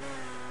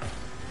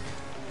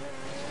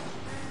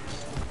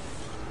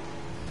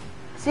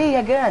 See,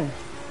 again!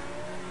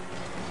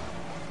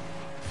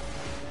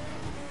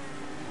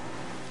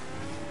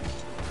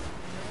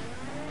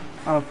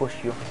 I'm gonna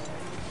push you.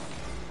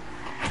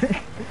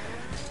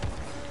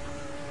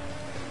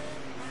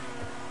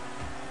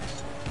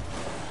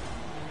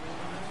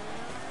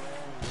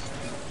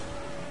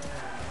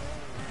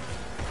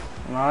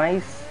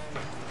 Nice.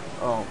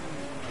 Oh.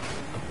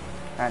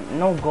 And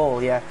no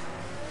goal yet.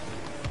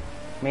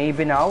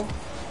 Maybe now?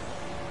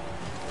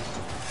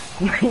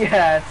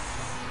 Yes!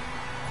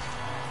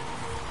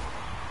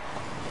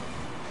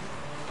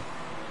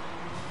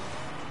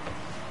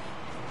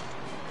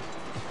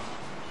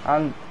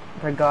 And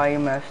the guy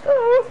missed.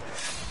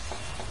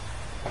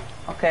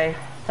 Okay,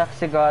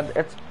 Toxic God,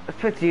 it's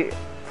pretty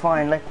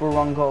fine, like we're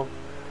one goal.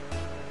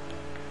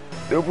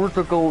 If we're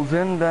the goals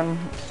in, then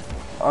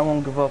I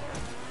won't give up.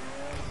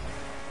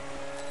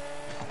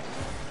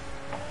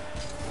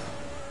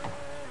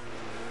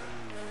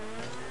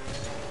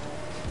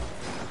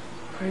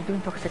 What are you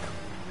doing, Toxic?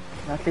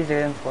 At least they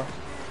didn't score.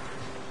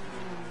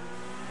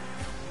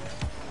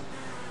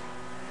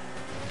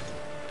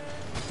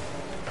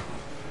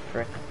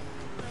 Frick.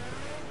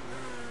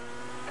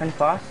 Can you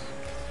pass?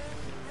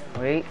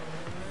 Wait.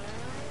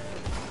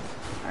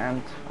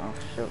 And oh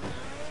shoot.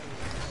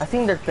 I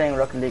think they're playing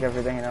Rocket League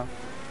every day, you know.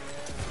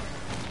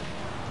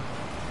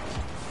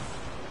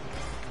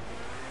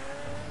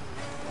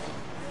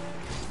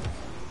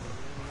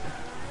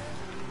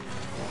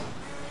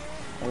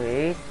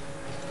 Wait.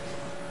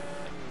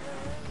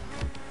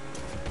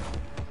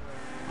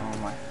 Oh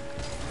my.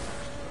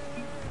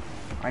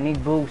 I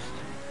need boost.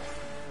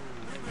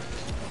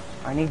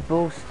 I need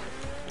boost.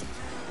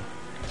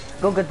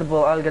 Go get the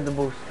ball, I'll get the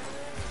boost.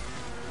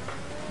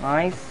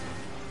 Nice.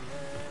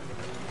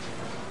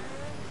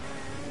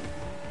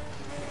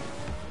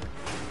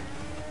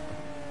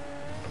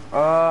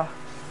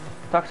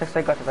 Toxic,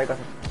 I got it.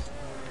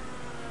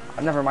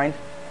 Never mind.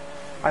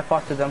 I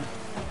passed to them.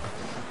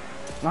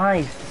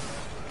 Nice.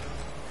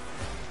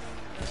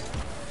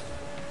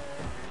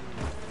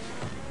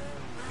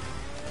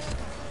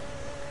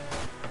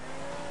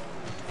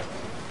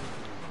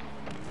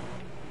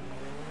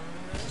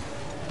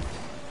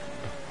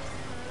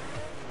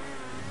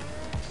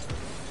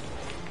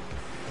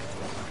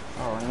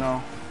 Oh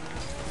no.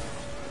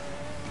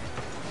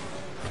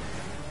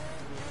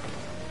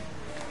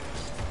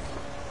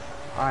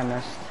 I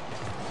missed.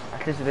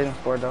 At least it didn't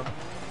score though.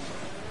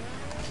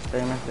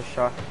 They missed the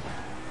shot.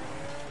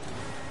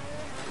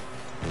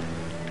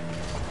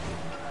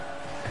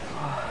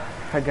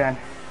 Again.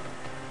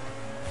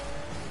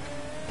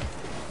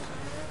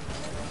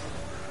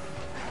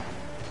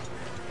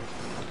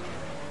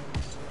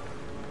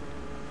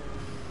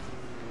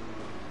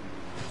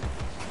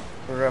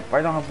 Rip.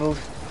 I don't have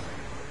boost.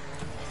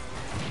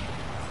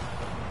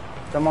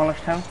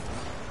 Demolished him.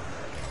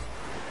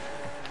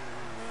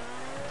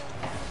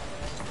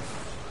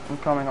 I'm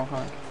coming. Oh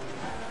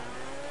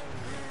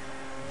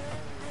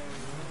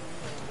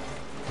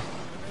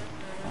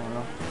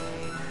no.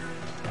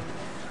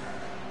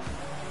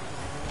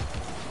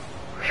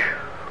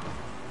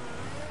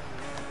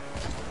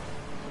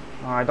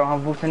 Oh, I don't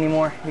have boost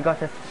anymore. You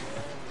got it.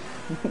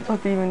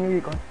 Not even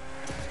you got it.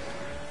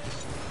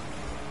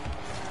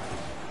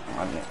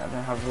 I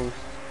don't have boost.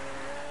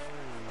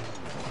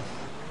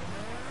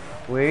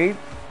 Wait.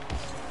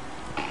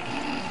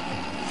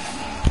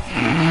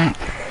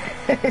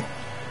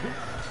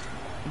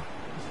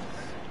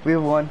 We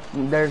won.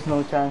 There's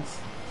no chance.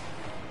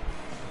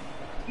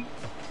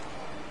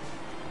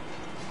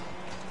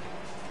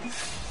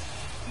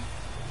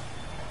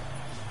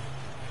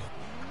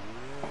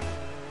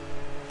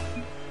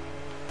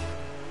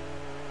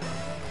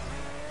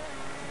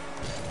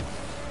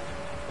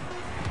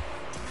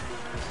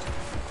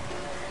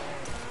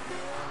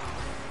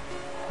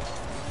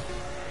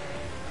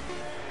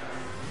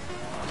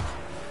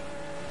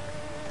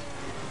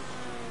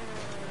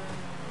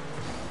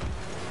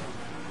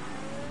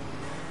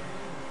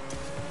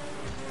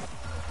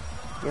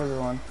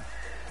 Everyone.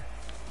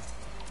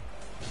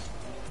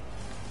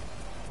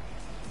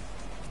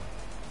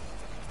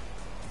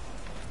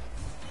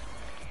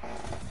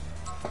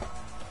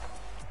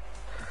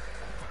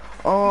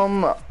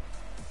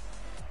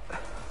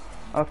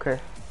 Okay.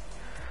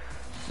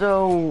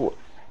 So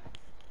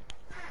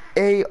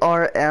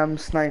ARM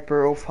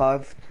Sniper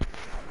 05.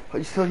 Are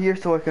you still here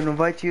so I can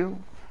invite you?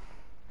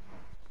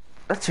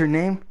 That's your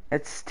name?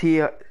 It's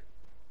Tia.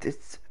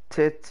 It's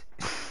Tit.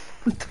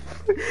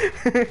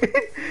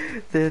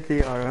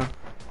 TRM.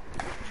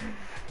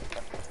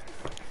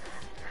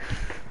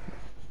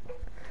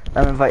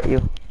 I'll invite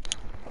you.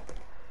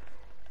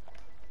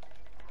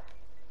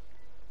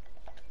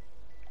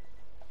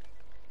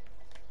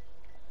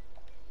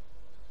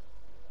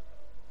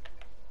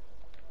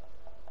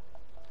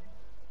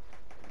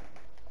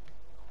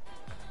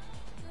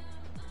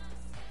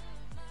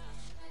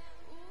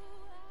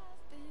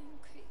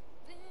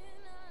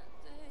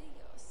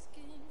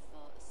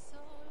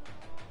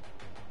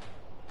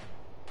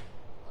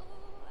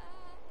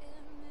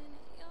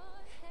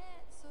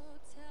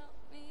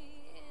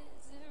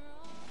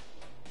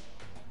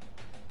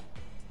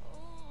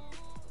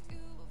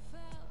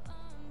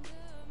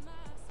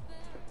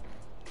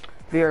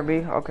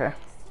 BRB, okay.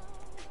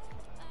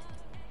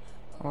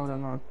 Hold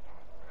on.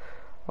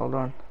 Hold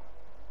on.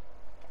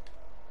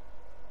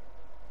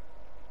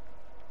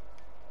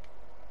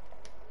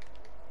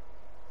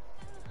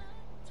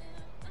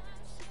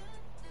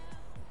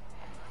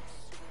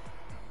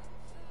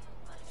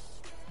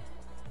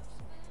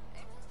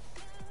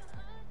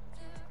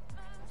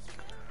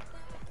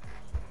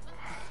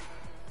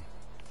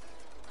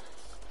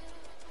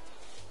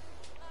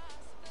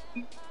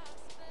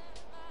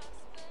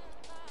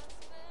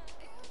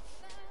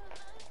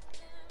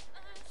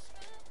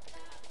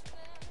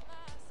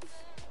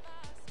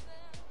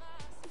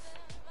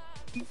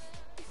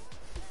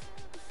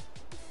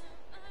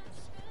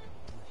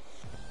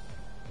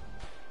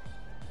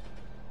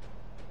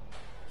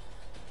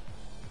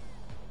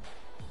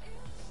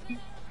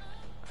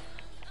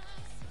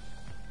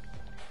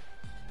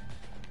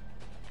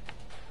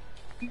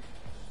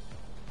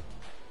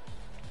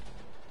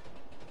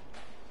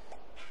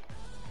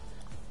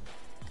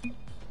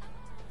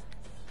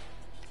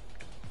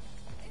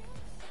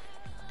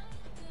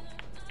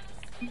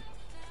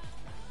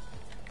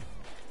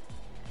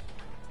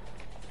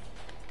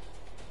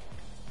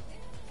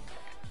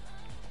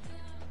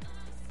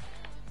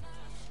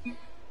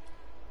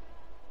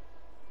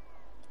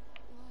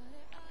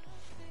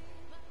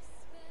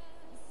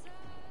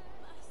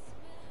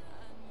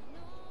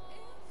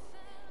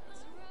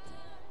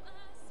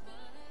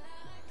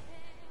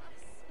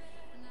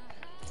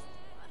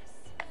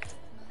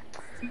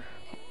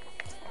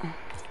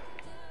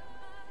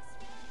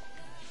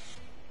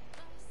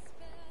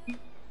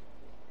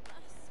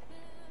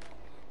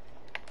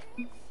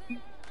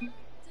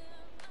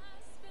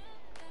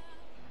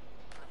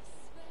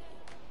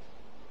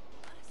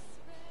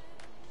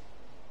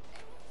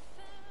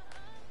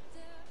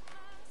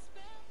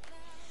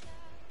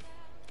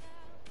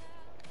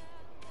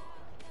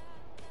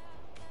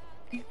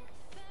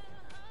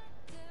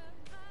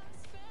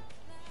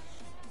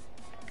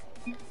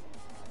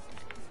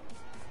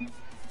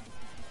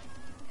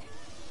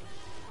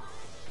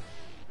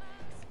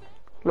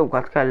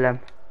 Luka tkellem.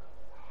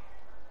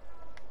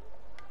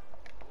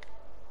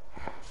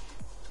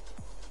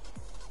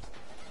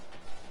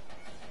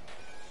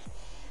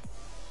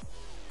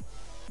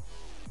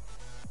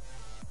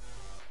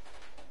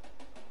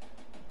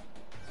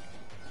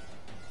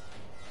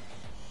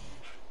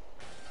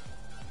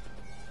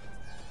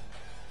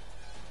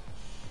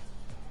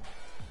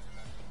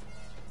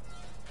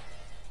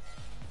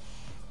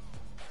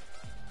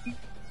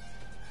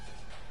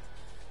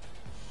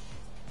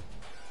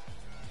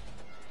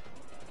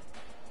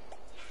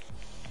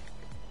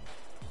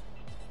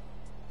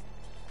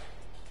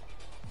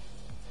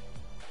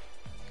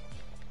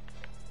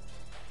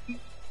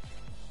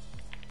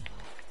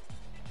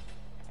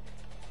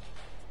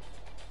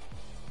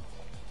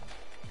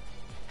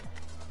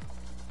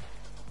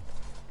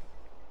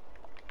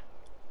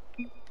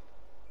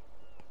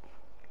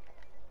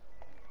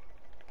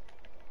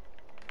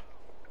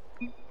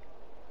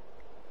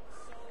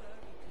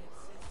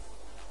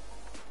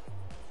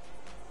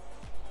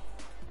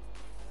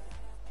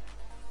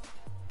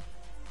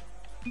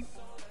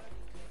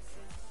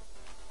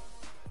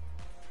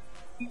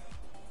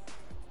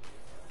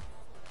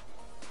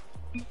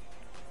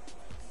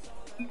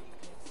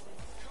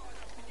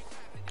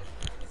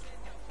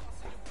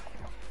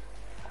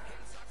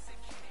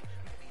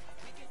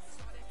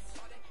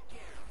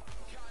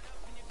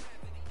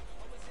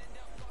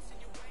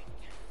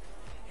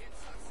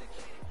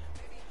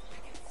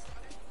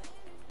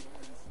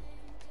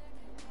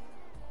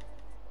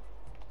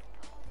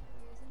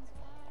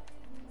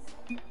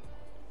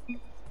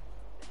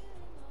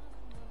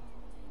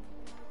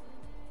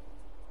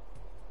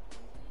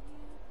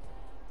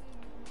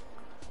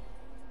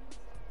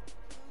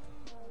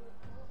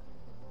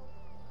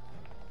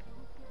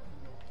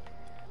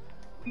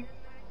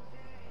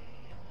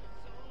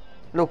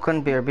 Luka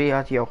and BRB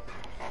at yo.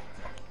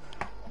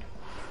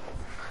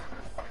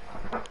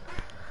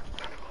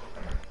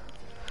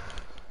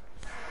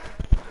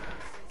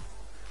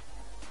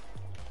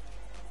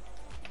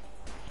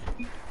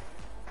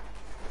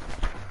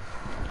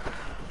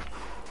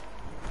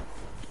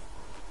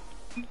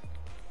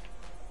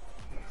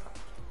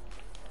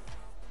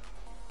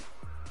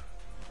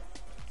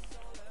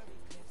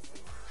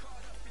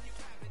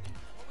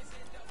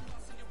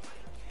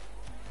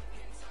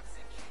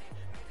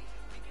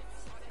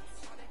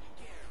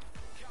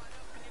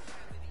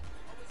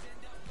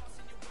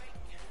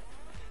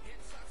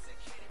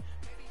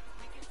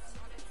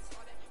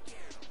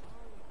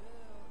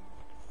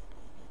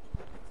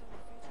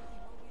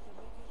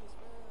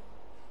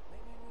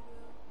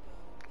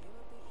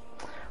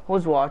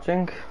 Who's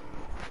watching?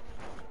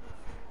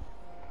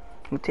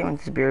 What team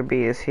is BRB,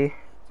 is he?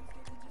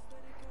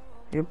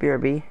 You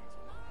BRB?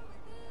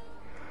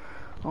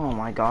 Oh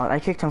my god, I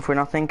kicked him for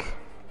nothing.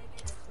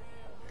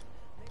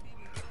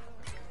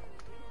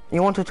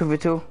 You want to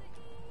 2v2?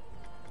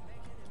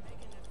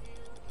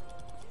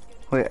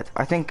 Wait,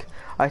 I think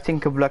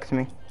he blocked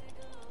me.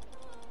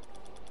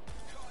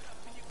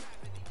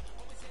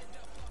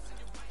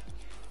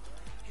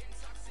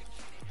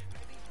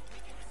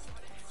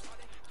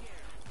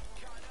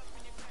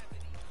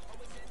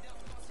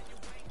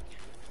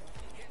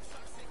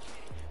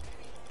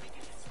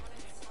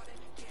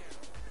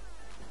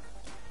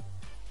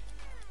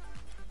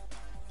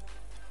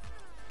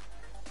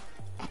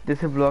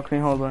 This will block me,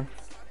 hold on.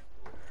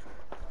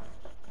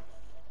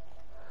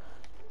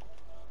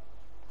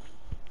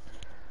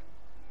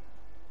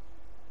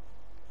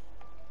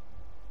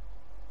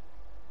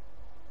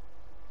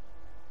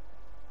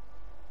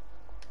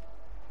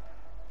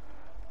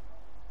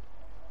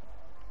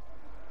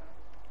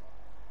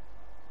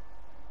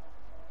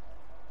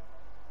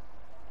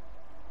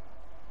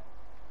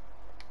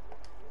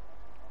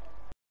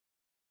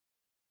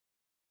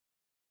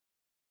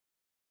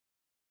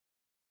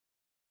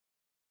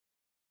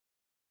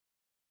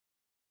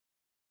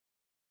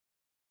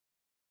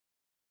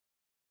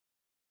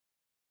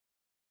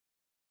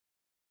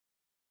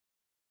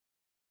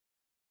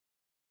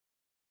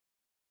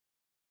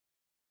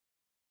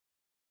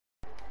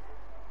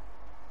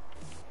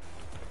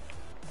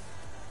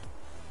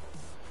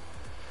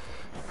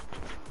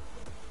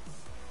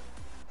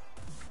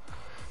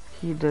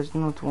 He does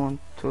not want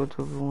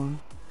total one.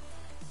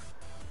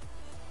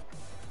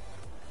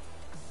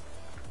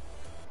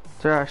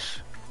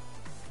 Trash.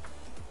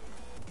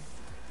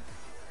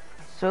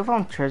 So if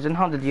I'm treasure,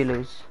 how did you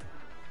lose?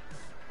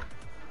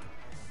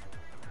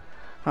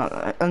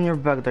 On your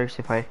back there,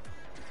 Sifai.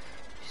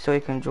 So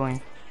you can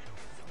join.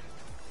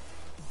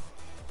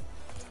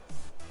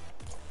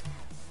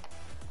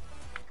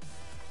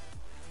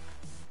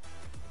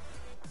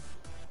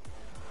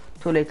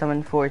 Too late, I'm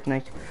in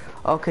Fortnite.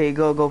 Okay,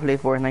 go play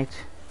Fortnite.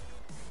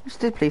 You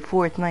still play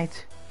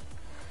Fortnite?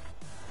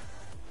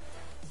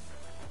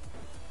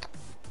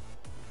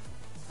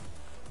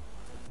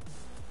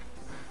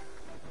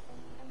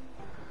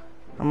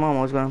 I'm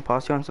almost gonna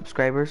pass you on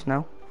subscribers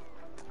now.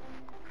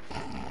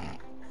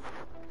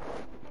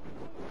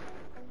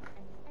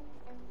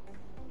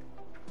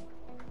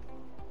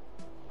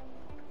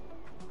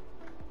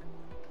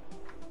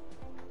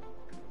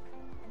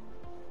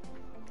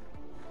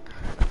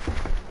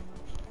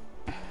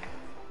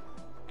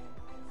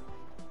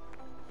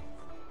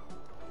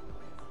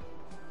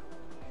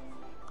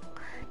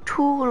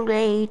 Too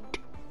late.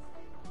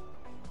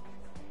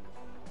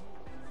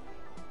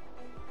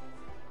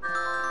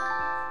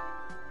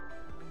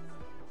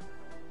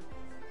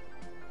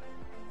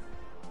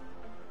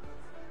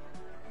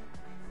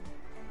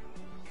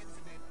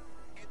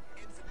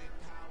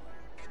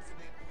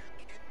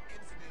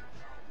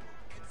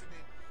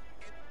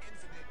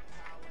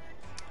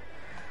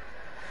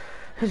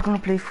 Who's gonna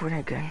play Fortnite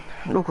again?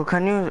 Loco,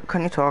 can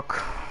you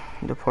talk?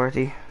 The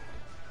party.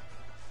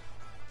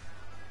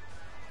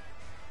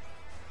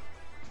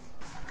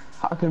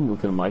 حاكم له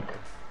المايك.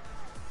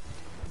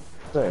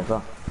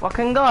 صح.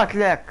 Fucking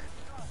قاتلك.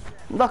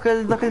 ذاك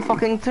ال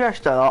fucking trash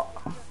ترى.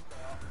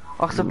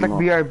 اخسرت لك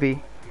BRB.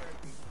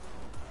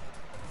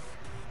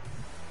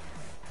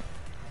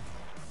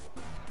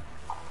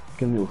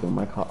 كم له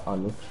المايك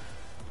قالوا.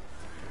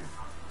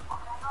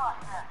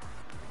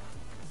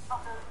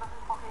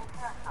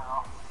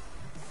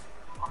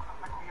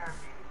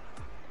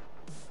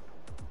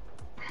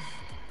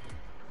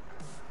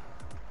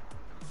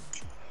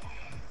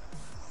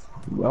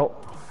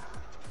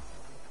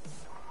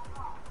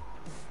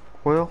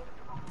 Well,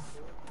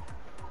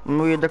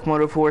 ويدك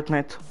مرة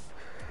Fortnite.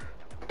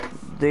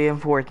 Day in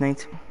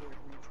Fortnite.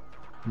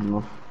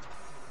 No.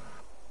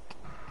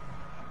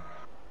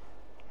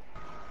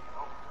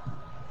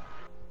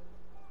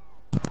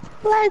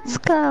 Let's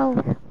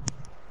go.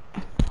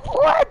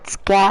 Let's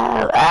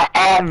go.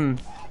 Ahem.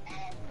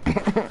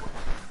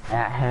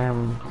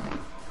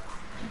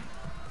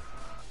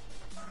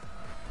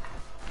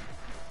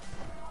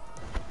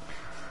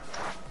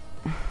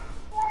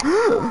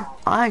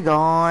 I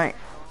got.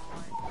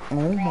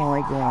 Oh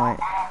my god.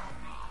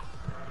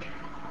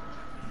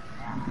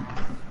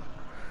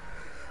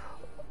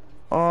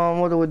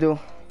 What do we do?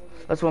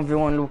 Let's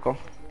 1v1 Luca.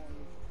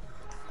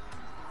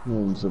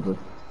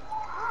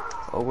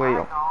 Oh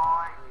wait.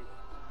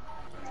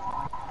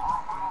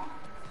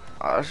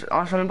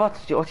 عشان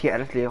البط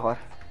يعرف لي غير.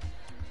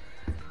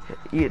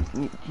 You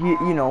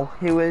know,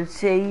 he will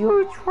say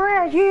you're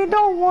trash, you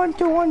don't want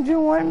to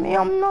 1v1 me,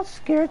 I'm not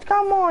scared,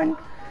 come on.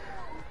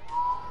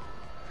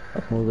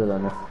 مو زي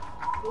انا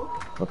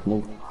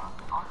مطموع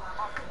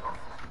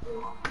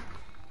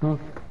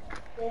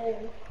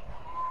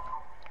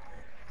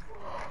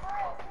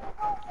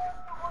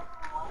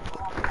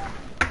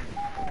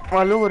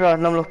Allura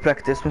namlu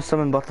practice missa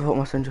minn batta fuq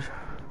Messenger.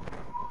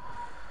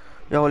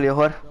 Jaw li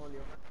ieħor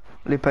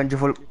li penġi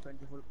fuq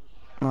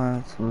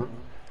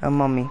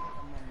mammi.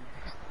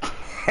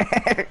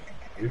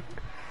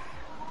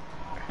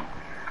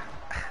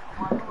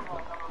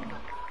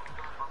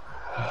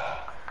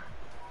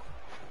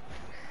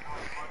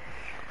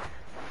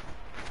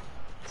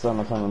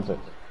 Sanna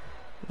nżek.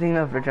 Din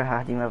average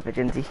ħaħdi ma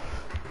average inti.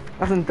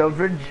 Għazin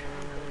average.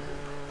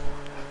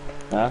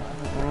 Ha?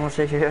 Mux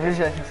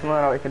xie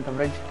smara għajk inta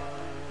average.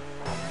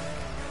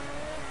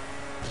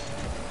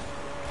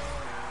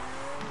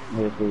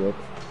 Jek.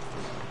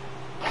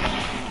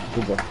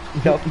 Kuda.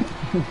 Jaw.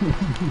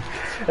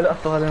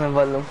 Il-qattu għadin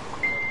il-ballu.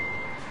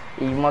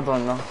 I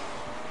madonna.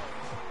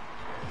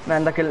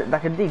 Man dak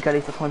il-dika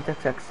li tkun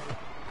Tex-Ex.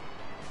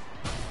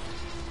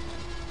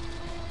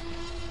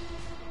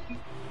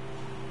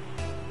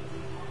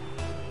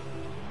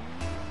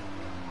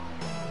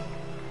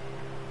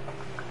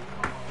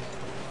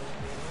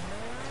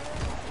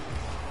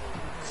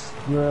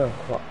 Yeah,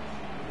 fuck.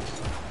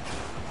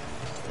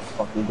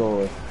 Fuck you, go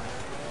away.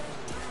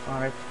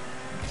 Alright.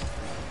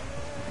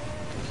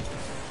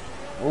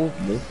 Oops.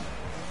 This?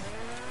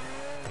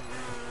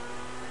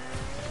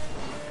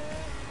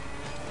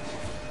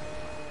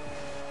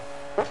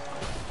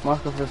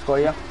 ماسكه في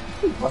السكوية.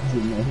 Fuck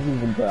you, man.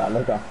 Hindi ko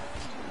alaga.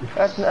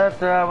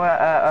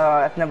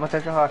 نبت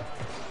شهر.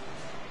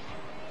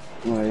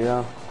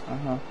 Yeah.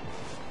 اها.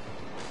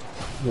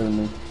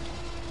 Really.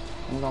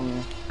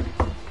 انضمني.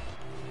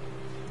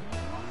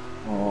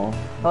 Oh.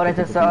 اوريت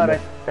هسه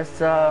اوريت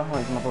هسه هو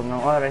المفروض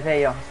انه اوريت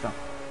هي هسه.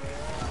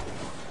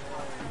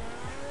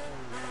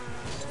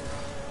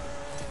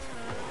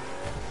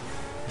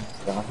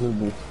 Start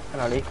with this.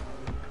 هلا عليك.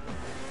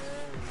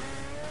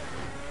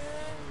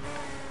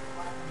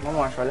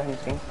 ما شو عليه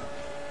مسكين.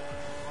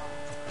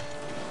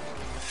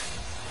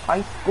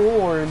 I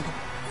scored.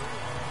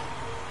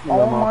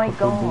 Oh my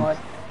god.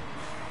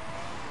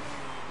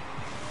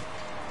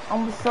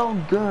 I'm so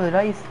good.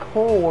 I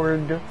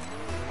scored.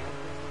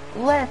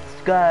 Let's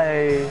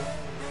go.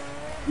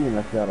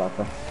 Mira,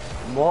 Chiarata.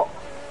 What?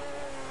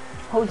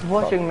 Who's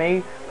watching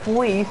me?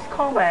 Please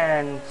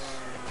comment.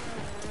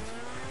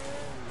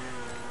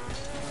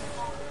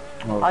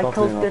 Oh, I stop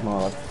killed being it.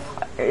 off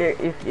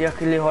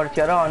If اللي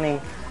هورتيراني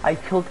I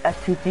killed a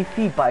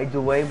TTP by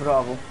the way,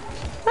 bravo.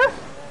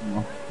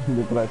 No,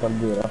 di presa al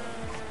vero.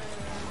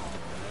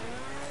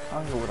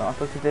 Allora, ho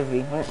tolto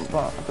TV,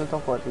 ho tolto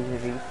fuori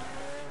TV.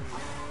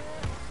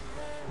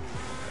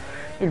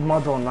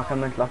 Il-Madonna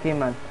kemment la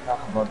kiemen.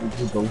 Vado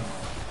giù tu.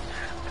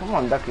 Come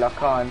on, dak la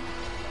kan.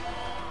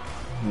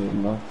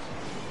 No.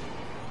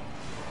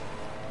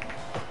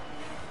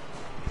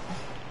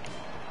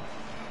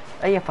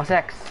 Ejja fa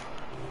sex.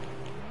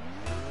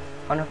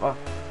 Għanifqa.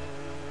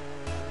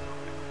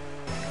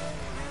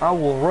 I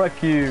will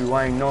wreck you,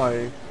 I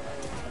know.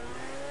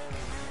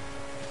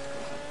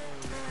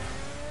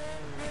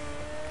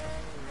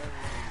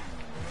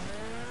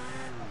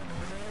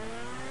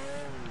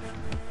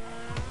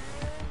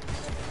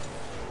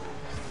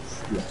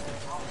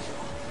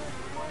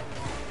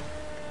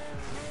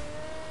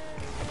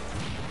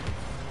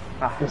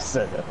 Che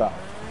sede, dai.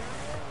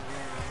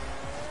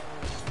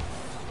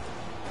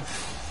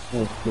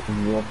 Oh, che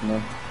vuoto,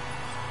 man.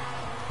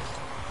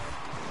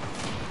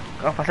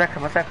 Oh, fa sex.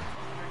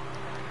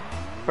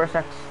 First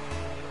sex.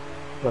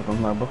 Guarda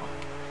un nabo.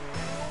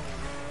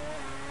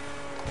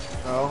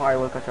 Oh, I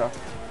will catch up.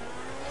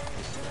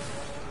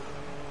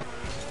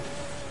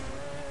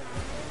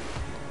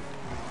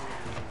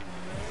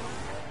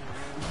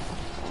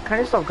 Can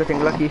you stop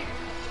getting lucky?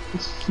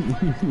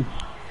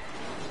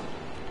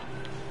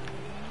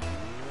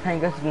 I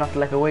guess it's not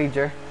like a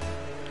wager.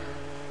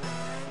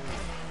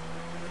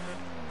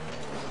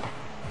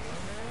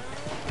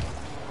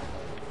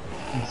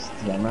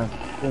 Stia, man.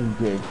 Un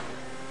gay.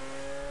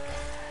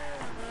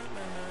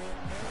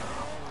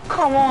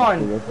 Come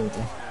on!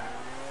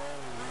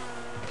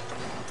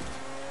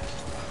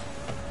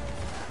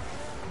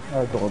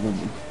 Torno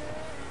lì.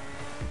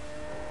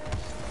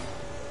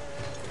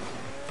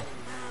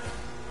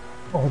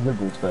 Oh, del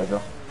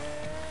gusto,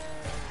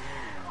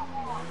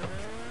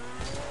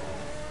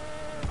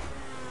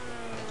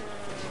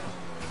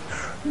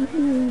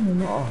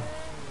 No.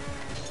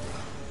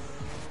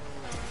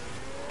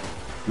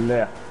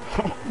 Le.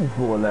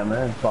 Vuole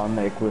me,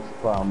 fanne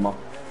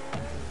quest'amma.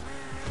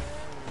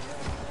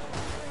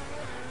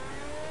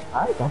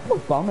 Tanto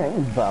fanne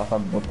un zaffa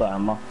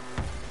bottamma.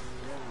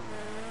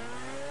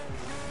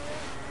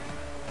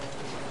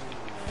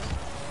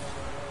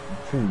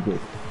 Quindi.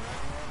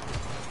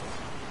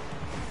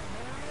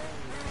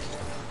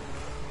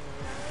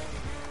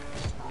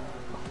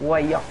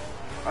 Waya.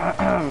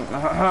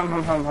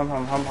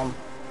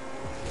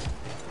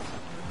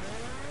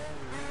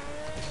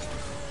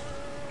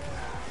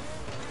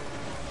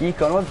 You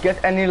cannot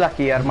get any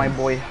luckier, my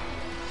boy.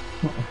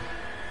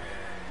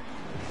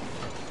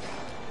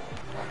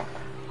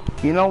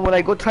 You know when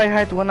I go try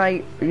hard when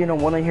I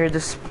hear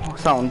this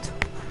sound.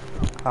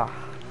 Ah.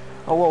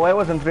 Oh, whoa, I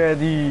wasn't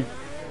ready.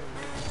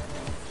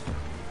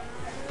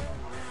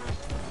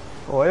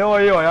 Oh,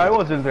 I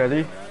wasn't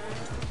ready.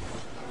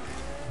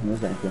 No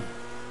thank you.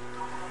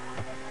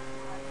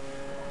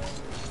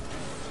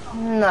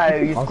 No,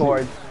 you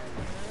scored.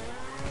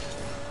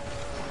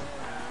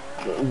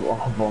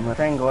 Oh, vomit.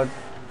 Thank God.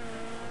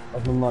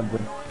 That's a mud.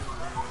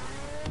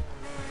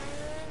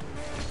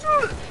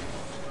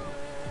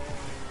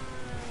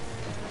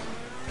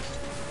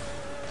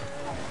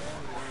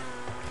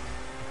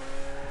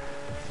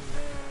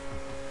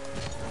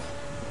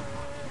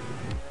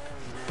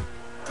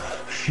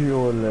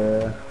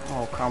 Surely.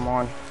 Oh, come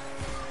on.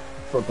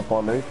 Sotto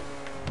polly.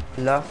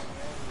 La.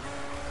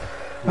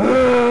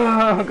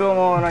 Come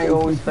on, I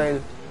always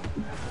fail.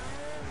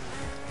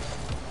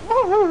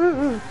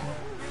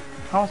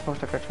 How am I supposed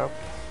to catch up?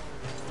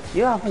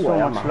 You have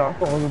so much luck.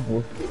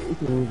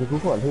 Sotto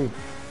polly.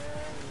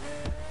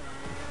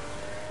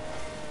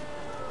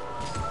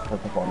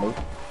 Sotto polly.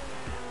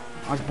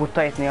 Għax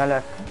buttajtni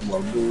għalek.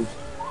 Wabbit.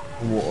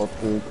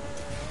 Wabbit.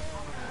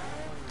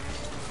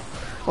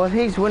 Well,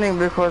 he's winning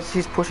because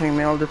he's pushing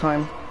me all the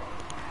time.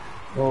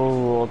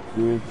 Oh,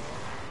 dude.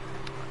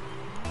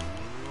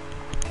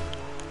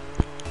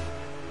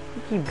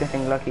 You keep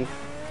getting lucky.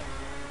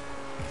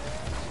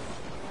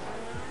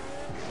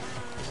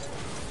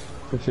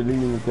 Especially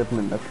when you get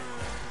منك.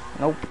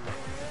 Nope.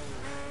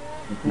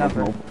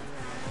 Never. Nope.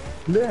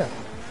 ليه؟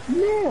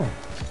 ليه؟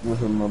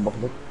 مثل ما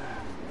بقولك.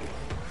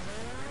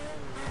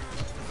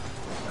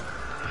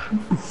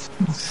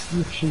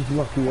 She's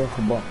lucky يا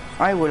أخبار.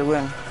 I will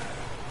win.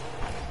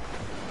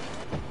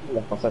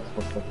 لا قصت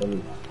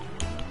قصة.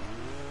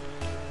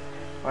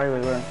 I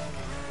will win.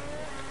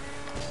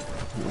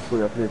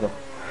 أخويا فريدة.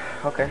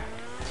 Okay.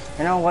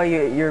 You know why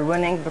you're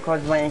winning?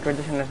 Because my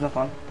condition is not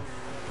on.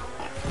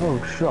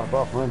 Oh, shut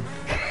up, man.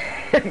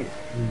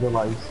 The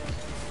lies.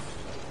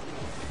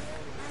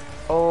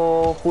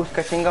 Oh, who's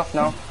catching up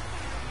now?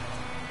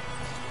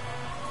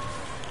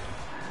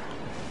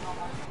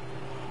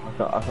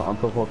 عشان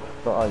أنتظرك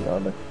رأي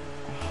عليك.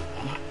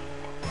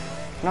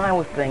 No, I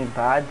was playing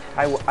bad.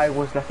 I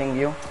was letting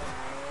you.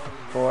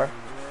 Four.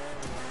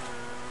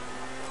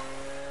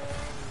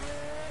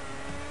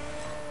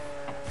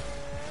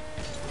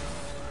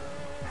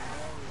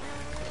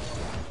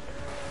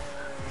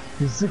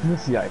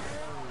 Sickness ياك.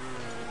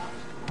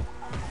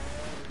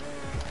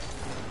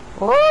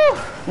 Oh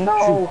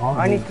no!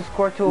 I need to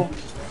score two.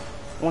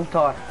 One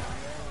tar.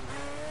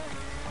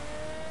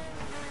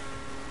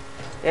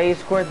 Yeah, you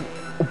scored.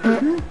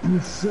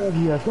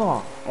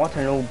 What a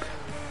noob.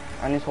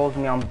 And he told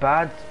me I'm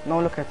bad. No,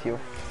 look at you.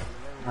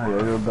 Yeah,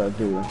 you're bad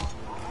too.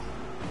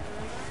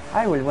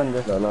 I will win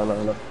this. لا لا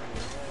لا لا.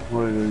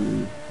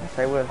 Yes,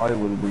 I will. I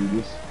will win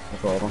this.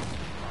 خسارة.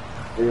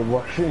 إيه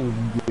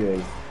وحشين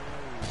جاي.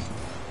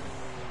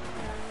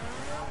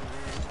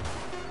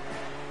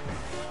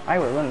 I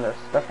will win this,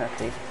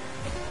 definitely.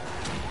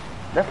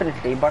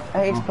 Definitely, but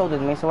he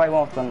exploded me, so I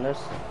won't win this.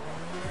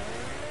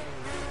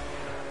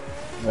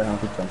 لا أنا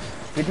كنت.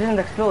 You didn't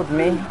explode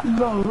me.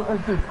 لا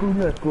أنت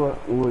كلك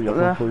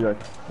ويا كلك.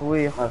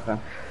 We.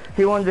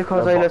 He won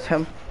because I let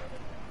him.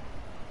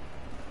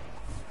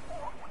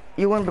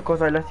 You won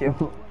because I let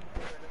you.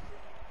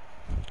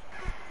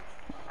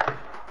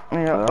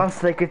 Yeah, let's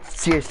take it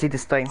seriously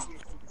this time.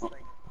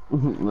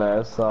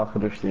 لا هسه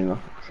آخر اشتينا.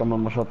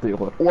 صمم مش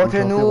هطيقه. What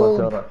a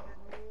noob.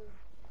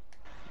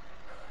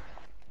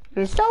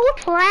 You're so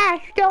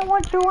trash. You don't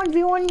want to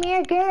 1v1 me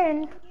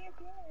again.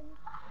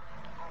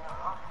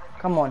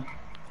 Come on.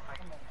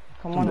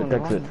 Come on.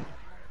 That's it.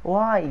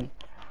 Why?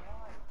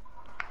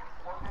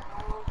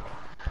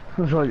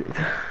 Right.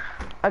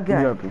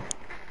 Again. Yep.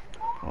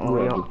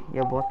 Oh,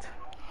 yeah, bot.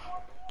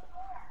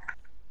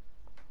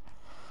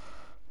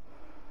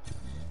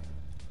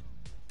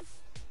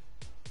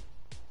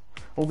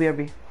 Oh,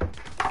 BRB.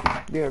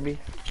 BRB.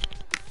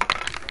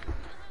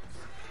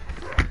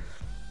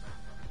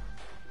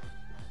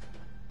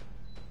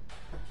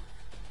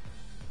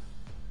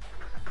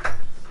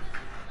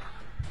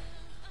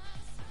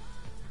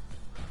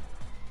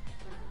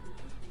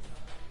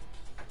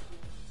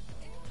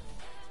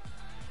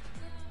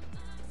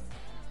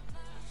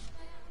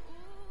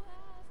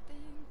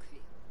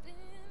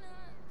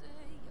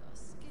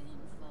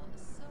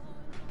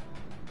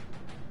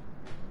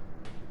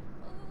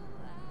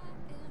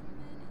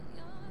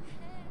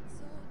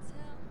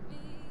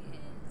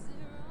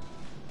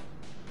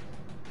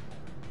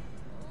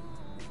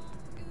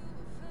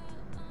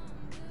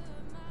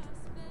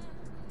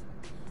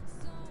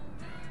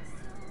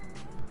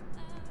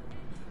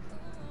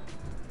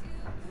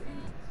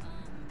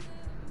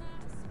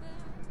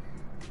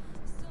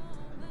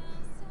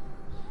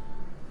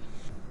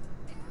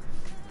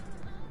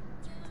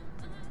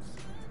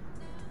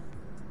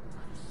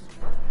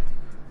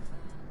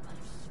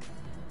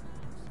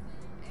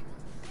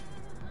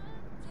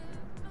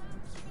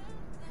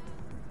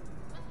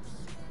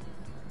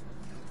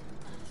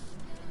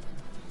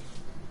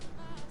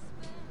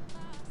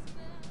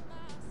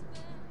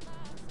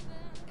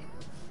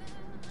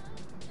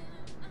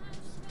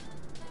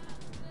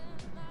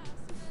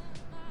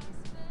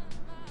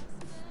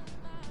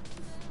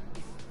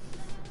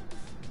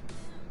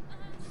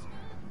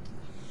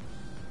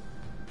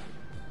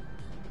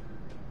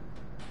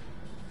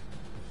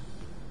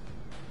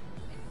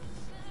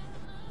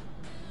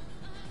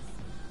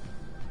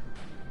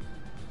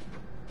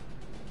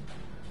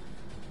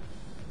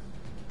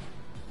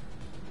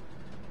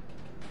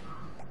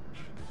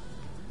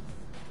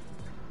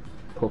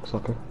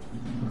 Cocksucker.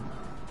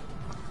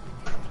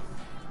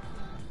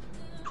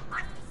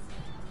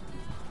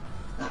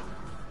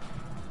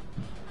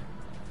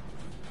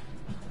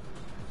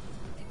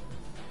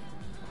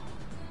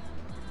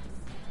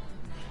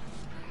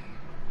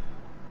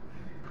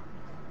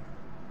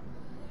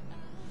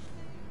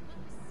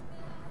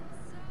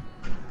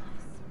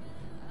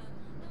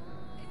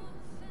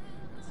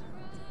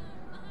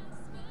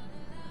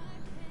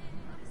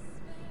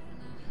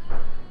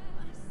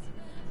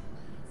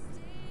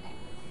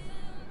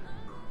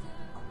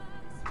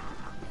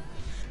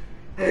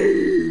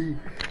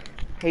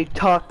 Hey,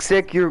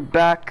 Toxic, you're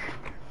back.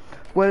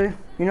 Well,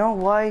 you know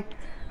why?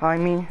 I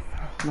mean,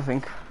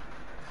 nothing.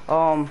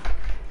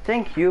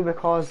 Thank you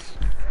because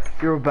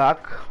you're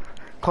back.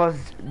 Cause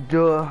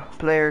the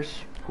players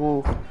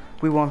who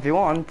we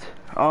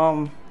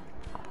 1v1,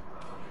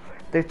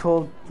 they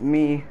told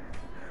me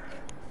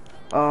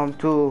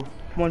to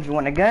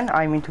 1v1 again.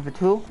 I mean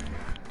 2v2,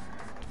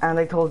 and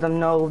I told them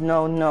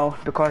no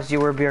because you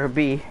were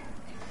BRB,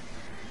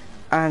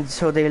 and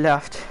so they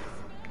left.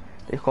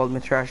 They called me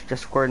trash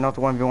just for not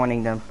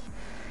 1v1ing them,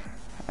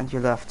 and you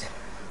left.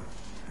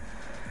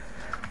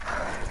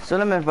 So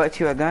let me invite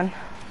you again.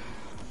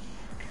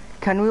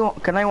 Can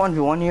I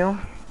 1v1 you?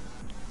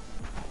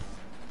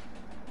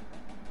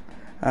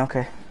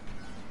 Okay.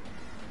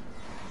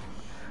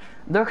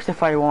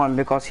 Duxify won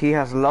because he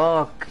has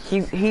luck.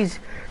 He's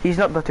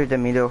not better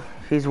than me though.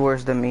 He's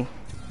worse than me.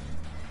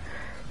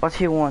 But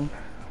he won.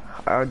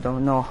 I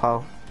don't know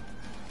how.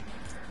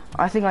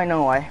 I think I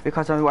know why.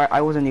 Because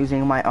I wasn't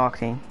using my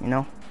Octane, you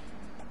know?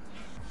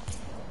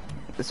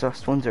 It's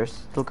just Windsor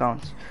still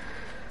counts.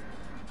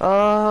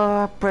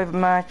 Private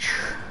match.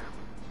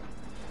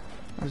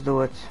 Let's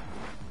do it.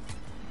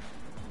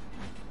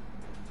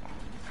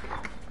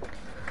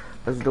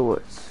 Let's do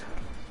it.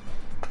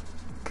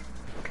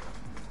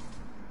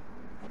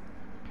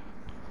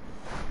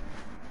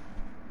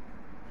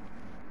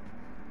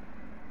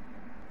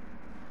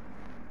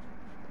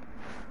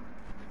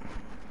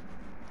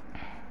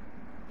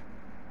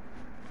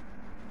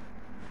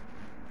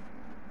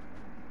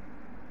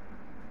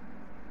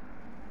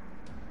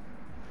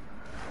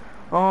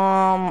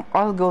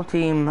 I'll go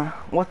team.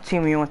 What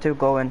team you want to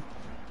go in?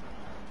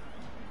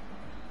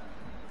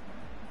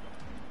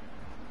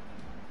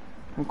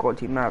 I'll go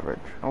team average.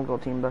 I'll go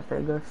team best,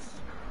 I guess.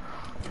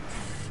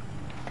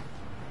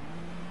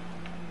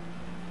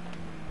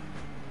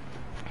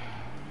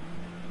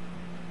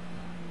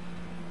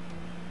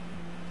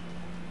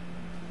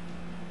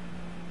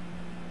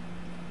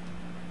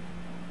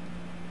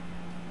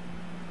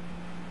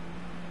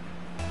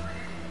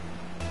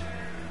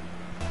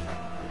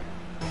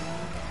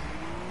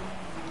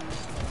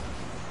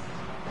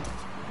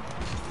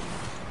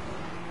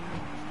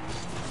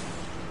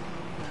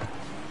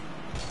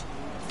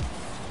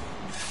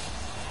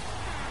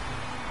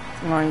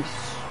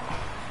 Nice.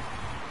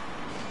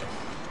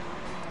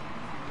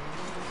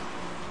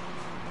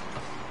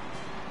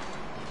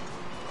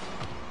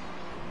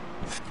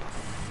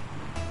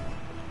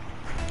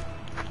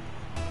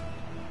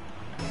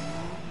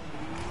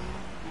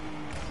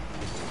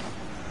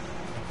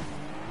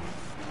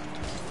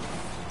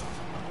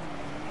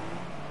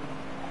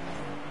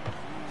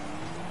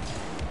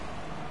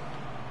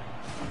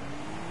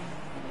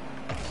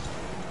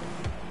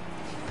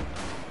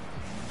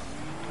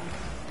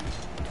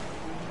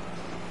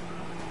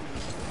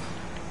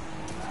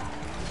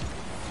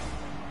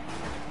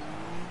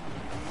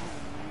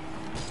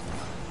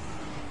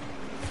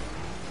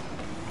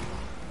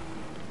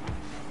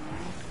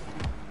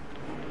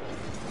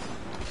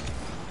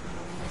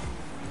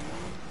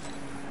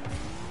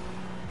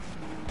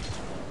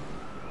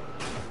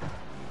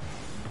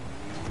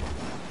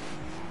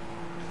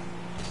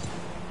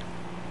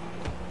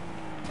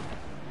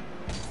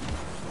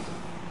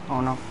 Oh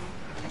no.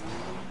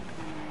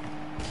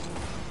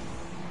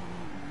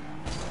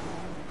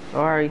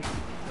 Sorry.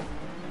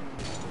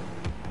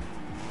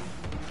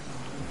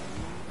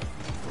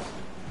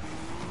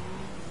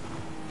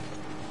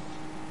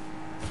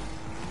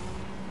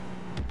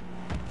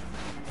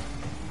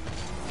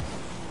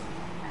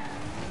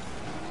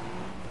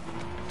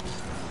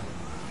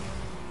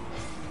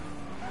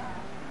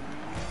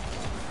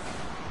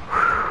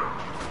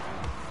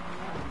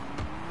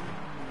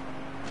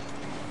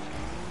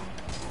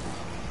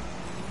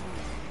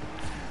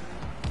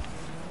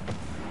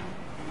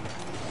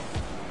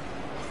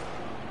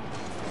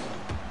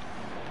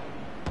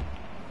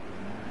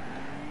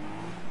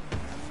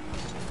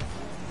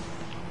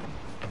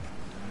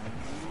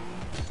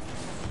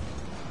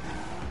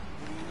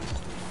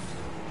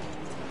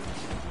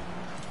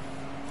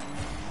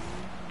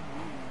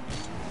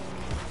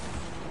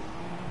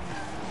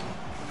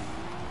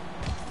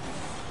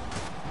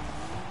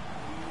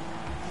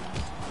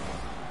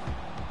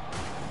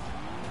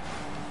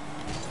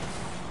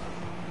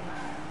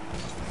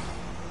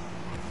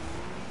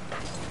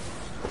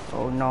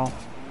 Oh no.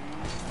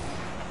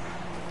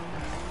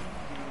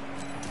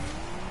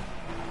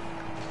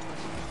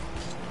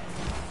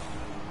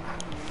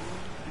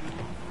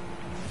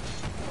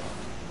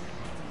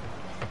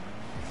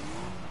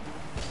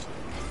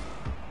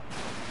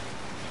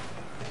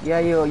 Yeah,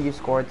 you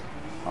scored.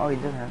 Oh, you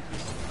didn't.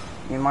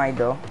 You might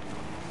though.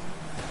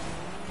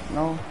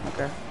 No?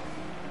 Okay.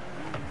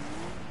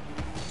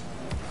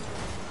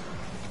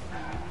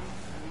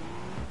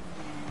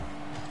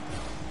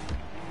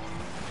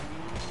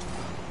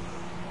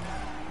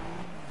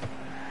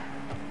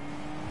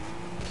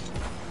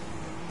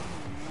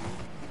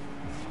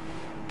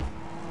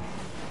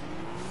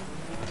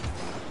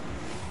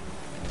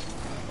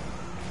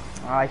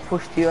 I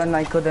pushed you and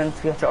I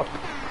couldn't get up.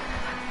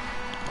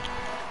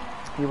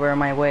 You were in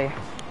my way.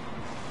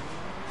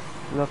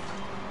 Look.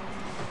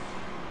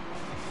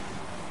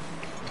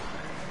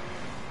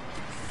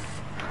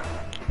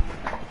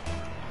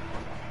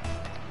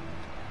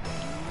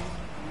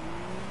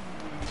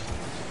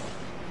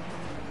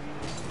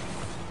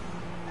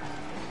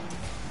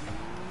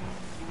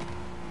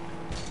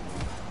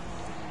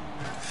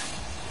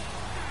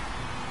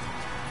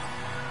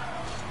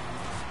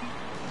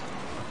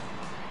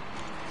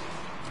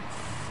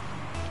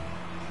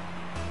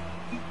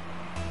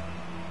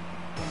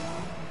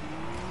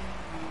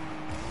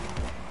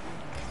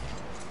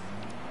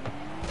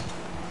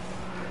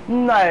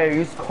 No,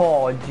 use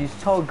cards. You're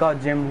so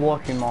goddamn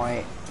lucky,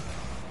 mate.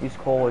 Use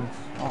cards.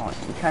 Oh,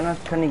 you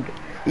cannot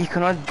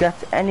get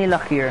any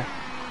luckier.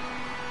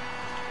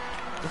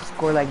 Just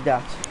score like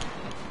that.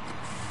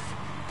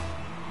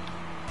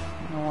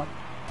 You know what?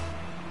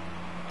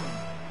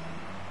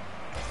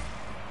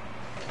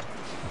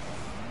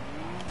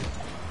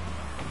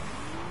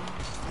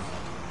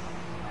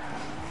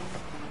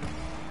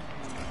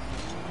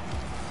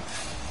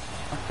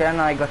 Okay, and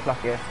I got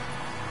luckier.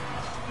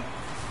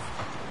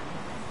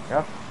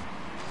 Yep.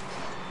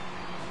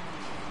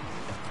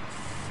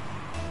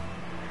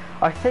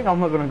 I think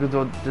I'm not gonna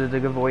do the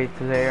giveaway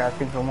today. I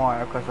think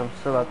tomorrow because I'm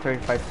still at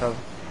 35 subs.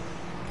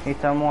 Need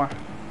some more.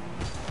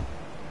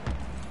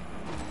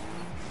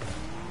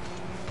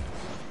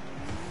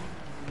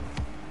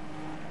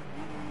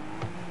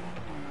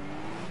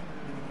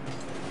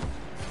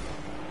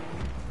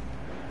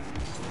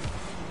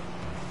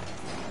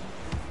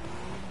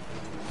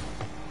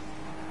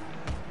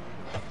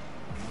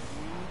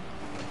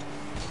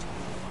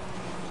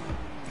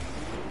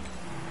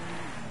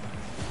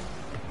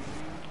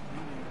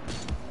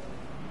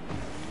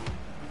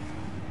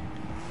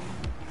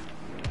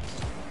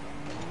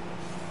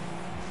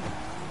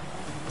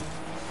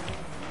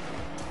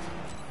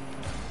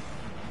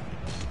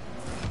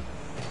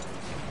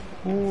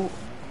 Who?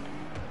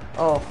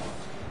 Oh,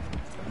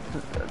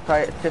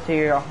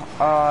 Titi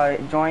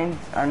joined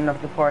and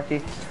left the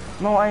party.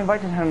 No, I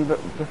invited him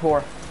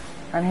before,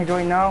 and he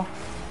joined now,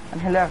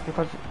 and he left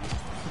because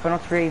he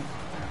cannot read.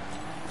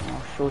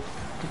 Oh shoot,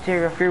 Titi,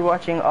 if you're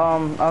watching,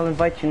 I'll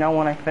invite you now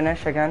when I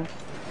finish again.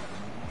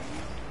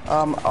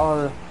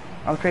 I'll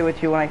trade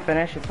with you when I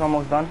finish. It's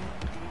almost done.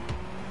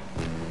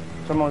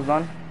 It's almost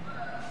done.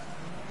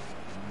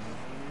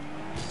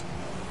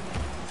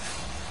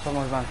 It's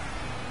almost done.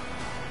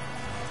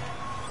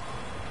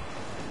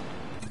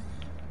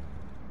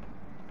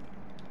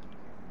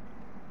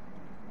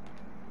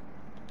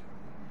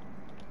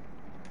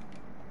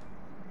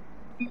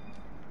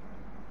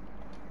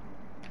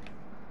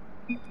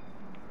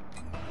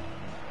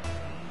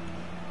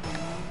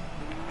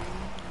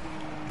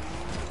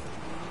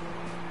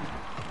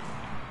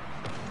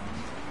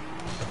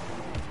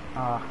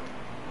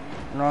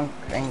 Wrong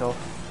angle.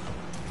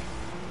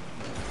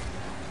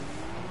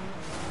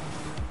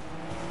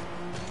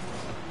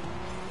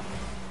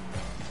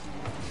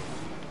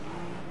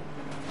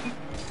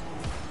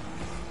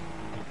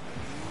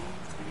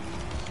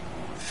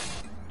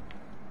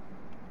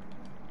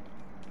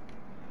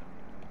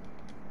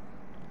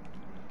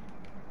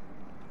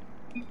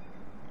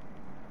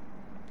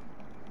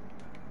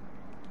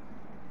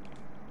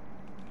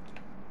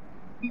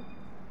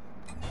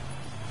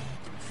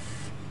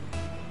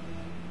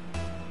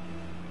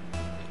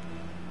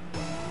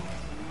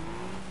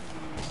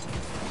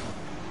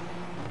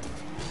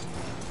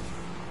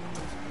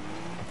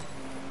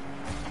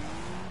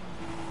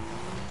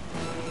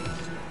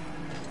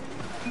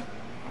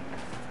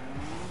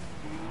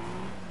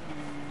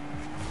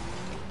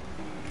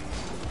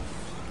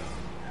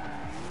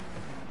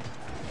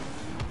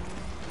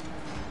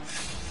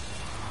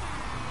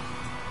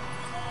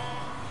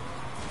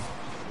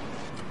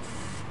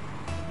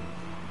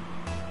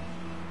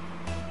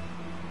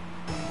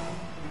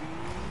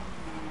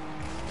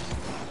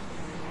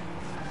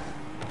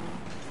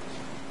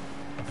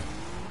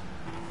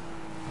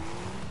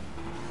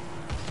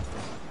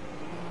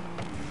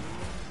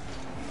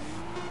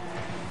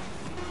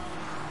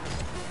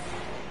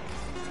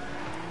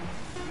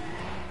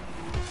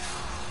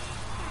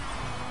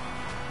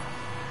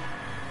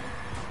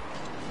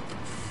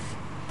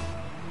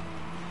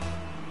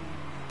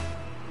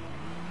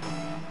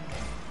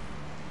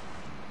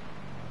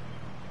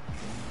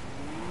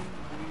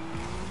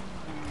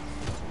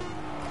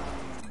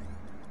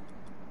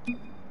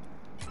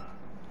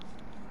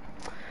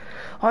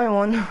 I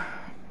won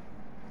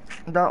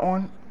that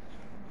one.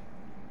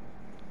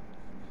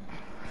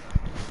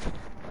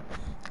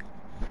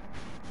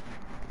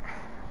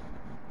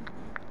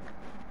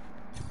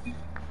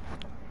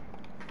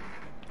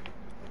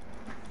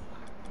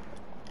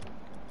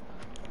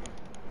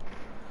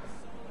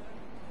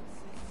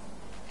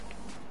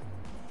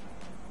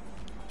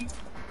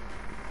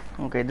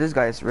 Okay, this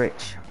guy is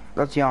rich.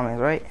 That's Yami,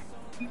 right?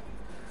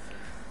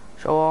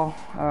 Show all.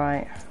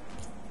 Alright.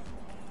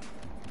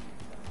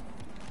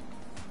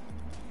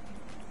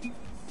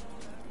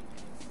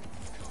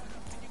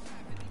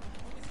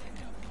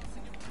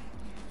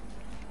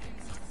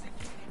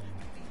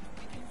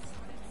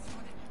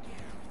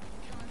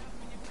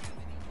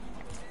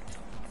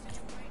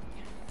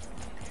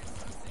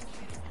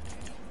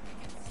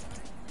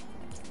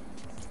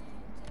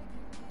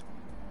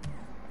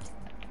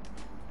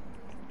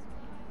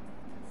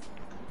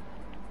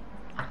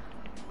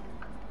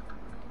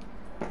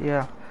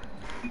 Yeah.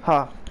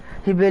 Huh.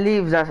 He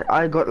believes that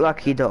I got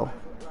lucky though.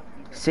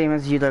 Same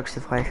as you,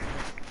 Darksify.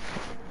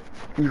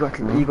 You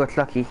got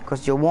lucky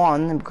because you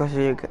won because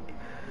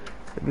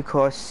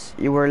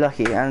you were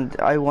lucky, and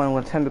I won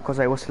with him because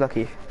I was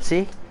lucky.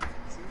 See?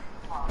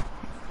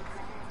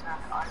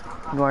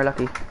 You are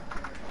lucky.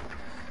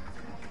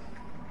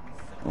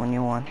 when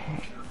you won.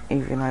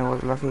 Even I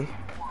was lucky.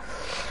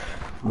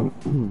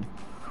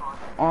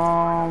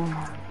 Um.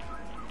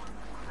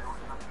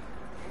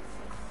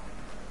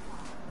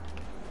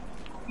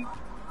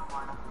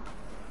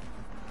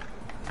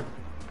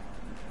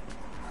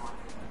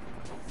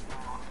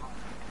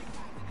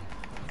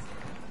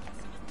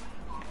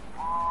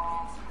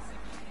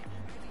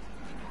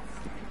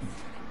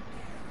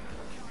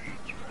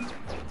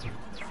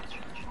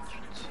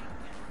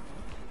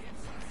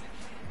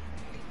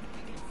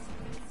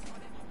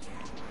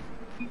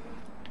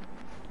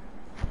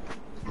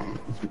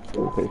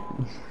 Okay.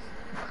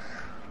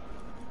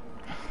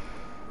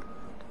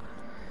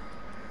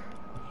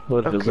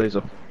 What is Okay.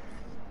 deze?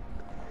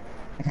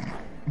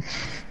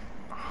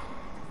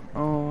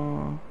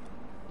 Oh,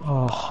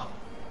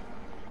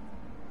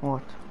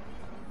 What?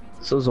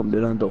 zo zombie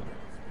Lando.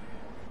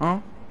 Huh?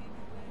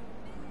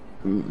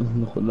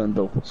 Nog een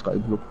Lando, Sky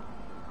Blue.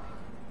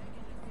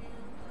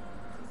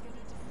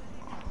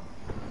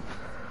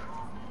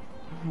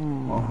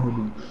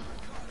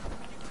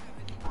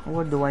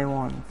 What do I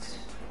want?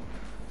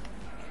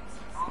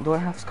 Do I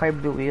have sky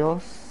blue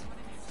wheels?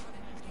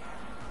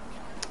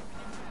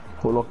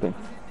 Hoe lokt in?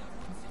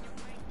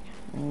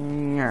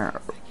 No.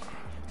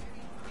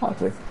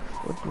 Oké.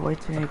 What do I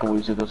take? Kom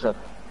je zitten zet.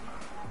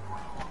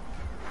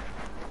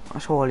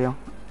 Xolja.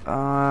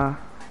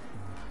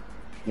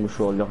 Mux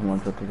xogħol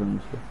jaħman ċertu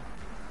fil-misli.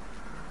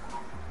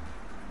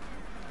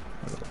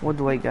 What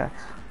do I get?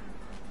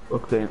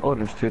 Oktejn,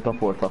 orange tree ta'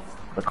 porta.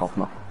 Dak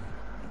ħafna.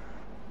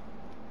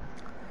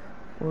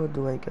 What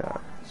do I get?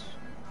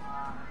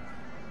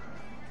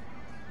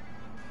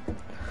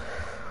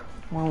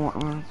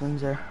 What's in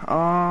there?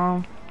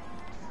 I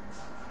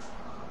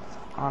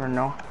don't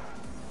know.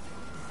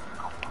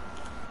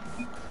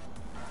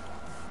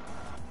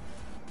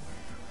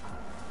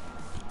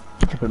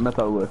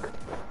 Il-metal work.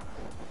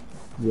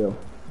 Yo.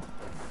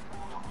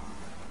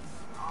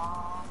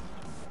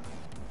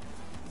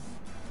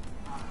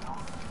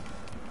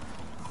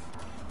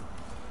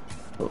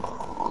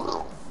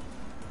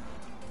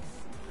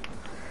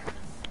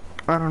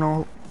 I don't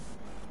know.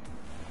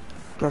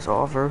 Guess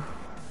offer.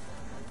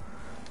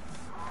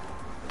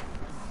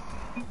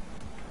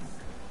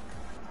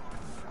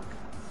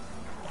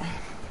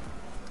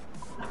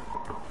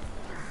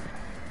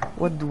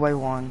 What do I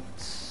want?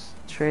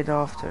 Trade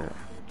after.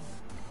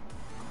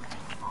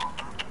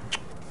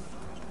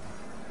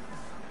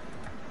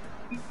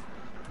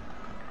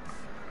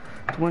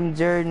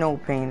 Twinzer, no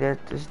pain. That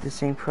is the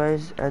same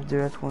price at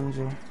the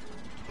Twinzer.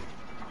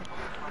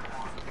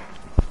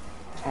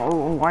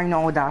 Oh, I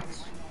know that.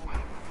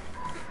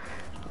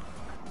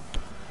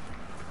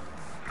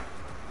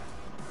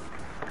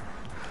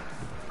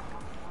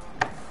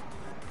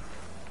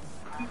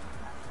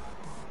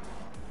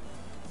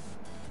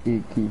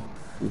 Iki.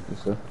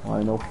 Iki,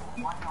 I know.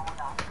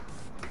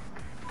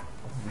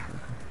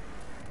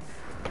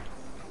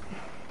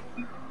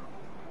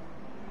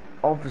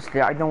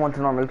 Obviously, I don't want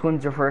a normal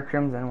Twinzer for a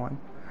crimson one.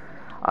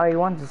 I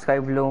want the sky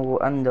blue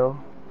Endo,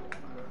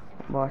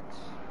 but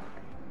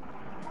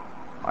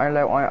I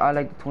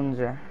like the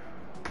Twinzer,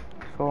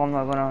 so I'm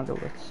not gonna do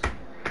it.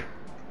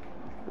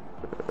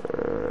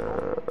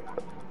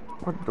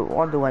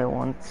 What do I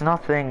want?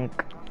 Nothing.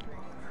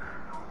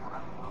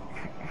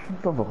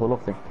 Dat is wel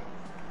lastig.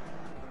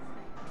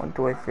 What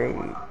do I take?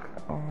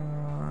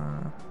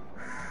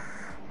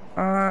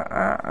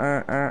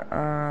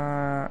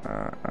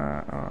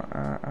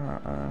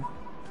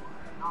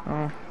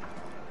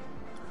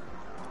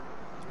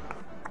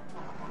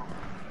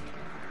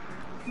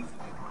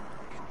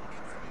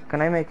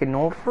 Can I make an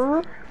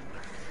offer?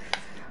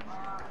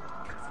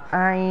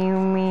 I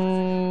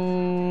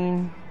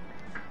mean...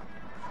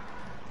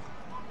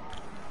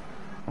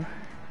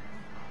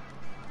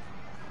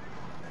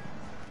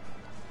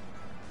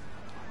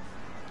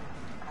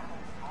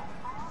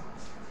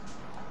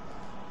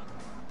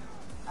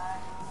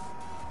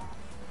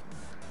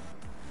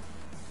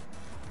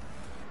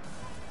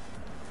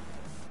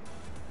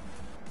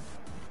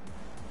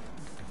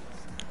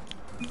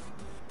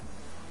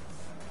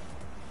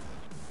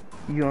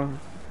 You're...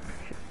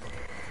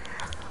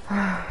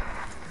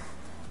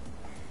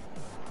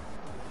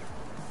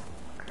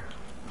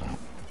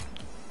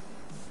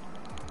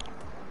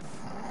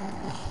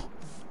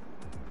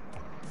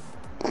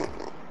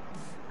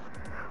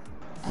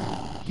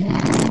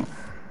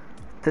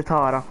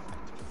 Tatara.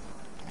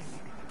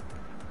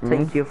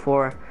 Thank you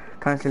for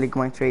cancelling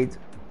my trade.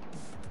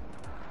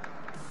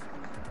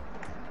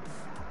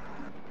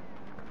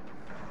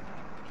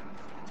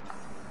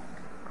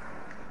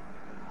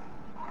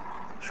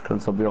 كان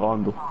صبيغ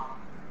عنده.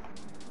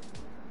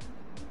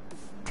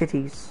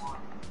 Titties.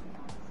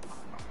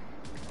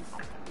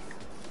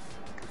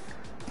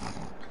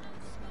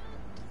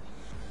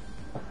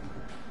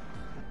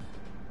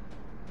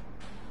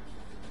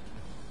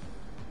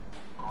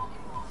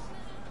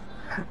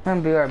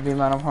 Man, BRB,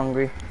 man, I'm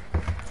hungry.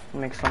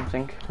 Make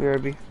something,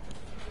 BRB.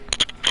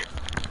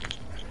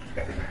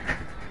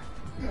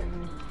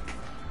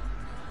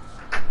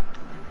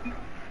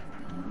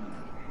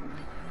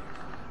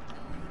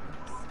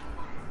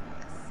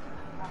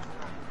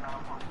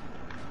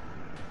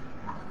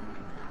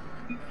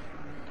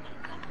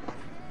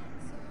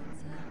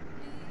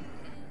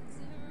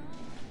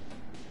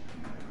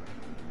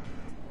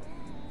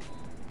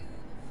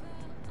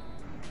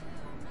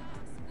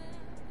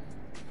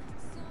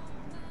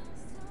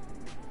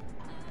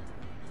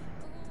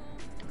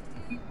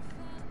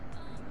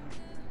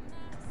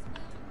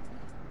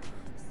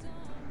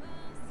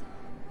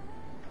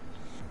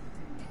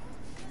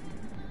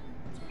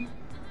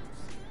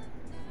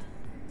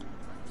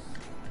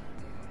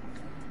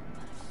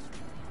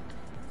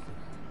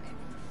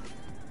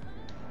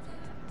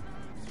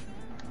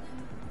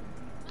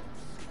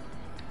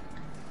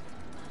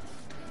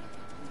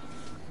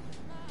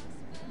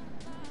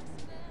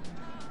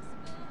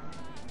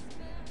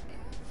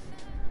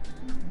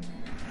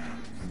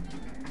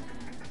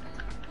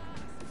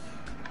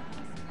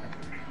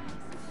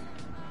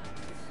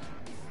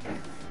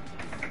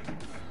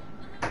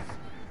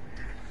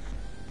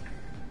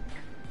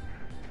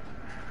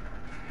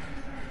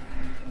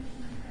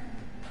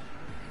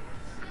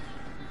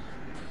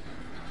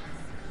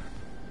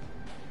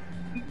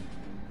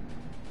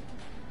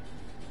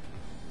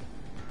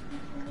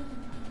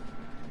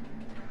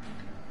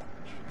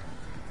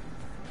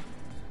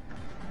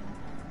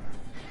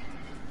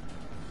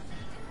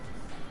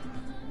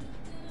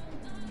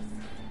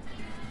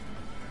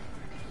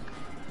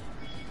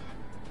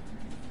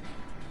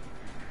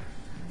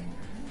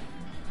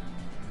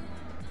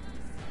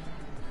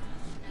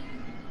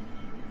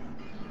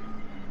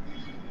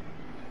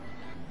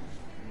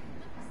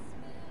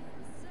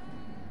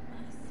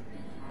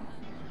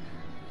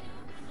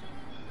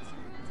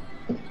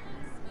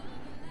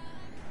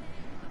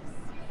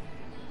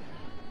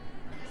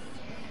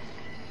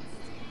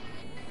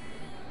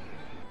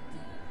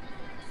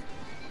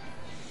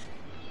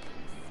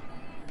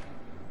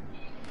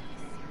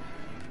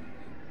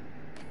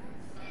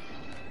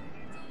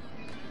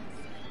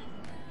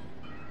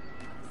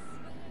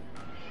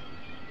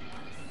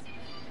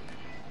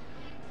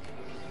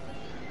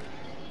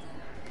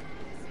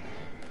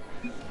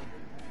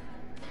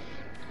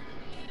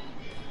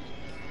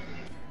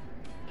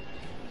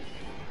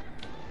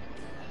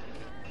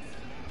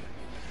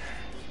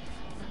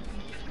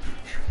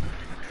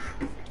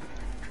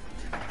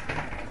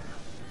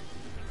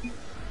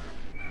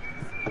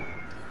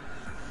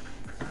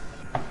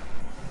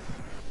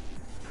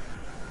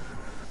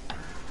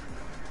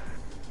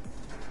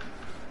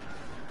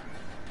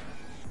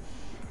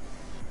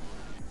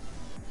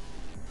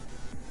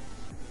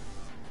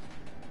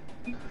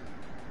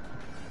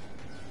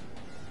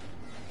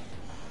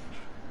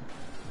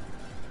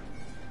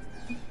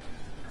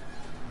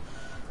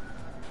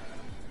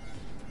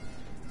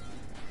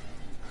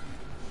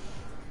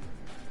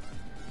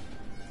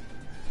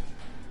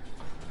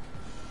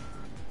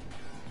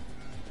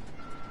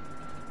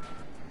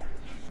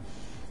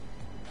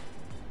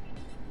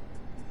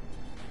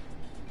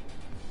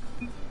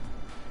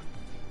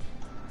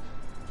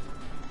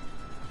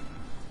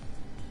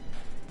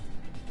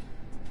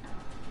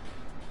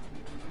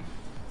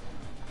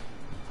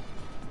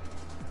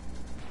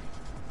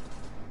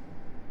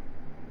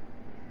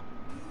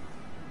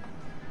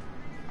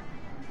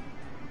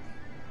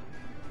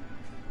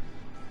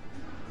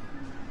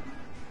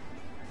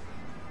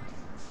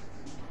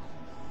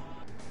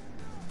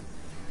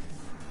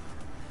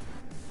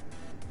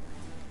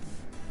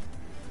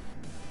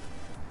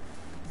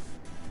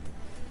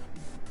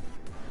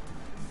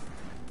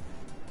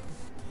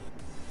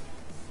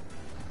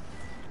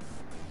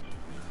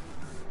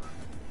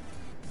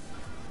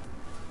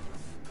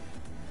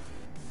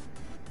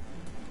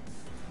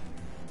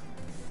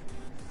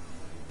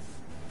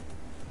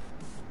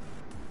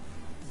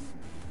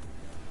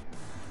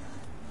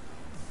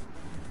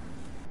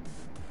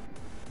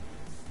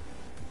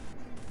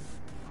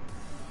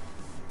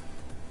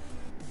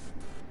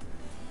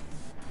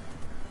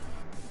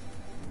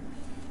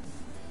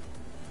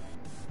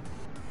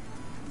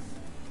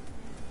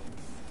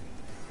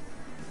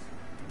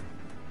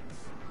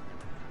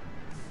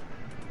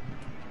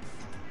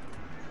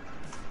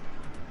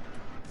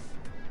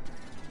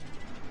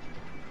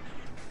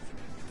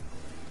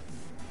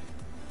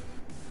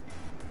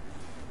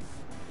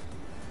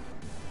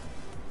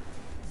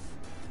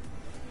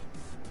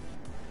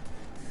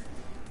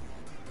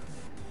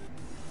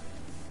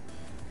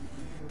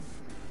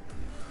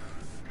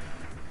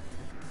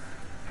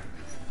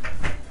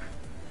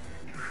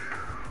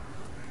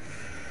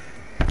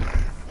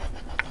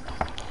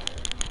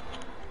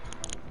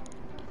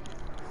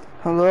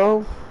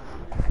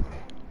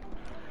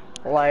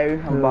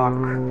 Live, I'm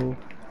back.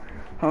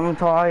 I'm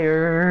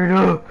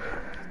tired.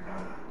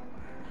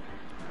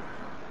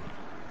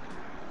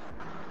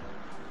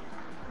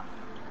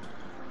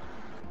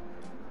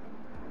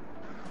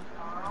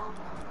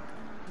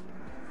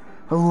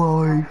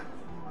 Alive.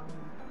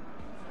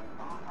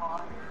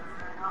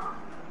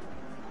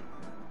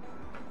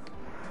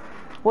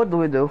 What do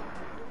we do?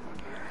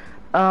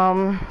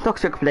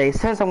 Toxic Play.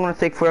 Since I'm gonna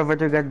take forever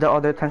to get the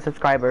other 10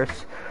 subscribers,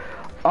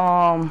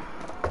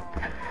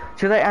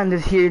 should I end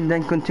it here and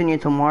then continue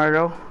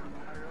tomorrow?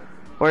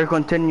 Or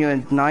continue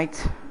at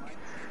night?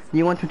 Do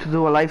you want me to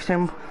do a live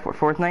stream for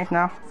Fortnite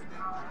now?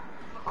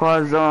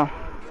 Cause,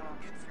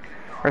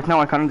 right now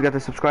I can't get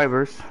the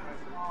subscribers.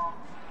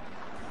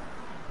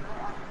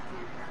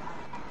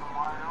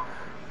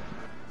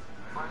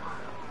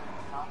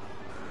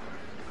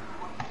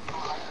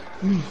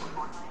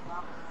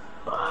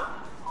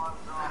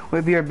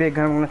 Maybe you're big,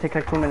 I'm gonna take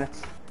like 2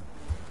 minutes.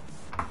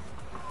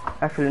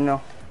 Actually,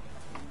 no.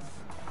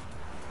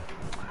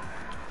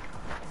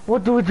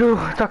 What do we do,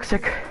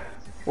 Toxic?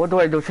 What do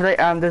I do? Should I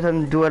end it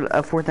and do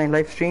a Fortnite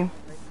live stream?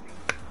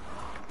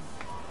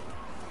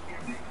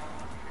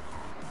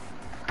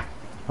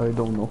 I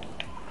don't know.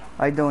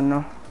 I don't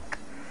know.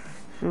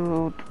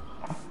 Shoot.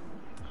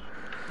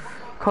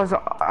 Cause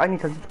I need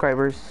 10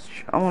 subscribers.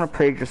 I'm gonna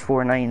play just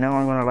Fortnite now.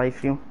 I'm gonna live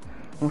stream.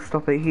 I'm gonna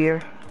stop it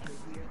here.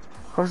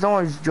 Cause no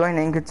one's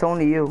joining, it's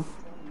only you.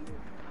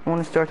 I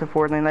wanna start a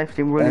Fortnite live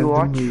stream. Will you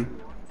watch?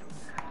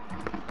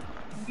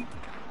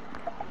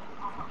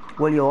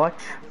 Will you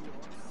watch?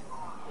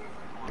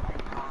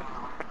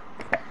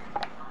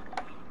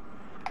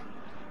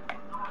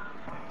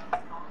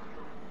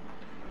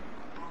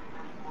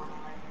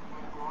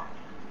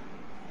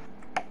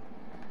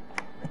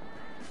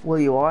 Will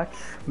you watch,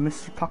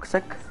 Mr.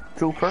 Toxic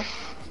Trooper?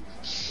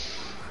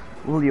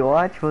 Will you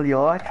watch? Will you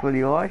watch? Will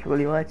you watch?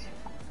 Will you watch?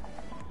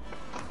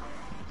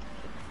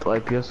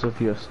 Type yes if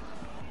yes.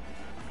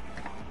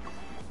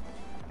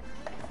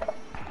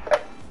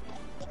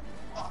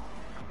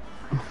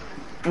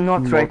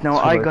 Not right now,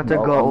 I gotta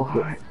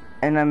go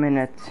in a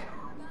minute.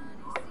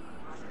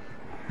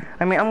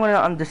 I mean, I'm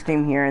gonna end the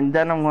stream here and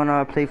then I'm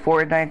gonna play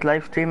Fortnite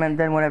live stream, and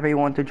then whenever you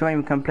want to join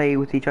we can play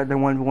with each other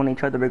one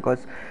each other,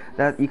 because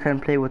that you can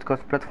play with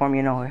cross-platform,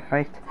 you know,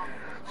 right?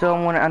 So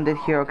I'm gonna end it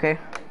here, okay?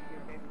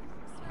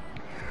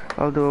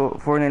 I'll do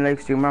Fortnite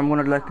live stream. I'm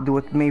gonna like to do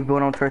it maybe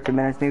around 30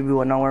 minutes, maybe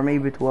 1 hour,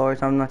 maybe 2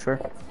 hours, I'm not sure.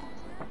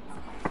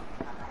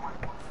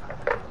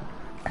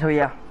 So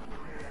yeah,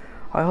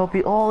 I hope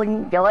you all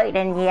enjoyed,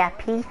 and yeah,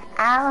 peace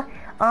out.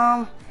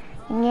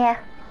 Yeah,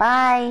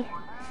 bye.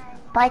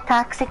 Bye,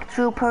 Toxic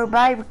Trooper.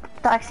 Bye,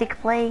 Toxic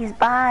Plays.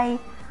 Bye.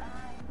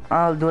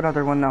 I'll do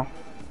another one now.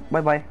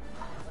 Bye bye.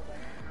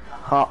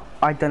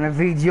 I done a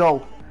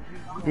video.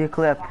 The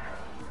clip.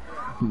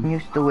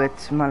 Used to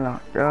it.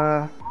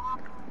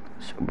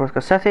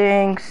 Broadcast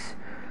settings.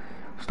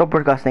 Stop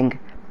broadcasting.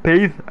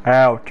 Peace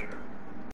out.